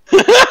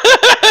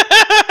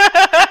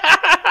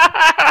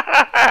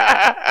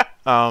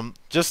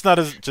 Just not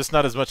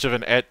as much of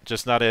an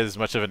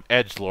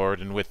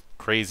edgelord and with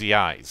crazy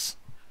eyes.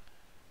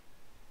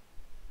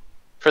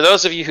 For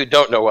those of you who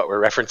don't know what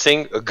we're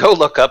referencing, go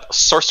look up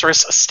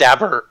Sorceress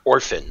Stabber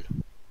Orphan.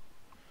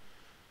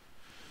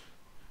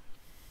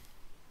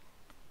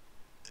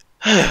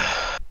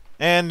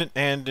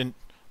 and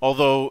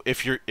although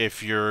if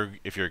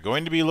you're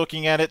going to be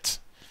looking at it,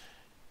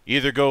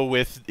 either go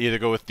with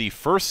the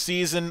first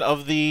season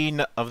of the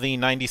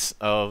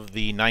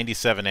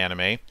 97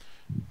 anime,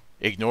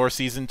 ignore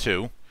season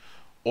 2,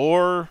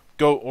 or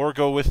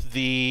go with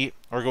the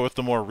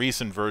more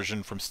recent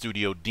version from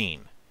Studio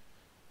Dean.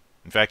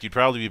 In fact, you'd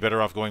probably be better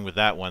off going with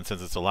that one,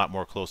 since it's a lot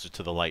more closer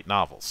to the light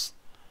novels.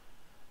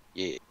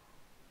 Yeah.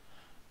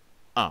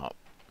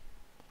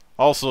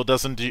 Also,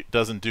 doesn't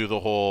do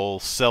the whole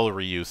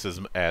celery use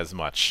as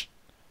much.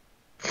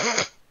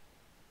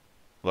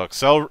 Look,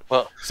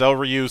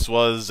 celery use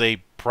was a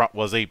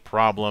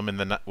problem in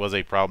the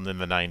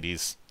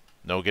 90s.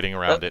 No getting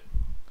around it.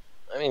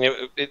 I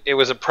mean, it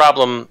was a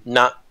problem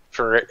not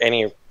for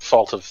any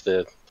fault of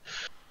the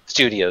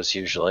studios.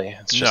 Usually,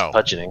 it's just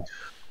budgeting.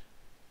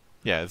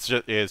 Yeah, it's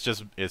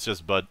just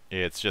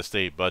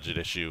a budget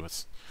issue,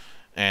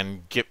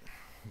 and to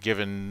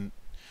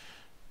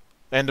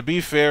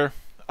be fair,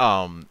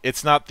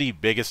 it's not the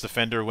biggest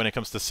offender when it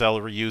comes to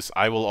celery use.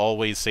 I will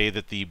always say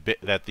that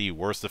the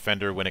worst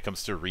offender when it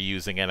comes to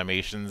reusing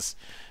animations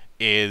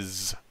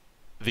is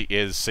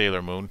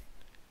Sailor Moon.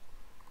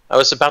 I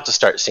was about to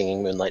start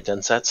singing Moonlight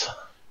Densets.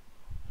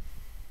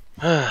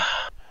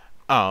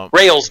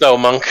 Rails though,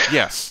 Monk.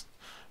 Yes,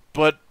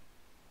 but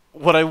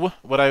what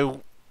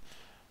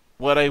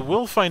I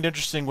will find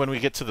interesting when we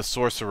get to the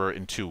Sorcerer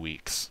in 2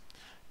 weeks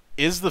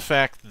is the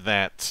fact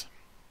that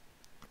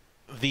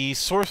the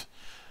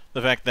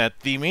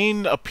the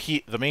main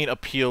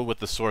appeal with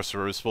the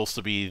sorcerer is supposed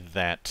to be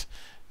that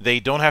they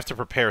don't have to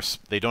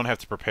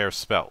prepare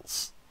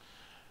spells.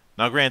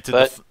 Now,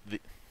 granted,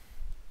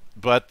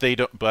 but they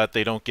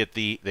don't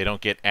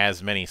get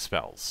as many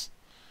spells.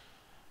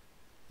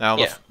 Now,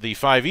 yeah. the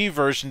 5e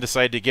version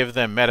decided to give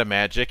them meta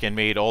magic and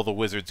made all the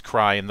wizards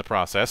cry in the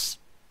process.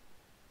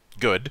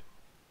 Good.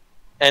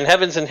 And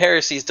Heavens and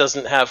Heresies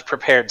doesn't have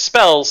prepared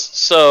spells,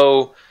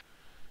 so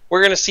we're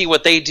going to see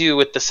what they do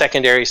with the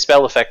secondary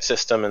spell effect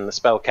system and the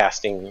spell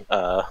casting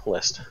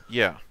list.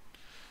 Yeah.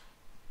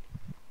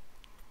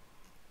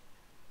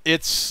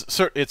 It's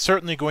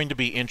certainly going to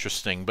be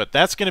interesting, but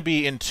that's going to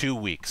be in 2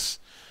 weeks.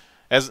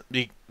 As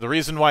the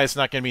reason why it's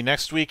not going to be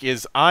next week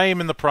is I am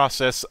in the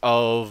process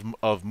of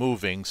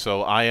moving,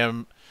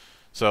 aside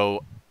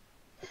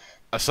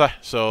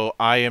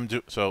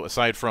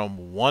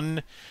from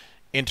one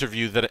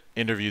interview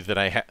that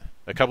I have,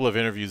 a couple of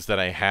interviews that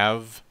I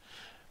have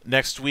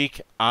next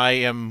week, I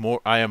am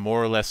more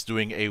or less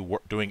doing a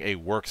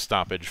work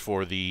stoppage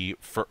for the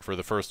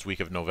first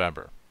week of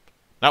November.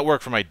 Not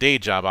work for my day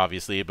job,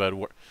 obviously, but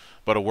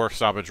a work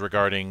stoppage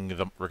regarding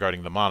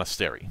the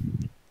monastery.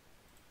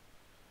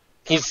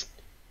 He's,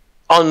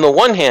 on the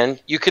one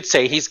hand, you could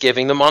say he's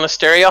giving the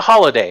monastery a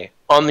holiday.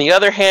 On the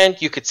other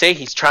hand, you could say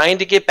he's trying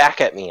to get back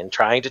at me and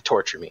trying to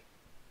torture me.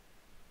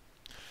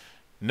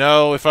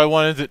 No,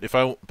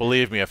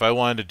 believe me, if I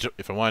wanted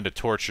to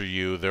torture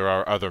you, there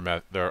are other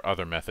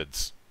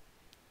methods.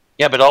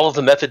 Yeah, but all of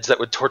the methods that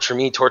would torture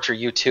me torture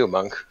you too,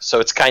 Monk. So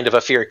it's kind of a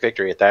Pyrrhic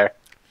victory there.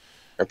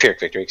 Or Pyrrhic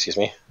victory, excuse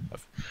me.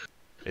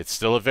 It's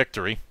still a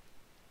victory.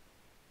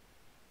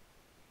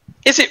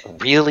 Is it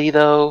really,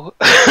 though?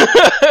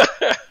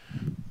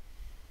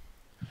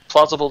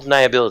 Plausible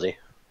deniability.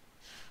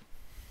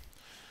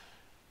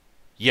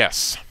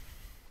 Yes.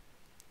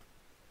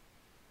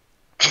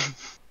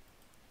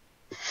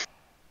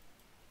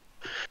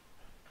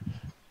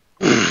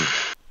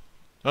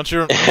 Don't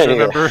you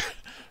remember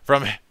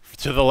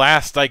to the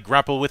last I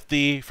grapple with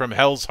thee, from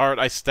hell's heart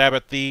I stab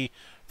at thee,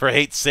 for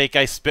hate's sake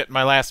I spit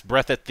my last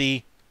breath at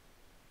thee?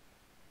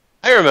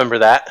 I remember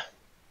that.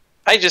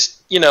 I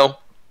just,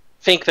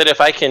 think that if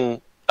I can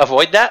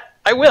avoid that,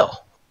 I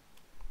will.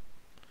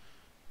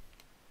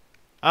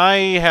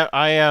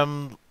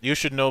 You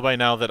should know by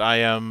now that I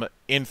am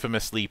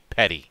infamously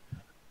petty.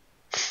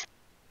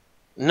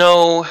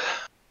 No,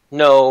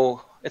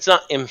 it's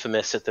not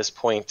infamous at this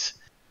point.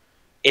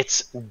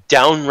 It's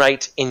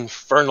downright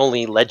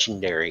infernally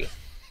legendary.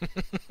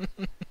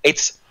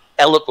 It's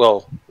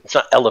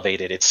not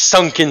elevated. It's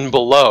sunken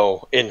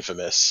below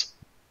infamous.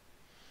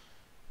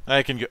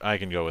 I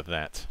can go with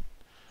that.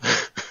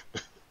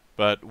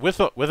 But with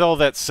all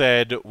that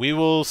said, we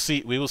will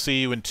see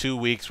you in 2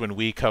 weeks when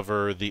we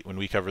cover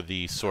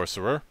the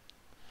sorcerer,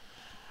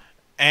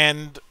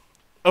 and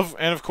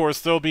of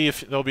course there'll be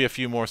a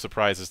few more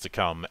surprises to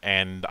come,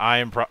 and I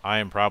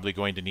am probably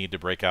going to need to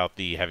break out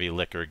the heavy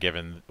liquor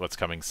given what's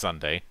coming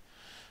Sunday,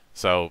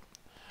 so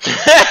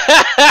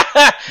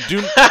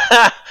do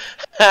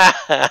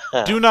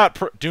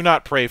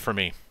not pray for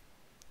me.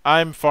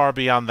 I'm far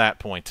beyond that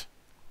point.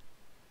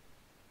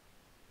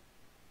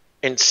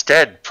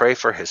 Instead, pray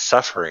for his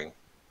suffering.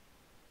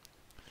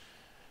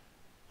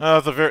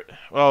 If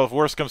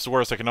worst comes to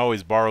worst, I can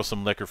always borrow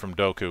some liquor from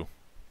Doku.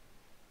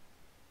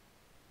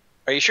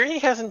 Are you sure he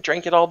hasn't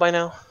drank it all by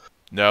now?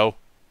 No.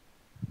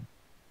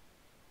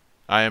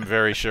 I am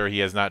very sure he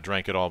has not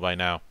drank it all by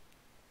now.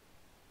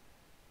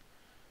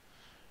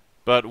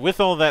 But with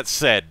all that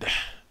said,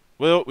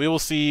 we will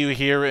see you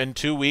here in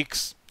 2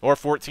 weeks, or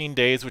 14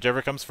 days,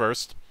 whichever comes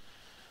first.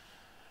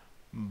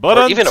 But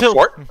or even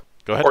Go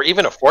ahead. Or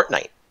even a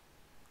fortnight.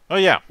 Oh,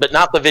 yeah. But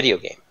not the video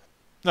game.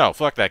 No,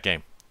 fuck that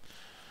game.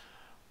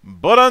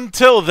 But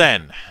until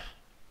then,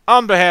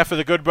 on behalf of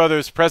the good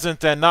brothers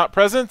present and not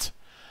present,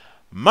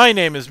 my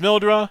name is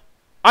Mildra.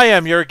 I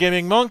am your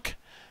gaming monk.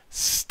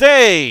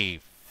 Stay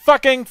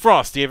fucking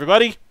frosty,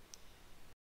 everybody.